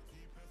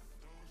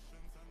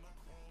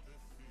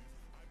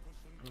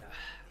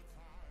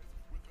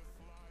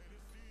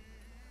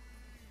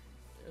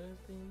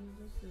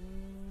 Everything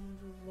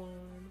seems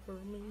one for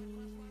me.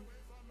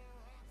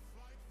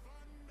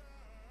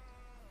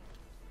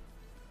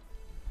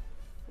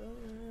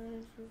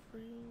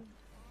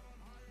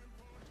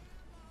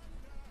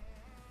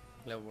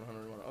 Level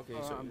 101. Okay,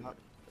 so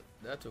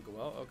that took a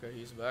while. Okay,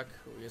 he's back.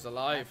 He's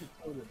alive.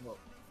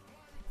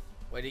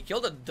 Wait, he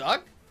killed a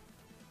duck?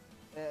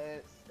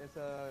 It's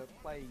a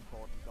play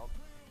board dog.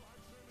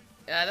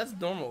 Yeah, that's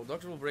normal.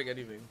 Dogs will break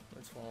anything.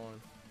 That's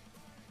fine.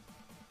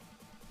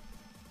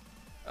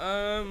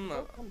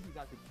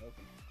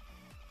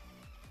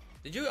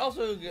 Did you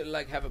also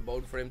like have a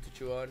bone for him to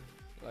chew on,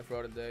 like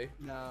throughout the day?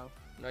 No.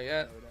 Not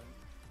yet.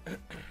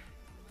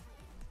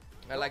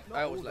 No,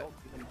 I always like. All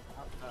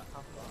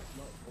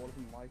of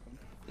them like them.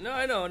 No,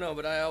 I know,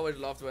 but I always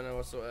loved when I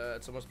was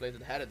at someone's place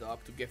that had a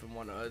dog to give him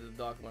the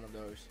dog one of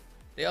those.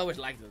 They always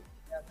liked it.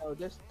 Yeah, no,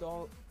 this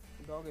dog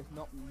is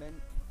not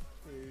meant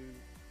to.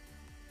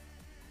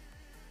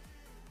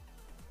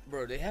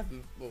 Bro, they have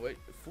wait,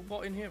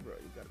 football in here, bro.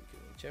 You gotta be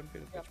kidding me.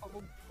 Champion. Yeah,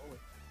 football.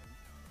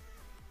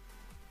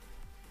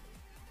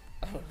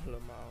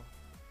 Lamau.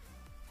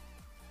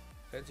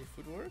 Fancy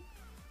footwork.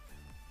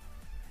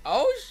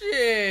 Oh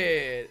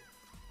shit!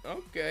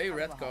 Okay,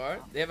 red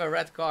card. They have a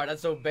red card.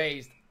 That's so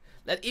based.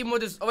 That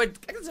emote is. Oh wait,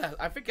 Cactus has.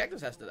 I think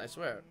Cactus has that. I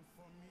swear.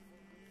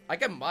 I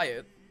can buy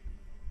it.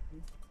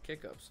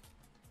 Kick-ups.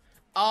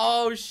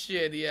 Oh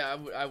shit! Yeah,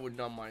 I would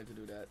not mind to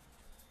do that,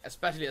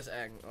 especially as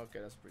Aang. Okay,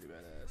 that's pretty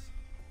badass.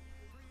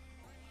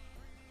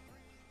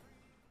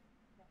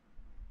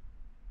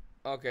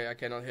 Okay, I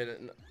cannot hit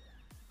it. No.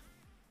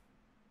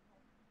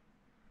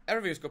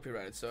 Everything is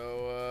copyrighted,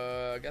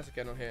 so I guess I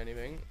cannot hear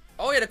anything.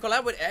 Oh yeah, the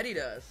collab with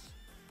Adidas.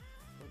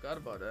 Forgot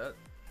about that.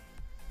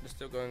 It's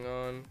still going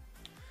on.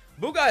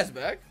 Booga is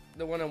back.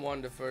 The one that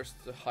won the first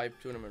hype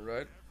tournament,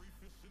 right?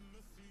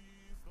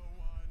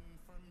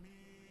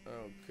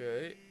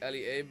 Okay.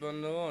 LEA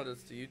bundle. Oh,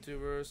 that's the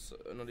YouTubers.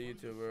 Another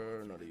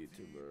YouTuber. Another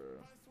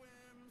YouTuber.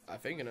 I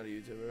think another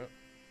YouTuber.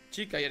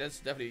 Chica, yeah, that's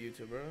definitely a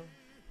YouTuber.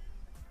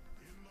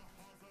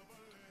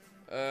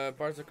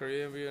 Parts of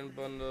Caribbean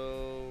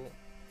bundle.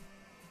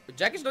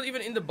 Jack is not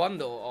even in the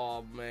bundle.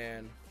 Oh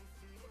man.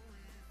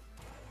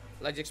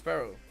 Like Jack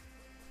Sparrow.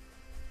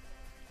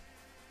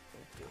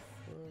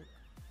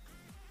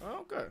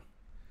 Okay.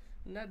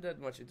 Not that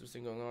much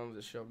interesting going on with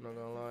the shop, not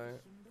gonna lie.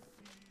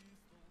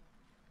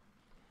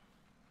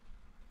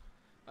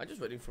 I'm just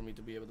waiting for me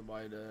to be able to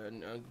buy the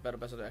battle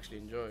pass that I actually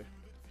enjoy.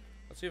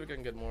 Let's see if we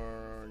can get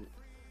more.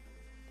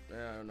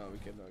 I don't know, we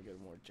cannot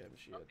get more gem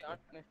shit. Okay, I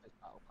finished this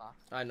battle pass.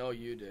 I know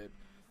you did.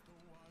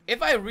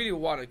 If I really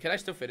want it, can I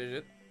still finish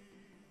it?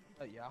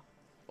 Yeah.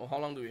 Well, how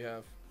long do we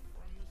have?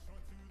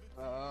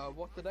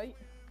 What's the date?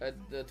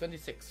 The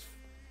 26th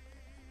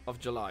of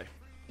July.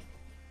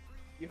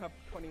 You have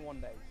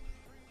 21 days.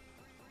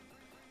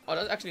 Oh,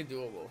 that's actually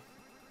doable.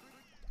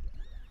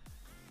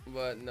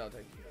 But no,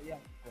 thank you. Yeah,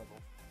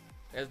 doable.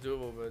 It's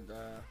doable, but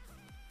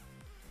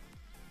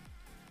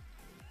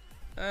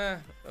oh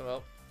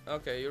well.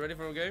 Okay, you ready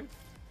for a game?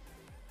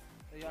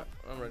 Yeah.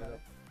 I'm ready though.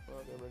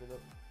 Okay, ready though.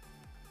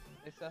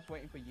 It's just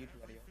waiting for you to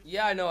ready up.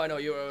 Yeah, I know.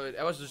 You were.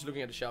 I was just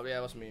looking at the shop. Yeah,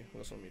 it was me. It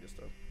was on me this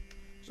time.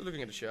 Just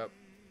looking at the shop.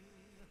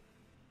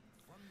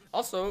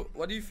 Also,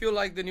 what do you feel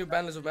like the new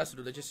ban list of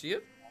Master? Did you see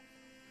it?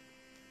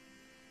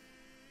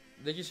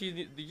 Did you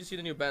see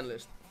the new ban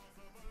list?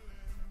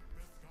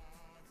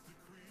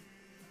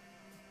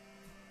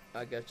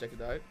 I guess check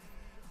it out.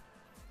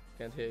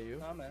 Can't hear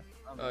you. I'm in.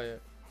 Oh yeah.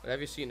 But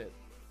have you seen it?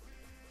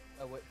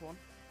 Which one?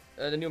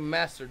 The new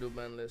Master Duel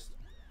ban list.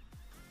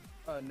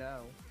 Oh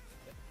no.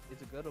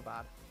 Is it good or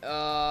bad?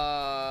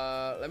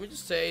 Let me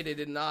just say they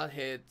did not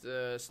hit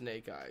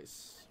Snake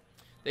Eyes.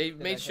 They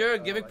made sure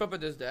Gimmick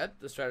Puppet is dead.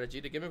 The strategy,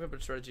 the Gimmick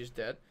Puppet strategy is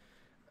dead.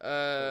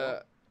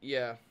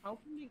 Yeah. How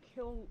can you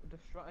kill the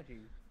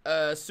strategy?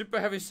 Super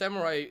Heavy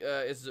Samurai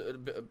is a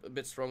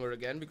bit stronger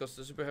again because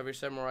the Super Heavy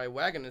Samurai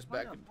wagon is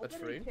back at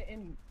free.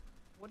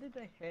 What did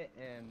they hit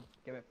in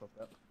Gimmick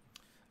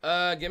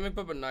Puppet? Gimmick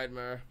Puppet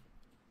Nightmare,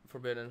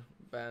 forbidden,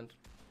 banned.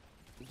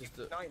 Just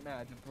the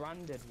Nightmare, the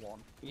branded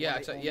one. Yeah,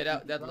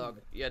 that log.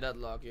 Yeah, that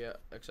log. Yeah,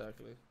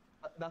 exactly.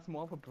 That's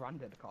more of a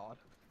branded card.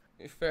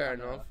 Fair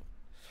enough.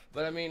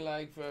 But I mean,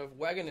 like,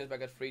 wagon is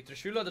back at free.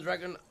 Trishula the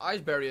Dragon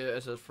Ice Barrier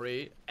is at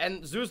free,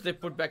 and Zeus they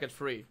put back at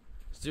free.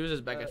 Zeus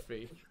is back at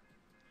free.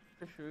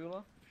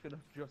 Trishula should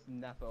have just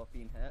never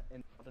been hit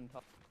in modern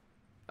times.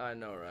 I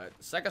know, right?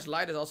 Saka's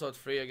Light is also at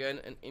free again,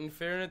 and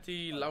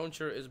Infinity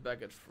Launcher is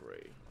back at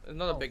free. It's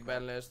not a big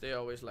ban list. They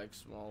always like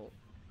small.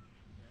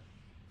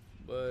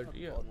 But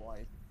yeah.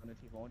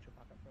 Infinity Launcher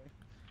back at free.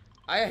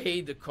 I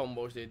hate the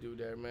combos they do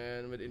there,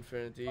 man, with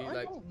Infinity. But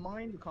like, I don't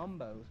mind the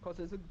combos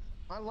because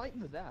I like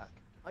the deck.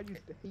 I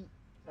just hate.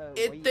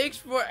 It takes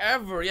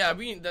forever. Yeah, I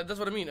mean that's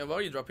what I mean. What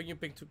are you dropping? You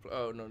pick two.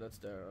 Oh no, that's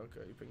there.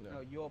 Okay, you pick that.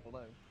 No, you're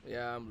below.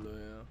 Yeah, I'm blue.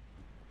 Yeah.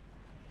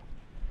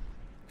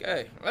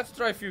 Okay, let's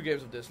try a few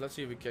games of this. Let's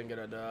see if we can get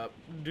it up.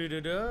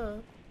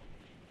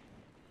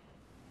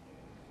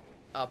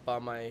 Appa,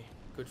 my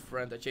good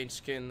friend. I changed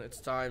skin. It's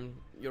time.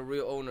 Your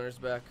real owner is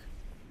back.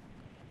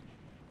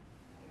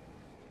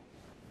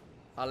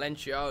 I'll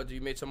lend you out.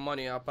 You made some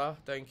money, Appa.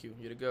 Thank you.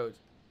 You're the goat.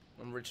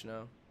 I'm rich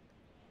now.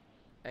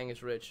 Aang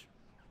is rich.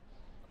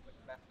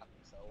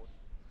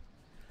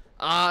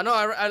 No,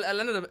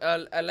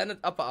 I landed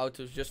Appa out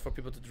just for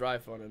people to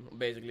drive on him,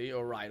 basically,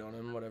 or ride on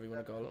him, whatever you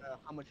want to call it.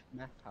 How much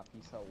meth have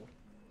you sold?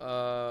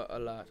 A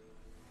lot.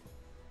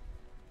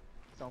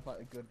 Sounds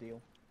like a good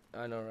deal.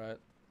 I know, right?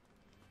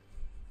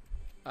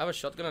 I have a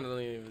shotgun. I don't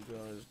even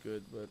know it's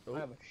good, but I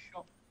have a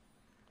shot.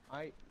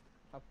 I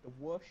have the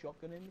worst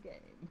shotgun in the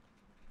game.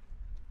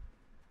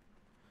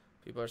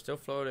 People are still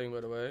floating,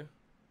 by the way.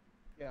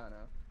 Yeah, I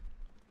know.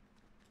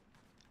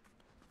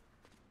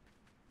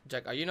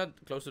 Jack, are you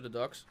not close to the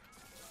docks?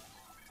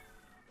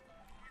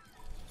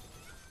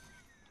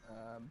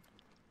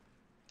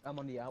 I'm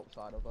on the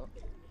outside of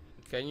it.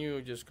 Can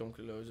you just come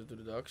closer to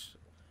the docks?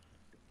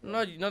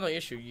 Not an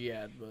issue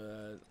yet,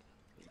 but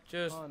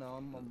just oh no,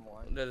 I'm on the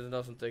line. that it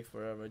doesn't take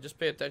forever. Just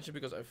pay attention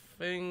because I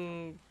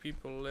think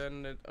people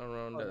landed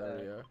around that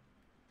area,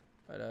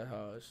 at that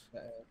house.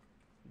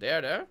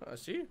 There, I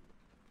see.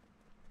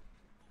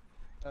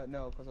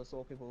 No, because I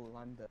saw people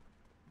land it.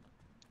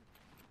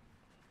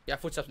 Yeah,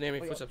 footsteps near me.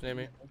 Footsteps near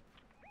me.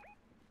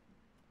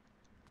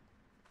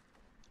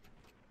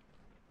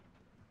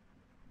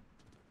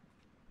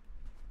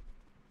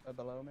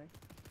 Below me?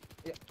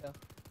 Yeah, yeah.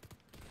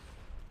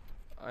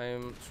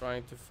 I'm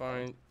trying to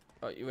find.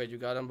 Oh, wait, you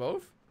got them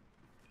both?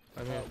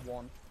 I'm here.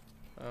 One.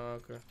 Oh,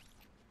 okay.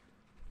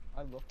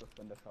 I love the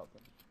thunder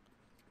shotgun.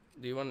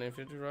 Do you want an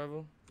infinity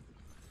rival?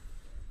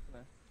 No.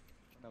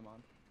 Never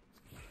mind.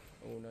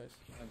 Oh, nice.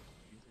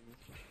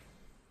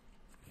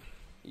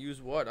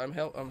 Use what? I'm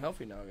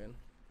healthy now again.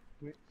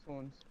 Wait,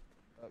 someone's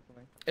for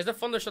me. Is the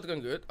thunder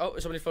shotgun good? Oh,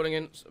 is somebody floating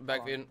in?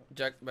 Back in.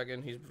 Jack back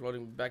in. He's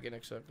floating back in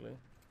exactly.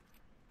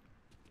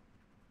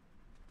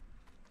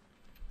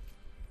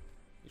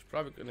 He's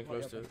probably getting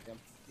close to it.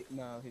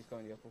 No, he's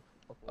going the upper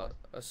way.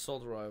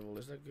 Assault rival.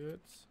 Is that good?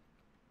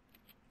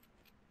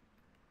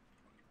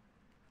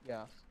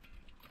 Yeah.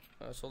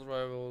 Assault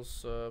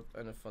rivals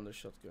and a thunder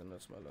shotgun.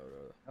 That's my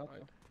loader. Okay.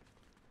 Right.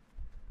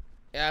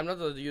 Yeah, I'm not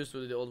used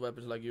to the old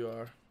weapons like you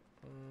are.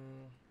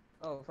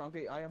 Oh,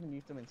 frankly, I haven't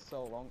used them in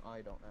so long,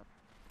 I don't know.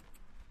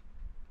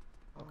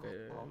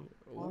 Okay.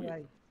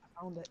 Alright, I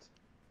found it.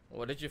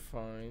 What did you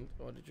find?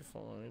 What did you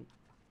find?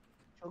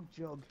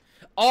 Jug.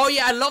 Oh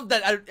yeah, I love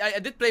that. I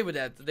did play with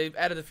that. They've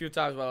added a few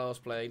times while I was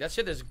playing. That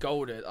shit is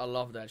goated. I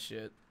love that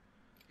shit.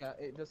 Yeah,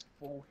 it does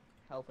full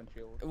health and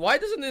shield. Why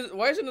doesn't it?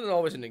 Why isn't it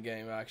always in the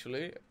game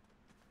actually?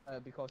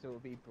 Because it will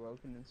be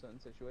broken in certain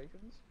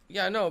situations.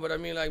 Yeah, I know, but I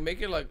mean, like,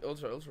 make it like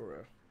ultra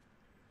rare.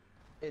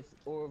 It's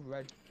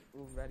already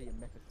a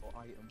mythical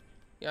item.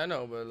 Yeah, I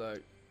know, but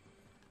like,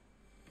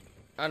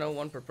 I know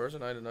one per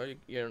person. I don't know.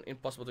 You're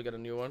impossible to get a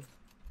new one.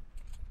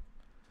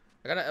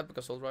 I got an epic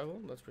assault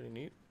rifle. That's pretty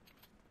neat.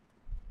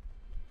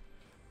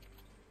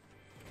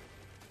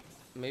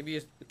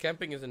 Maybe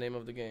camping is the name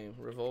of the game.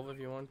 Revolve if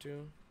you want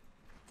to.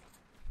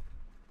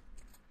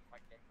 My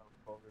game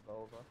called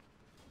Revolver.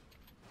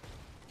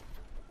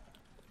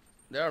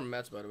 There are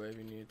mats, by the way, if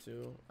you need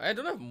to. I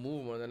don't have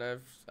movement, and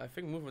I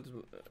think movement is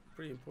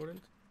pretty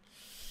important.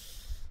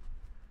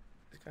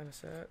 It's kind of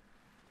sad.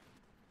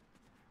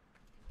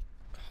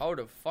 How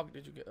the fuck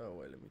did you get? Oh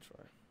wait, let me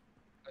try.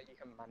 You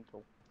can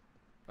mantle.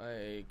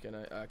 I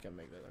can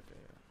make that. Okay,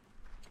 yeah.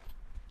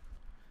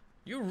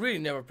 You really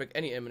never pick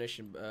any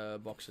ammunition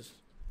boxes.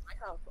 I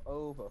have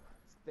over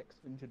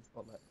 600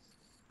 bullets.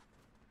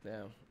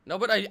 Damn. No,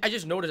 but I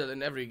just noticed that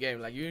in every game.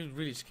 Like, you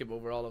really skip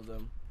over all of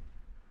them.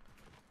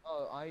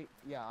 Oh, I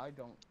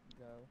don't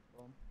go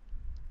from.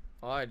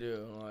 Oh, I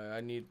do.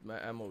 I need my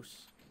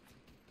ammos.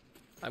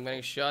 I'm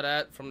getting shot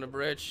at from the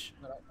bridge.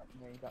 No, that's not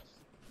me.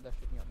 They're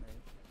shooting at me.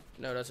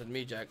 No, that's at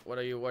me, Jack. What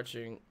are you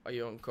watching? Are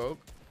you on coke?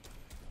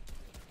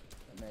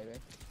 Maybe.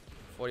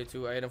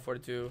 42. I hit him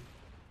 42.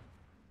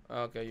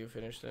 Okay, you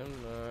finished him.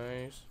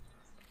 Nice.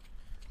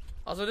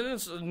 Also,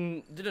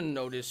 didn't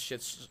know this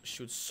shit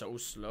shoots so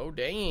slow.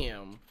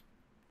 Damn.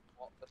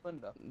 What? The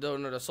Slender? No,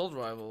 the assault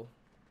rifle.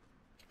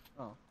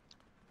 Oh.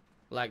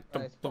 Like.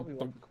 It's probably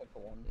one of the quicker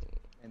ones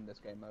in this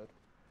game mode.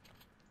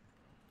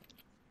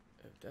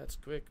 If that's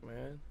quick,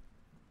 man.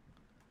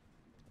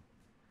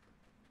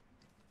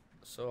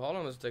 So how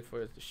long does it take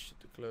for it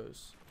to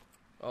close?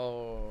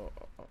 Oh.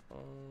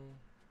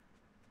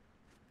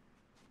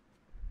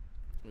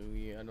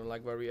 Yeah, I don't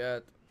like where we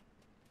at.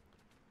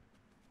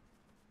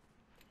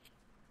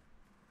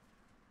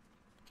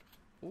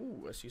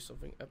 Ooh, I see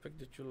something epic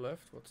that you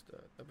left. What's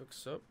that? Epic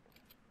sub.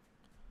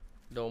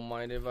 Don't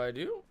mind if I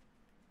do.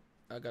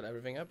 I got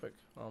everything epic,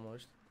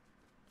 almost.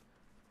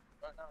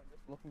 Right now, I'm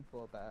just looking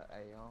for that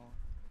AR.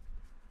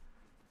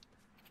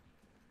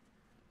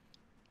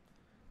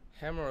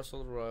 Hammer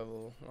assault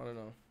rifle. I don't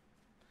know.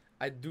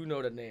 I do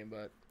know the name,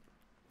 but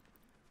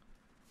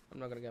I'm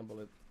not gonna gamble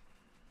it.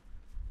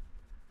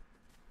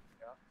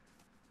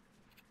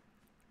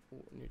 Yeah.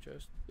 Ooh, new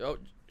chest. Oh,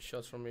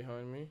 shots from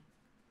behind me.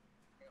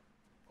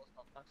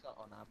 Max out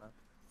on ammo.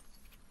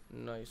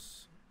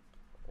 Nice.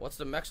 What's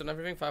the max on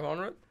everything?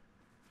 500?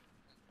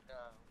 No.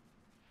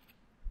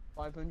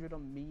 500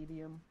 on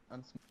medium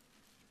and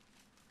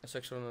A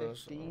 600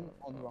 15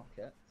 on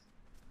rockets.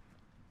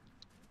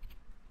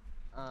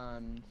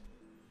 And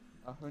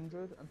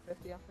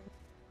 150, I think.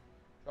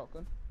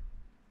 Shotgun.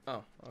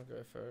 Oh,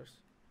 okay, first.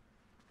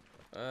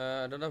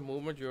 I don't have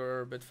movement.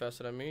 You're a bit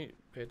faster than me.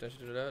 Pay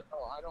attention to that.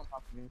 Oh, I don't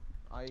have movement.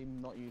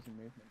 I'm not using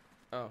movement.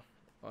 Oh,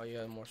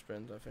 yeah, more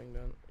sprint, I think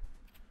then.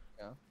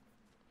 Yeah.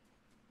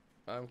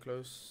 I'm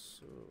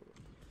close.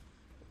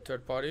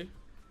 Third party.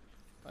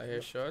 I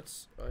hear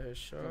shots.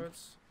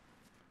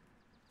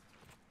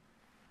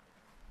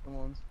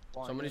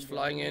 Somebody's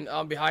flying in.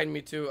 Oh, behind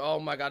me too. Oh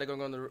my god, they're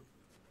going on the roof.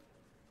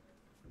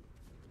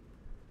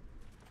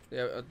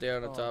 Yeah, they're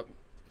on the top.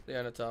 They're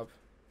on the top.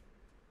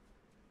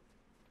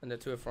 And they're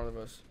two in front of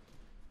us.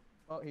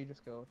 Oh, he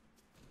just killed.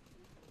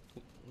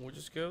 Who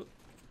just killed?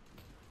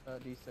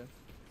 These two.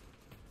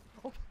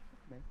 Oh, fuck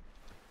me.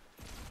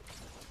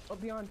 Oh,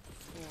 behind.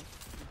 Yeah.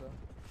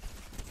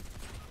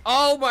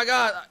 Oh my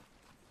god!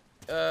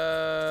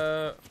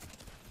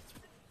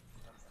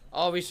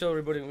 Oh, we still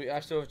rebooting. I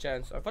still have a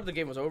chance. I thought the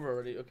game was over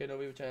already. Okay, no,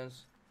 we have a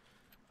chance.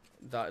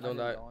 Don't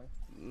die.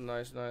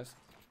 Nice.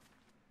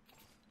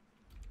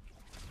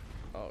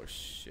 Oh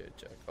shit,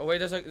 Jack. Oh wait,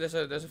 there's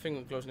a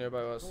thing close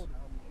nearby us.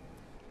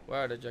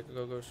 Where are they, Jack?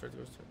 Go straight.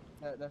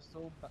 They're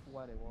still back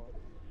where they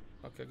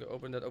were. Okay, go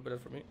open that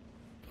for me.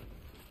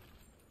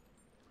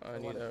 I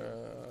need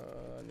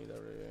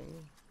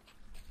everything.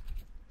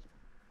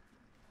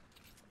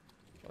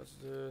 What's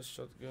this?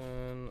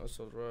 Shotgun,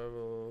 assault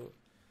rifle.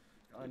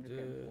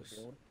 This.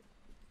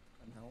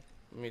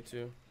 Me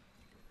too.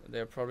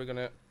 They're probably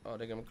gonna. Oh,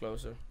 they're getting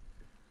closer.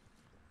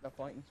 They're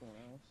fighting someone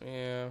else.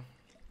 Yeah.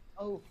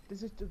 Oh,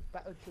 this is the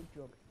battle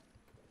jug.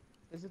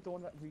 This is the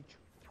one that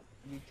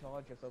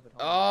recharges over time.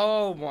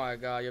 Oh my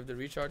god, you have the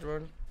recharge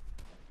one?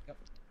 Yep.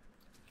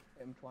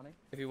 M20.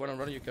 If you want to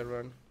run, you can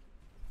run.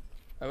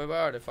 Where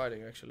are they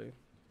fighting actually?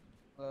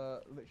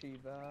 Literally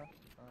there.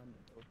 And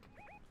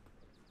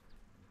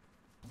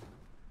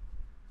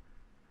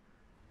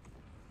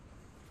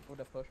oh,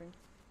 they're pushing.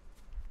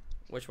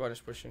 Which one is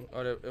pushing?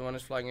 Oh, the one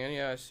is flying in.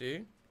 Yeah, I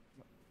see.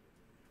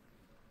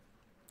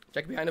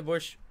 Check behind the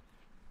bush.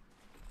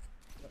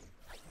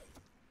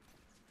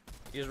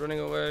 He's running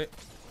away.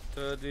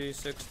 30,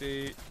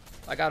 60.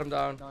 I got him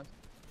down. Nice.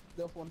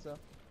 Just one, sir.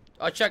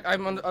 I check.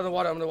 I'm on the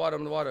water. I'm the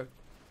water.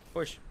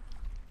 Push.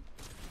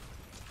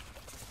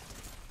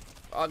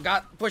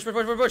 God. Push.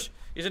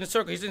 He's in a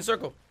circle. He's in a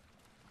circle.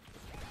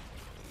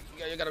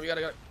 Yeah, you got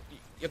him.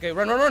 Okay,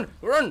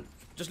 run.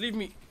 Just leave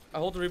me. I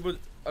hold the reboot.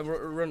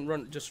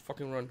 Run. Just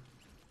fucking run.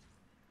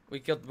 We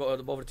killed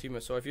both the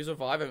teammates. So if you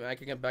survive and I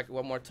can get back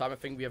one more time, I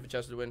think we have a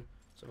chance to win.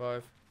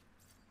 Survive.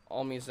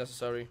 All means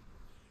necessary.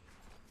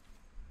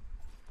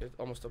 It's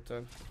almost top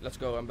 10. Let's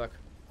go. I'm back.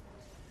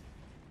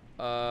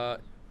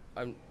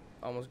 I'm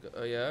almost.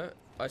 Yeah.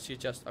 I see a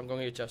chest. I'm going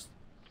to your chest.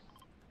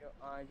 Yeah,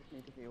 I just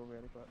need to heal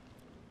really quick.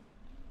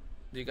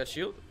 Do you got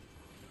shield?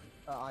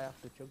 I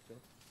have to chug this.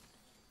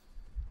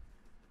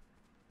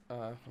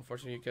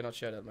 Unfortunately, you cannot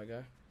share that, my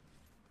guy.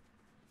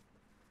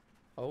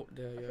 Oh,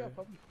 there you are.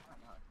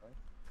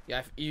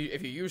 Yeah,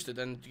 if you used it,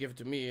 then give it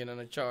to me, and then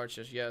I charge.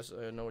 Says yes,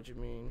 I know what you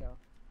mean. Yeah.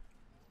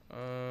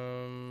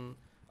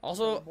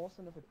 Also,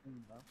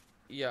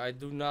 yeah, I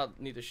do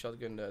not need a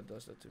shotgun that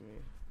does that to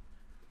me.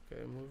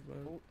 Okay,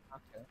 movement. Oh,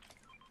 okay.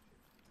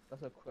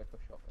 That's a quicker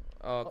shotgun.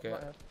 Oh, okay.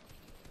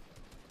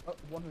 Oh,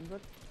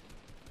 100.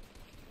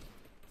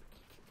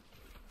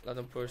 Let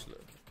them push.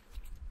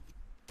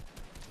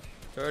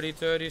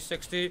 30,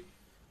 60.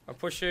 I'm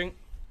pushing.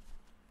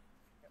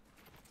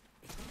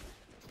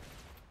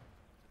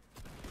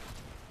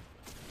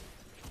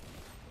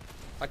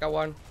 I got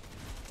one.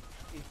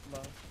 He's low.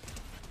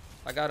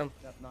 I got him.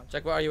 Yep, nice.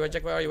 Check where are you?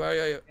 Where are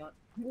you?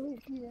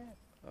 Yeah.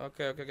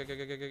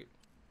 Okay.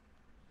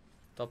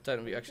 Top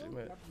 10 we actually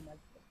made.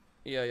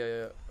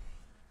 Yeah.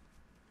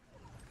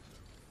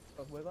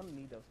 Because we're gonna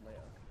need those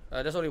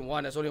later. There's only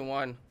one.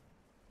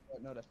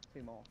 No, there's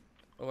 2 more.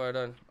 Oh, where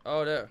done?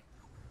 Oh, there.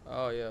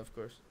 Oh, yeah, of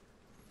course.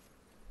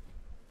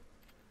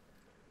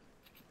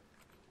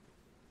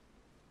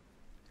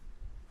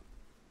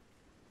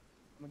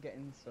 I'm gonna get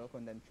in the circle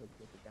and then chug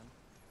this again.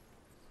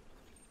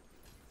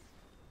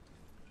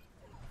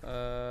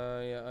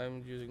 Yeah,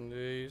 I'm using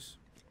these.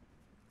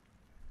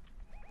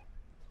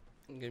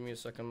 Give me a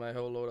second, my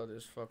whole loadout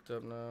is fucked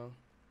up now.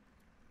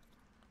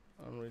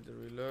 I'm ready to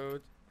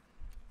reload.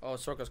 Oh,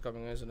 circle's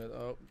coming, isn't it?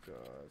 Oh,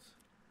 God.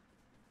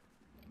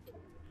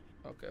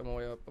 Okay, I'm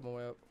way up.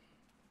 Yep,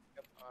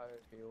 I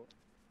heal.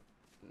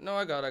 No,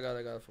 I got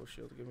a full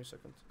shield. Give me a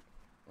second.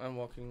 I'm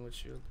walking with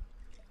shield.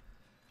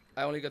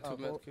 I only got 2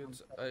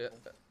 medkits.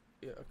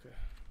 Yeah, okay.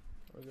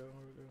 Here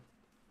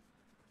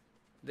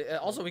we go.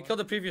 Also, we killed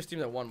the previous team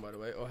that won, by the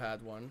way, or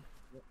had won.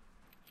 Yep.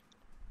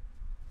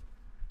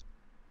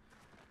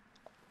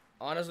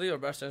 Honestly, our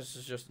best chance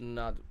is just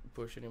not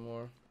push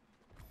anymore.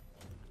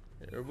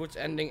 Your boot's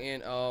ending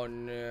in. Oh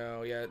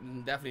no, yeah,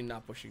 definitely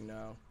not pushing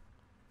now.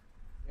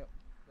 Yep.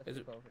 Is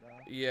it,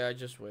 yeah, I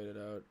just waited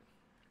out.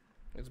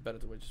 It's better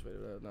to just wait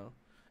it out now,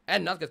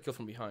 and not get killed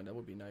from behind. That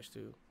would be nice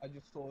too. I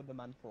just saw the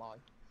man fly.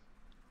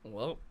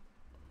 Well,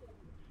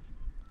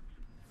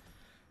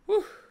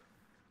 whew.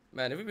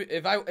 Man, if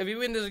we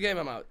win this game,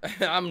 I'm out.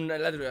 I'm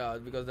literally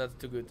out because that's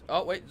too good.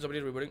 Oh wait,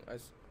 somebody's rebooting.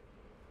 Nice.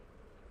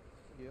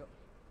 Yep.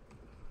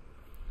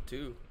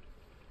 2.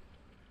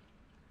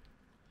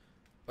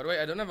 By the way,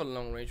 I don't have a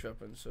long range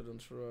weapon, so don't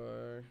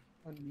try.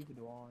 And neither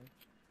do I.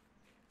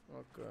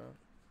 Okay.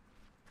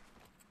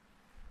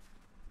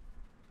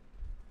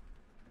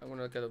 I'm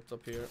gonna get up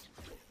top here.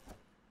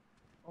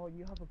 Oh,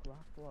 you have a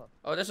grappler.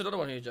 Oh, there's another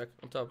one here, Jack.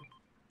 On top.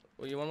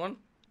 Oh, you want one?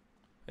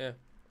 Yeah.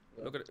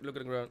 Yep. Look at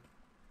the ground.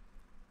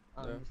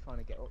 I'm Yeah. just trying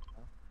to get up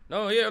now.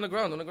 No, here on the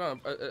ground.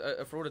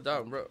 I threw it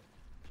down, bro.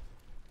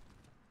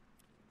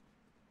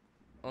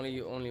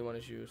 Only one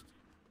is used.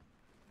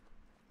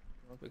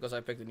 Okay. Because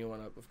I picked the new one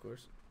up, of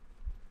course.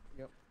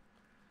 Yep.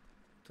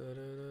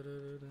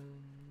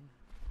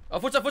 Oh,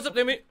 footstep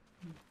near me.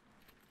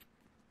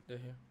 They're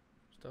here.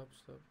 Stop.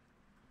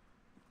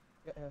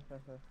 Yeah.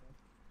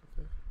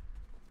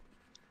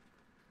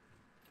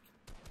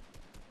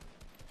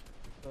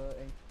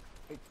 Okay.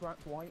 It's right,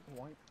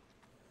 white.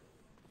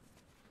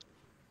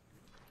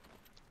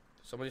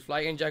 Somebody's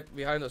flying in, Jack,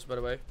 behind us, by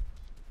the way.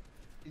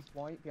 He's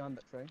white behind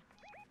that tree.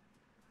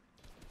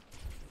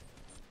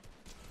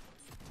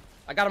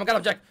 I got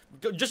him, Jack.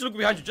 Just look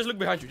behind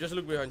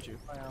you.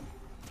 I am.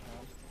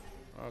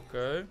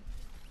 Okay.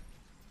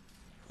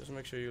 Just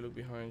make sure you look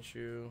behind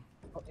you.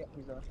 Oh, yeah,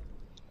 he's there.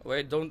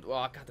 Wait, don't. Oh,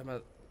 God damn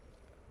it.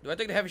 Do I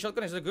take the heavy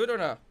shotgun? Is it good or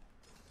not?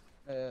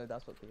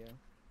 That's what the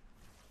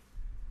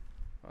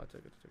I'll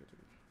take it.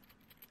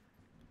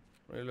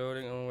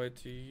 Reloading on the way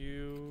to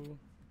you.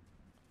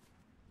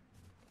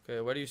 Okay,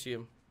 where do you see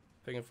him?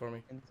 Ping it for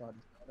me. inside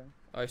the building.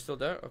 Oh, he's still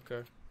there?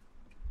 Okay.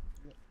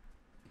 Yep.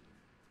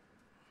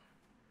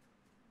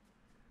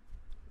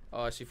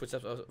 Oh, I see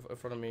footsteps in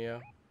front of me, yeah.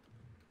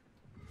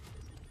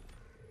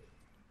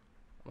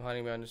 I'm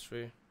hiding behind this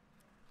tree.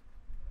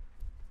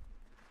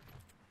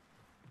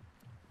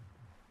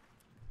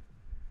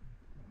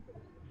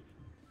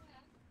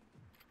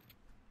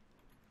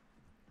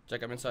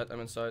 Jack, I'm inside.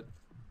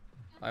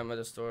 I'm at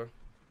the store.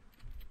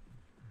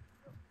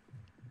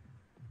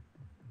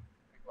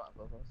 Right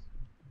above us.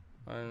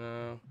 I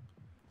know.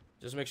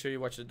 Just make sure you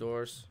watch the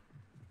doors.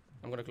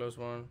 I'm gonna close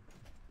one.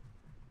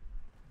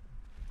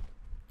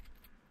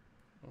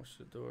 Watch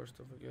the doors,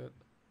 don't forget.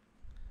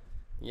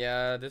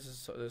 Yeah, this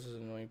is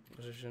an annoying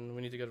position.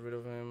 We need to get rid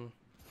of him.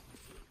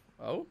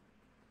 Oh?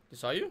 They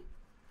saw you?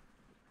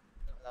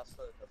 That's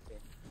the team.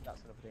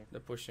 That's another team. They're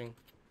pushing.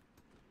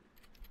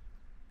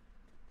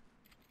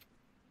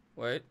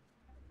 Wait.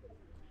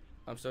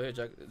 I'm still here,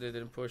 Jack. They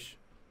didn't push.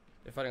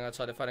 They're fighting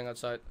outside. They're fighting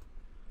outside.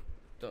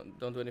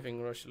 Don't do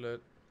anything. Rush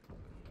alert.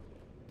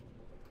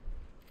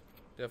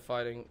 They're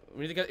fighting.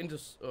 We need to get into.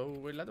 Oh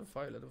wait, let them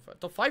fight. Let them fight.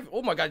 Top 5.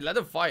 Oh my God, let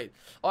them fight.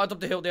 Oh, on top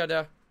of the hill. There.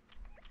 Yeah,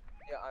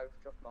 I've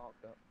dropped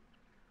marked up.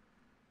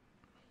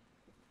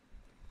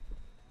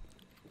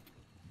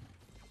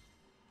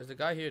 Is the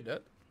guy here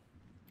dead?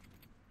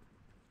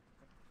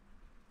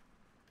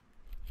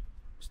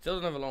 Still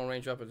don't have a long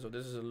range weapon, so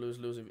this is a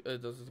lose-lose if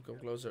it doesn't come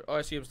closer. Oh,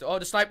 I see him still. Oh,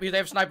 the sniper. They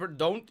have a sniper.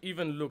 Don't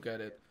even look at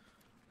it.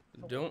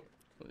 Don't.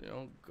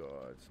 Oh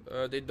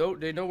God.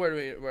 They know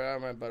where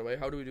I'm at. By the way,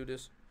 how do we do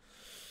this?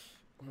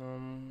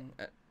 And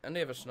they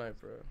have a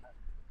sniper.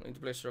 I need to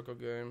play circle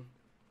game.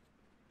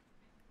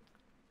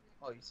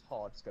 Oh, he's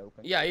hard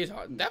scoping. Yeah, he's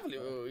hard.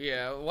 Definitely.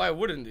 Yeah. Why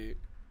wouldn't he?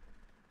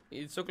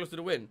 He's so close to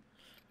the win.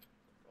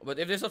 But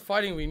if they start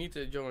fighting, we need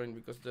to join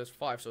because there's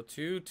 5. So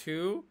 2,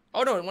 2.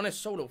 Oh no, one is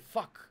solo.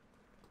 Fuck.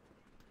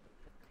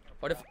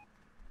 What if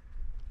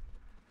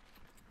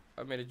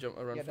I made a jump?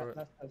 A run Yeah, for it.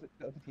 that's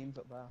the other teams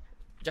up there.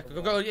 Jack,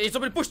 go! Hey,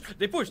 somebody pushed.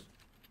 They pushed.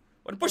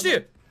 One pushed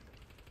here.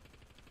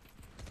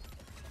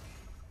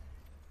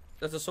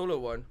 That's a solo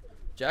one.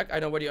 Jack, I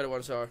know where the other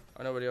ones are.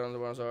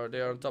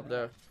 They are on top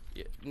there.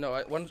 Yeah, no,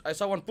 I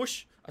saw one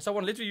push. I saw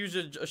one literally use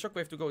a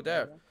shockwave to go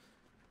there.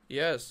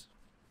 Yes.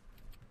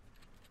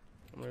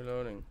 I'm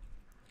reloading.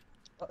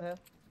 Up here.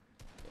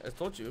 I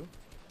told you.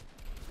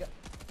 Yeah.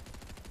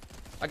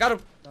 I got him.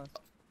 Nice.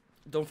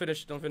 Don't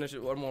finish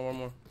it. One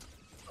more.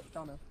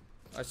 Down there.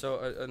 I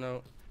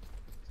know.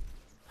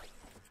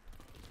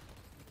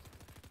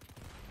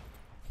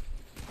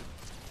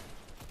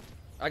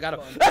 I got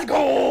him. Let's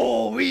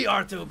go! We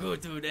are too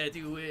good today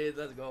to win.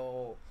 Let's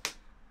go.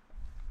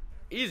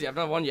 Easy. I've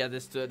not won yet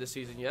this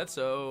season yet.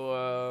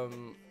 So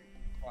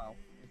Wow,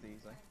 it's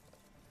easy.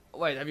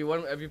 wait, have you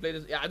won? Have you played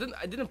this? Yeah,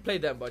 I didn't play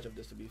that much of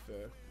this to be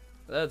fair.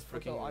 That's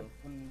freaking. I've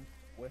won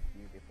with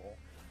you before.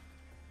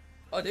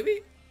 Oh, did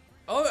we?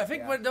 Oh, I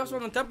think Yeah, that was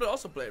when Template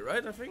also played,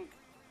 right? I think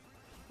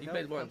he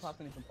played once.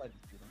 Hasn't even played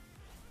this season.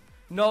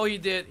 No, he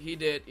did.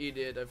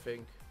 I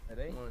think. Did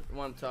he?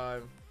 One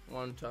time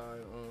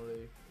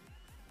only.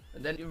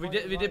 And then we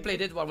did play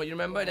that one, but you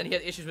remember? And then he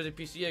had issues with the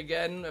PC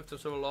again after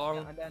so long.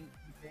 Yeah, and then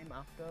the game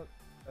after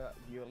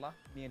you left,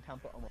 me and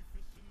Tampa almost.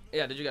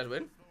 Yeah, did you guys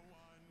win?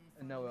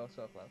 And no, we were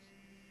so close.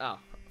 Ah,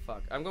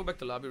 fuck. I'm going back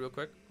to lobby real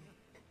quick.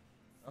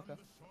 Okay.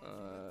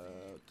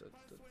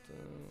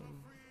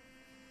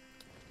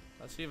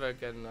 Let's see if I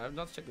can. I've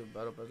not checked the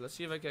battle pass. Let's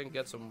see if I can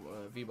get some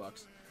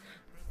V-Bucks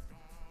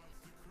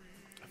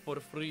for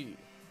free.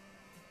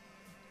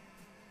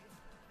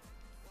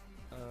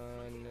 No.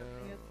 If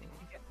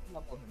you get to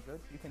level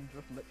 100, you can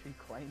just literally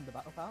claim the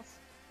battle pass.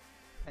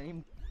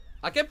 Claim.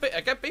 I can't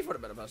pay for the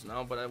battle pass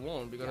now, but I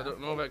won't because I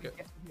don't know if I can.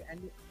 If you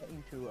end up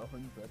getting to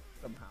 100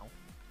 somehow,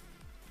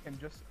 you can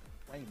just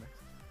claim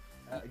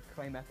it.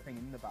 Claim everything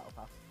in the battle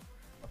pass.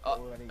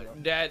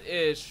 That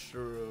is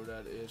true.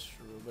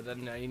 But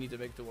then you need to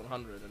make it to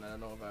 100, and I don't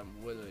know if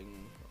I'm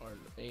willing or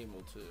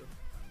able to.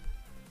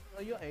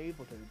 Well, you're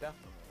able to,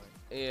 definitely.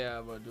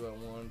 Yeah, but do I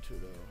want to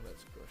though?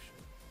 That's the question.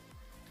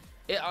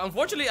 Yeah,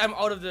 unfortunately, I'm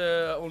out of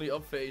the only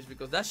up phase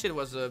because that shit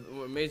was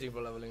amazing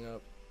for leveling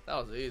up. That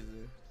was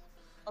easy.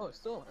 Oh, it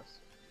still is.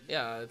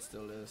 Yeah, it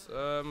still is.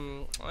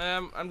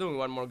 I'm doing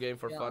one more game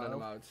for fun and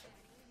I'm out.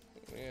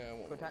 Yeah,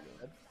 one more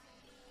game.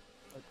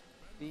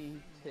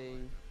 D T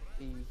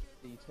E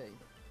D T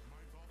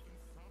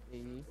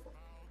E.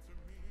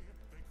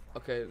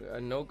 Okay, I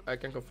know. I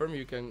can confirm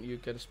you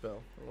can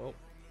spell. Well,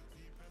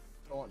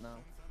 For what now?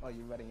 Oh,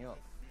 you ready up?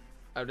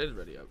 I did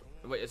ready up.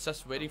 Wait, it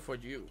says waiting for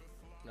you,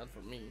 not for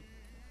me.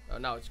 Oh,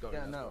 now it's going.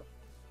 Yeah, no.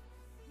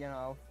 You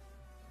know,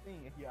 seeing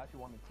if you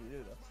actually wanted to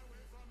do this.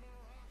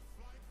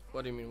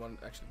 What do you mean want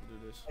actually to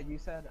do this? You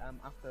said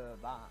after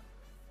that.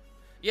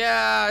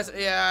 Yeah,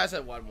 I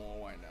said one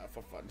more. Why not?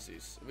 For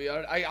funsies.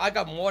 I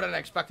got more than I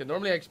expected.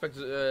 Normally I expect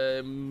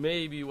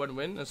maybe one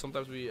win, and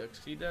sometimes we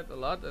exceed that a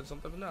lot, and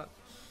sometimes not.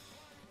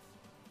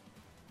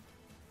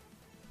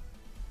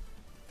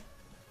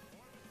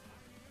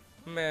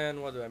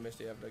 Man, what do I miss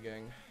the after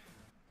gang?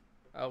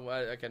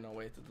 I cannot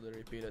wait until they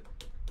repeat it.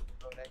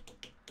 Okay.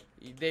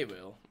 They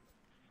will.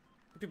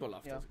 People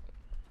love this.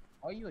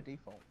 Are you a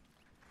default?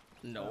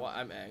 No,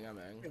 I'm Ang.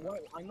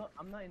 Wait, I'm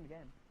not in the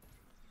game.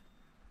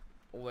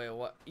 Wait,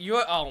 what?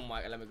 You're. Oh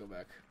my. Let me go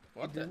back.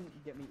 What It the?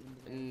 didn't get me in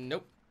the game.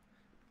 Nope.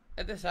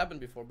 This happened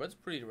before, but it's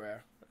pretty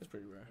rare.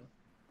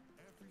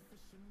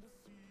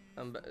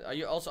 Are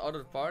you also out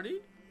of the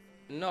party?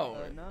 No.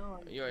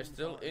 No. You are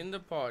still in the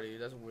party.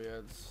 That's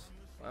weird.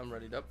 I'm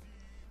ready up.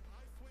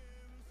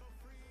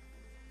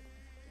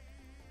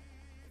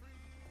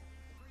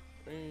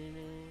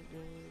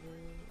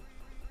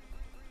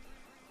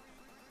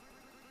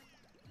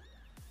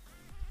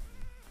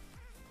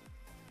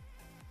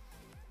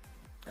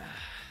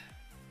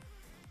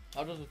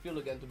 How does it feel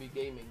again to be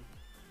gaming?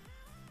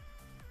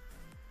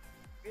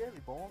 Really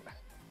boring.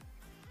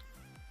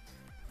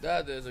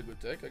 That is a good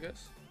take, I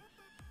guess.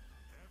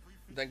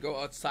 Then go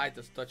outside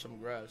to touch some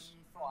grass.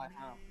 Oh, I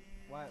have.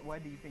 Where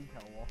do you think I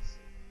was?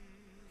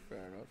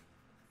 Fair enough.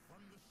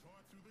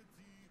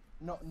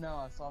 No,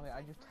 sorry,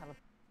 I just teleported.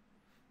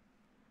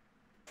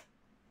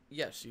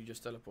 Yes, you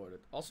just teleported.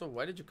 Also,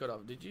 why did you cut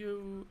off? Did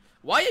you...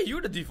 Why are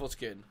you the default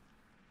skin?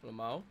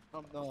 Lamau?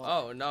 No.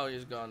 Oh, now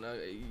he's gone.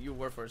 You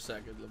were for a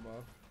second,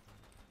 Lamau.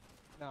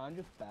 No, I'm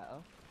just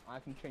better. I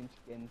can change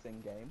skins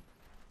in game.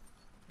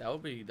 That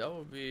would be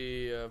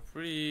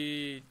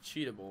pretty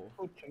cheatable.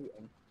 Oh,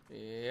 cheating.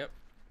 Yep.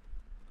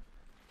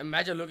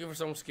 Imagine looking for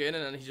some skin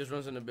and then he just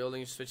runs in the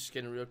building, switches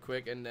skin real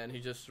quick, and then he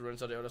just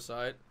runs on the other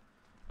side.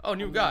 Oh,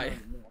 new guy.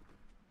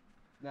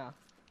 No.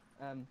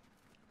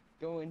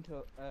 Go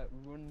into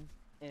run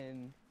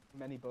in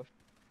many bush.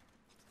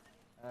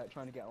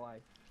 Trying to get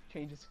alive.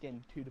 Change the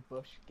skin to the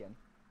bush skin.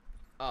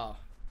 Oh,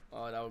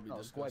 that would be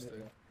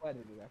disgusting. Where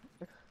did he go?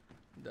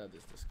 That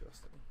is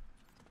disgusting.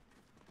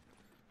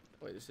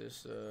 Wait, this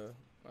is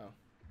wow.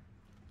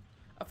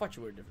 I thought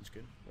you were a different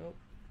skin. Nope.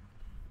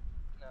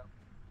 No.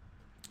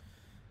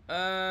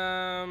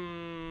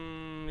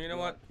 You know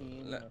what?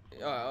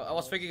 I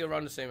was thinking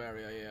around the same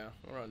area, yeah,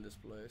 around this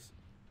place.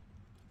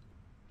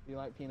 Do you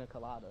like pina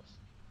coladas?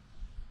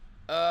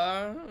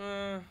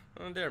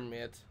 They're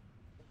mid.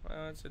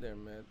 I'd say they're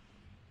mid.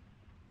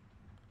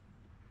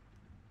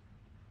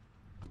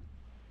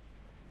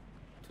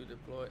 To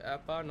deploy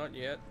APA, not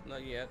yet,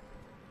 not yet.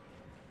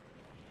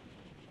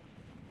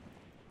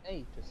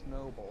 Hey, to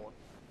snowboard.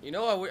 You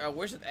know, I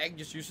wish that Egg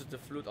just uses the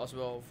flute as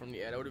well from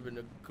the air. That would have been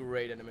a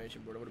great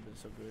animation, bro. That would have been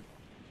so good.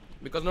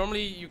 Because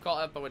normally you call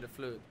APA with the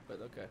flute,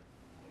 but okay.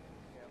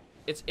 Yeah.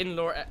 It's in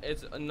lore,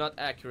 it's not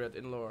accurate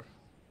in lore.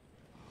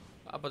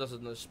 APA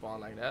doesn't spawn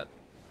like that.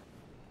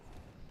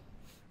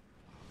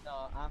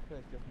 No, after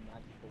it's just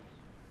magical.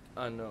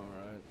 I know,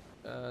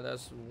 right?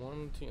 That's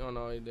one thing. Oh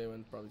no, they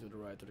went probably to the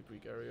right, to the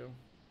creek area.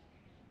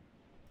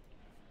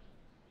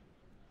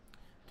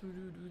 Okay,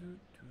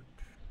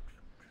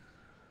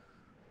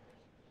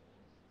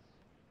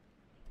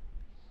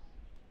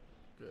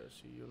 I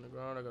see you on the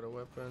ground. I got a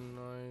weapon.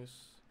 Nice.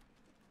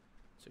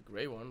 It's a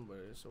gray one, but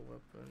it's a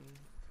weapon.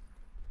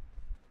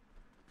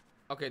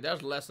 Okay,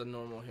 there's less than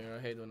normal here.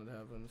 I hate when it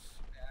happens.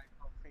 Yeah, I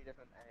got 3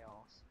 different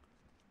ARs.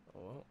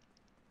 Oh well.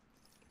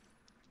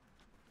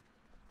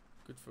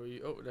 Good for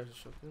you. Oh, there's a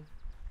shotgun.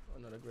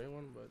 Another gray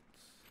one, but...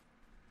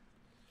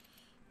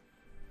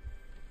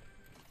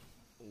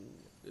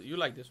 Ooh. You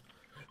like this.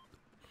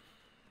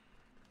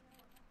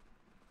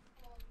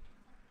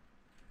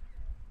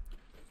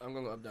 I'm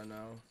gonna go up there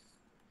now.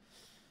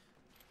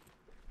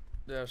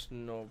 There's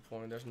no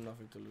point. There's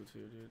nothing to loot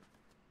here, dude.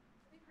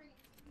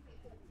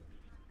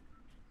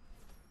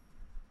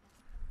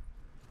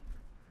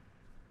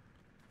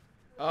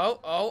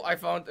 Oh, I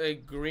found a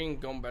green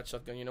combat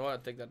shotgun. You know what? I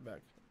take that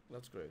back.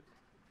 That's great.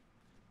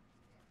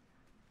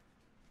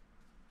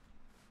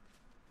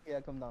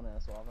 Yeah, come down here,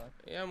 Suave.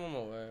 Yeah, I'm on my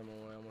way.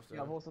 Almost there.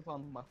 Yeah, I've also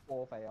found my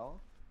 4th AR.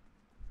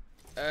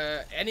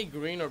 Any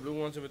green or blue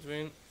ones in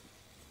between?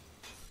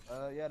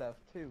 Yeah, there's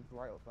 2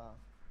 right up there.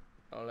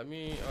 Oh, there.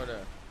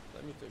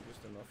 Let me take this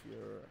thing off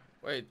your...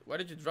 Wait, why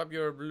did you drop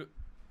your blue...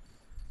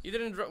 You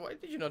didn't drop... Why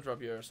did you not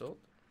drop your assault?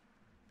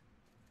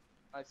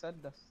 I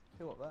said there's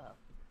 2 up there.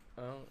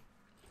 Oh.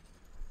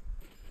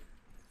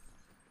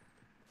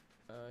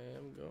 I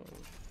am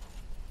going...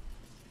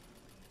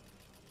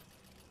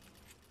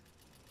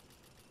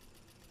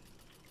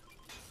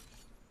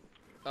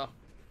 Oh.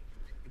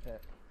 Okay.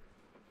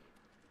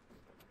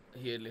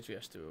 He literally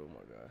has 2. Oh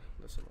my god,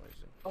 that's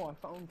amazing. Oh, I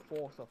found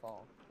 4 so far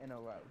in a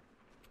row.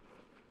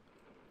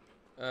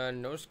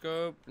 No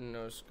scope,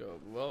 no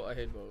scope. Well, I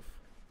hate both.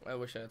 I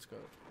wish I had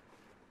scope.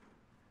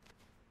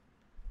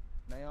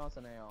 An AR's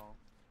an AR.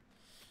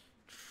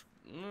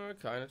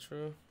 Kinda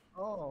true.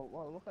 Oh,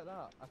 well, look at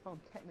that. I found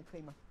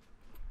technically my...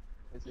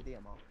 It's a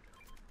DMR.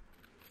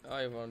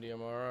 I found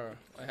DMR.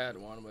 I had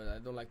one, but I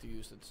don't like to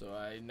use it, so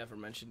I never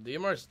mentioned.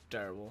 DMR is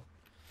terrible.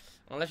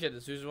 Unless you had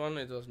the Zeus one,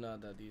 it was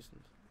not that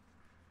decent.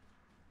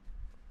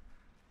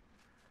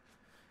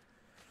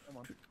 Come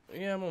on.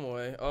 Yeah, I'm on my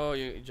way. Oh,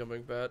 you're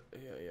jumping pad.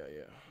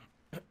 Yeah.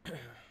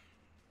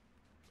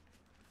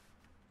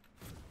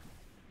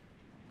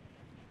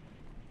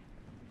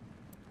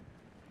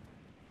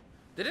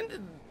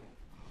 Didn't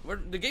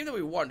the game that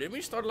we won, didn't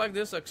we start like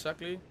this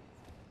exactly?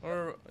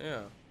 Or,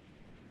 yeah.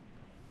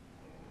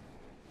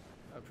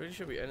 I'm pretty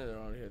sure we ended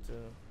around here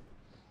too.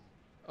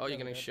 Oh, you're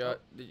getting shot.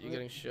 You're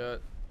getting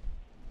shot.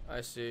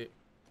 I see.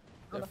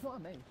 No, that's not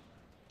a name.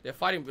 They're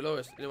fighting below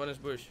us. They want us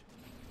bush.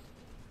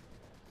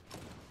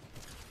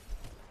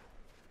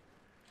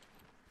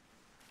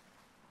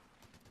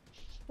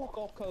 Fuck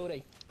off,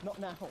 Cody. Not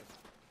now.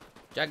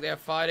 Jack, they're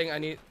fighting.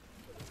 I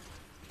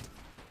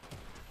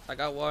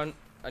got one.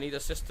 I need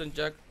assistant,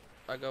 Jack.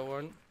 I got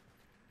one.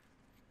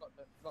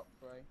 Got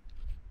 3.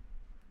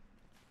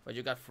 But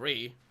you got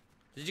 3.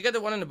 Did you get the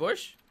one in the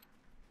bush?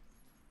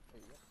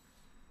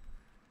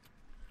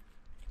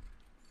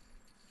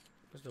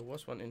 Because there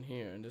was one in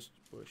here, in this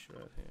bush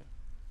right here.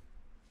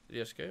 Did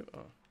he escape?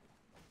 Oh.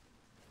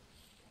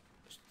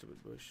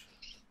 Stupid bush.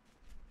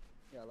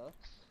 Yellow.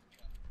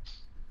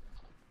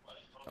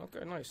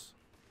 Okay, nice.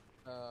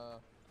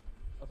 Off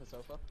a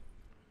sofa.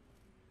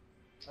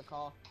 A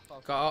car.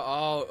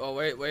 Oh,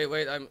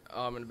 wait.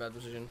 I'm in a bad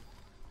position.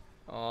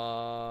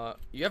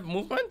 You have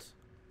movement?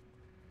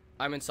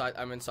 I'm inside.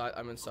 There, boy.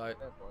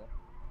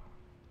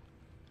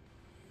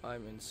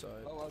 I'm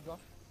inside. Oh, well, Josh.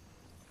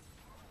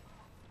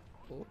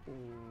 Ooh.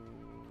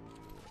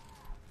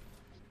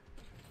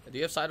 Do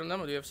you have sight on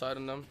them, or do you have sight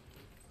on them?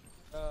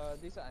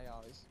 These are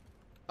AIs.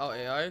 Oh,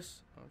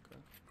 AIs? Okay.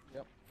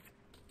 Yep.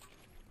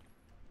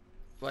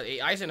 What,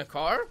 AIs in a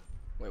car?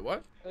 Wait,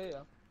 what?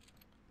 Yeah.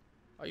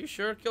 Are you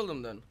sure? Kill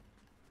them then.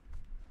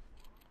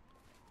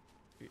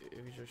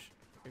 If you're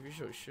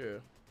so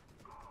sure.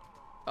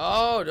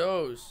 Oh,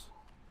 those.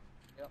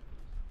 Yep.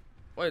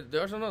 Wait,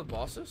 there's not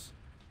bosses?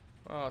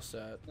 Oh,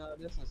 sad. No,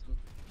 this isn't.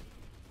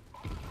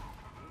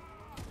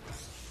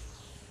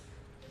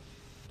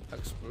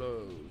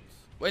 Explodes.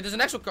 Wait, there's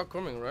an actual car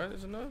coming, right?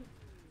 Isn't there?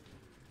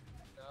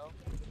 No.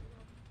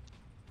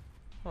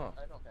 Huh.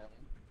 I don't have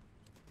one.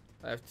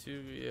 I have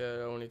two.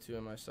 Yeah, only two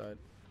on my side.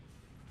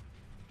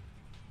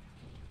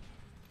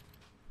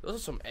 Those are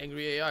some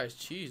angry AIs.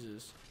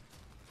 Jesus.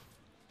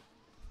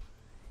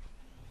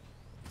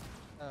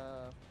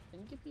 Can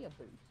you give me a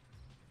boost?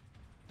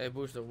 A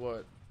boost of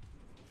what?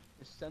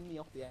 Just send me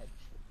off the edge.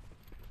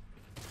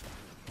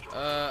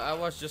 I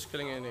was just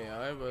killing an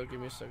AI, but give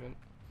me a second.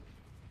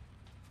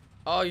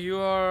 Oh, you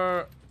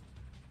are.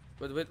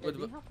 Wait. Do you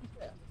have one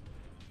there?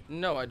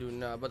 No, I do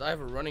not. But I have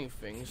a running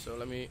thing, so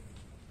let me.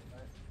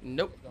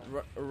 Nope,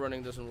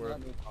 running doesn't work.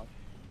 Let me talk.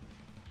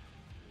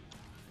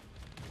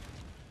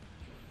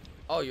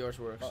 Oh, yours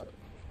works.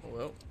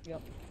 Well.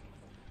 Yep.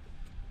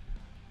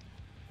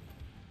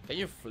 Can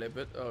you flip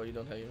it? Oh, you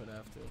don't even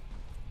have to.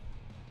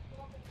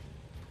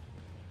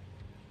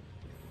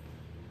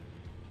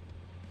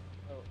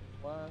 Oh,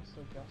 why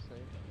so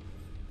gassy?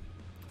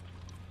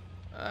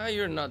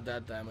 You're not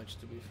that damaged,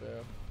 to be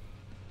fair.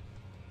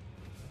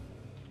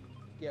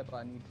 Yeah, but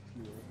I need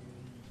fuel.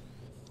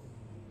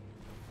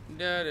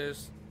 That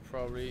is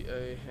probably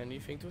a handy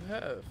thing to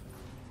have.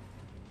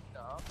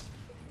 No.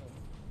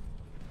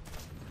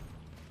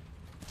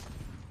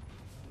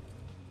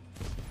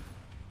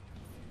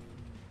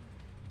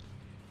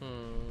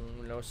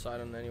 No sight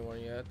on anyone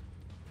yet.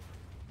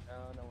 No,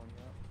 no one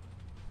yet.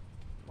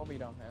 Probably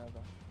don't have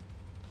a.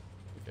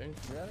 You think?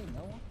 Really?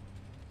 No one?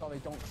 Probably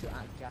don't shoot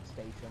at a gas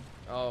station.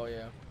 Oh,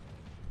 yeah.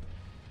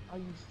 Are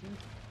you stupid?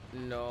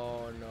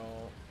 No.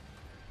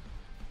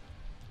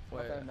 Wait.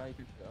 Okay, now you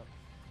can go.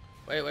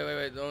 Wait.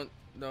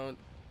 Don't.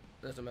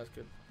 That's a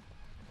medkit.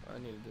 I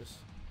need this.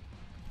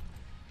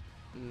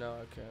 No,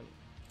 I can't.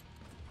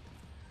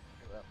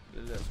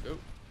 Let's go.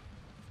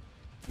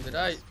 Did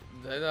I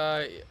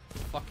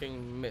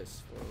fucking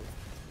miss? For,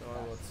 no,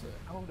 what's it?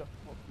 How the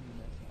fuck did you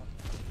miss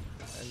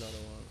that?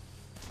 Another one.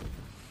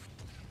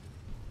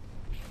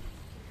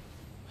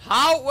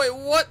 How? Wait,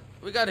 what?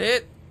 We got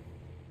hit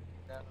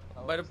Yeah,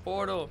 by the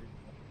portal.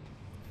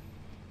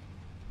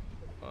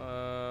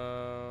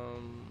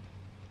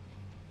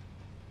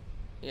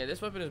 Yeah,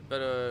 this weapon is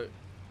better.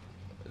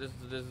 This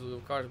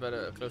car is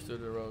better close to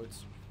the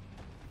roads.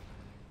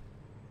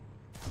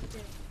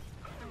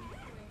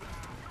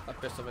 I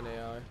pissed off an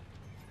AI.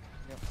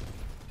 Yep.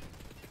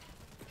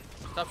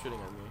 Stop shooting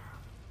at me.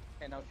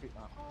 Okay, now shoot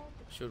now.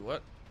 Shoot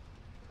what?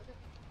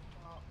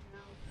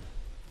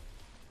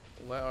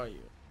 Where are you?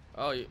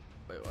 Oh, you.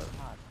 Wait, what?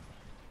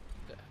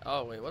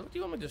 Oh, wait. What do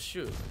you want me to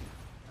shoot?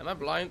 Am I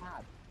blind?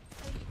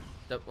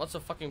 What's a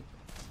fucking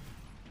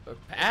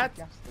pad?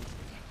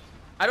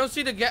 I don't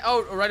see the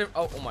oh, right.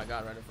 Oh my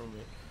god, right in front of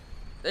me.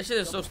 That shit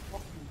is so.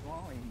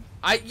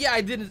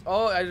 I didn't.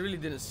 Oh, I really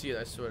didn't see it.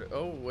 I swear.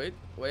 Oh wait.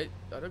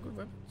 Are there good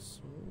weapons?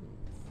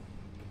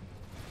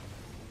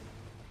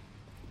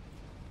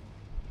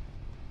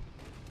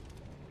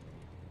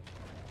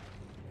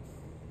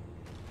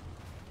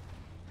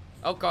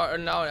 Oh, car.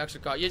 Now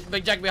actually car. Yeah,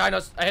 Big Jack behind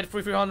us. I hit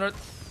 300.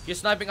 He's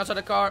sniping outside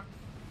the car.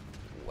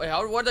 Wait,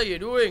 what are you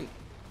doing?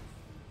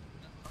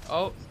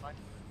 Oh.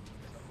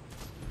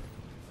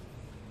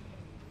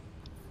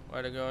 Where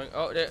are they going?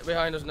 Oh, they're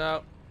behind us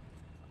now.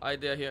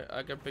 They're here.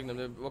 I can ping them.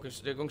 They're going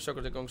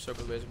circles. They're going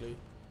circles basically.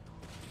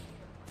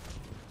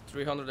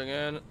 300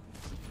 again.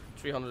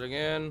 300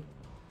 again.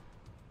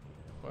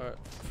 Where?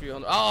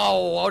 300.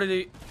 Oh, how did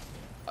he?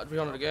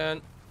 300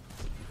 again.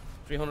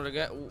 300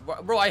 again.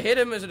 Bro, I hit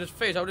him in his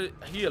face. How did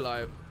he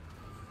alive?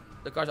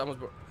 The car's almost,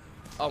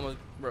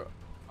 bro.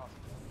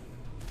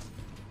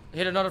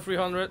 Hit another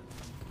 300.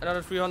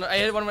 Another 300. I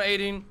hit one with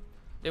 18.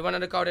 They went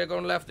in the car. They're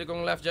going left. They're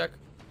going left, Jack.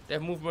 They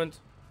have movement.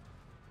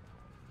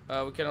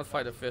 We cannot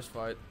fight a fist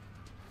fight.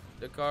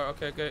 The car.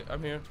 Okay.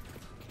 I'm here.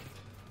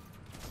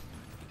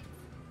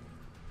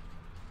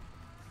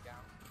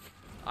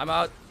 I'm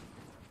out.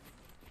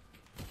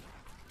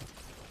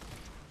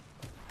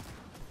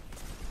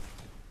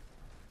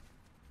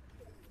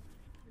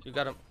 You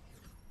got him.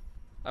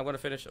 I'm gonna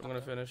finish.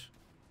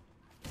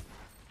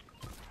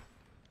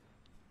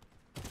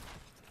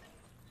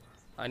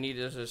 I need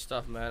this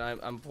stuff, man.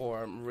 I'm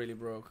poor. I'm really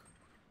broke.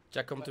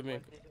 Jack, come to me.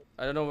 Wait,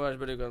 I don't know where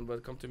he's gone,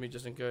 but come to me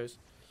just in case.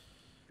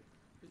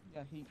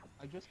 yeah,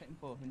 I just hit him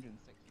for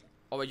 160.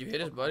 Oh, wait, you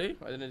hit his buddy?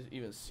 I didn't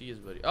even see his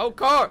buddy. Oh,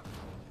 car!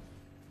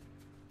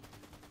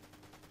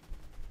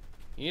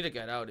 You need to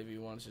get out if he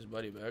wants his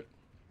buddy back.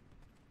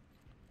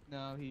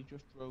 No, he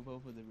just drove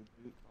over the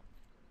reboot.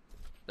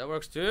 That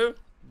works too?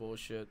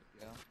 Bullshit.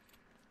 Yeah.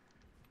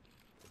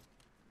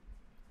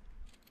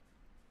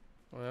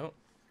 Well,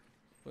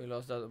 we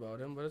lost that about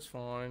him, but it's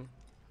fine.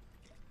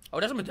 Oh,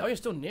 there's a medallion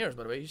still near us,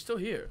 by the way. He's still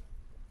here.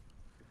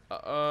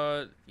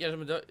 Yeah,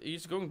 there's a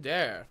he's going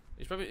there.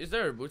 He's probably. Is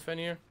there a boot fan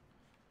here?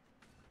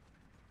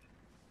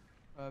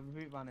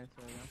 Reboot van is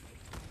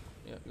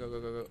Yeah, go, go,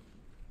 go, go.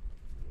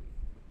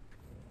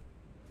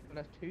 But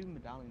there's 2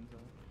 medallions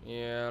though.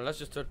 Yeah, let's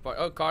just third party.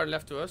 Oh, car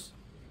left to us.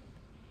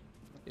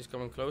 He's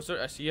coming closer.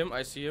 I see him.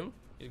 I see him.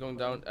 He's going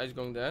down. He's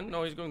going there.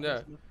 No, he's going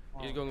there.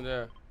 He's going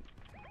there.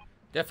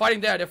 They're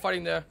fighting there. They're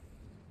fighting there.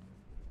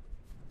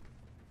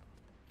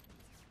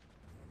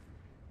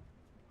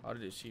 How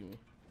did they see me?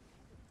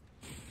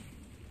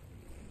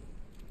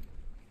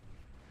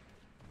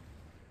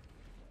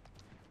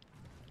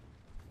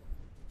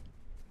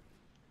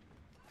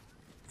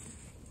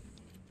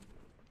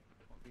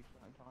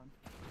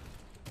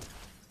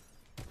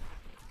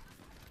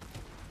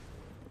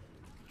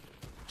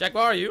 Jack,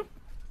 where are you?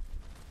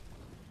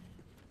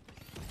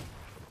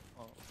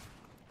 Oh.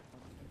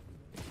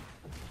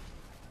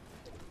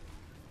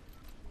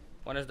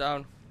 One is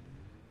down.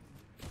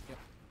 Yep.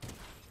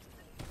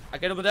 I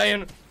get a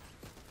medallion.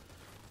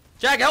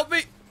 Jack, help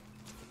me!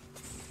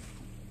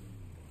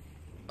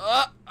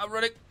 I'm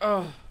running.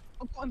 Oh.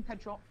 I've got him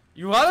headshot.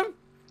 You want him?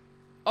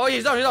 Oh,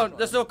 he's down, he's down.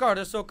 There's still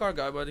a car,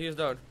 guy, but he's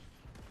down.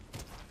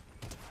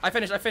 I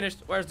finished.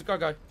 Where's the car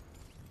guy?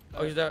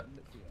 Oh, he's there.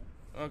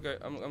 Okay,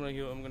 I'm gonna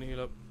heal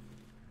up.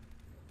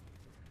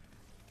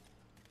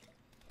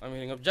 I'm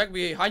healing up. Jack,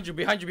 behind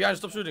you,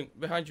 stop shooting.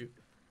 Behind you.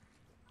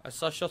 I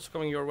saw shots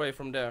coming your way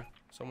from there.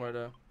 Somewhere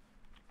there.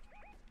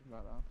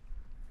 Right there.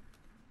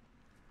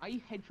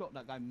 I headshot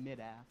that guy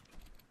mid-air.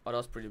 Oh, that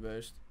was pretty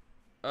based.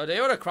 They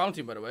are a crown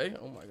team, by the way.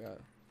 Oh my god.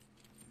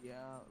 Yeah,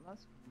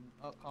 that's...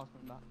 Oh, car's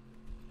coming back.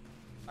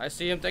 I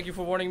see him. Thank you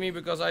for warning me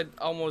because I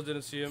almost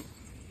didn't see him.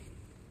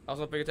 I was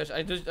not paying attention.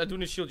 I do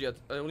need shield yet.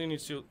 I only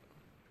need shield.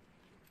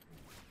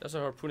 That's a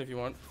harpoon if you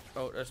want.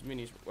 Oh, there's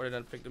minis. Where did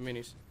I pick the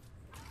minis?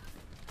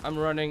 I'm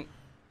running.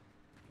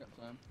 Yep,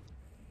 Sam.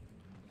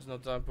 There's no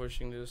time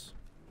pushing this.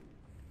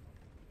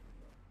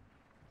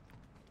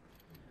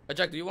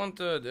 Jack, do you want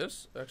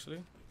this,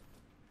 actually?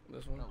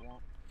 This one?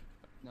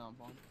 No, I'm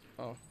fine.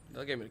 Oh,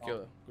 that gave me the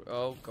kill.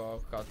 Oh,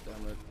 god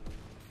damn it.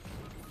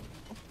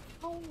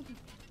 Oh.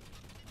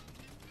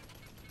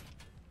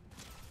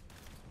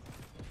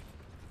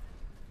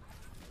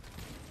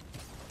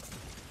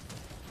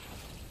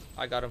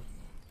 I got him.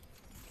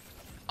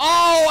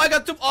 Oh, I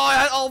got two. Oh, I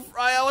had all.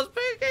 I was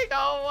picking.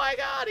 Oh my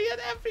god, he had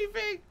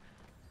everything.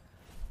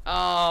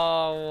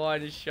 Oh,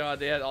 one shot.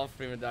 They had all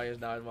 3 medallions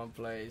now in one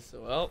place.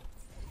 Well.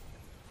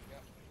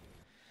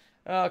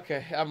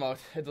 Okay, I'm out.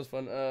 It was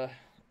fun.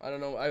 I don't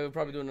know. I will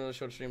probably do another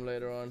short stream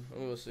later on.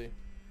 We will see.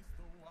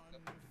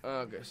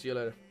 Okay, see you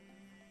later.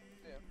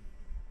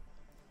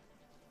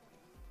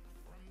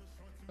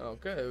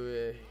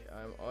 Okay,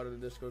 I'm out of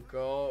the Discord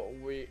call.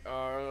 We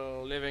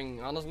are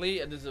living honestly,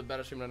 and this is a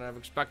better stream than I've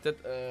expected.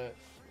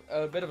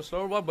 A bit of a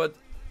slower one, but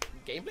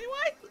gameplay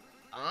wise,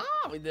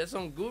 we did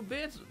some good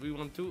bits. We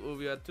won 2.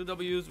 We had 2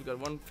 Ws. We got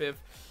 1 fifth.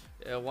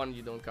 1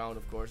 you don't count,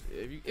 of course.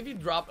 If you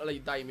drop, like, you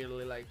die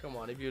immediately. Like, come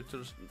on. If you're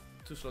too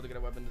slow to get a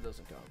weapon, it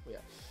doesn't count. But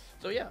yeah.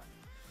 So yeah.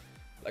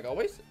 Like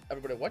always,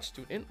 everybody watch,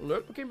 tune in,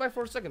 learn, came by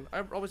for a second.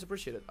 I always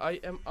appreciate it. I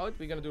am out.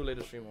 We're gonna do a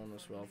later stream on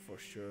as well, for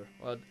sure.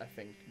 Well, I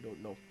think.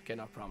 Don't know.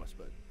 Cannot promise,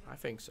 but I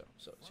think so.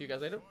 So, see you guys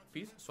later.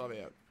 Peace. Suave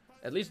out.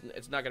 At least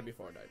it's not gonna be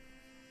Fortnite.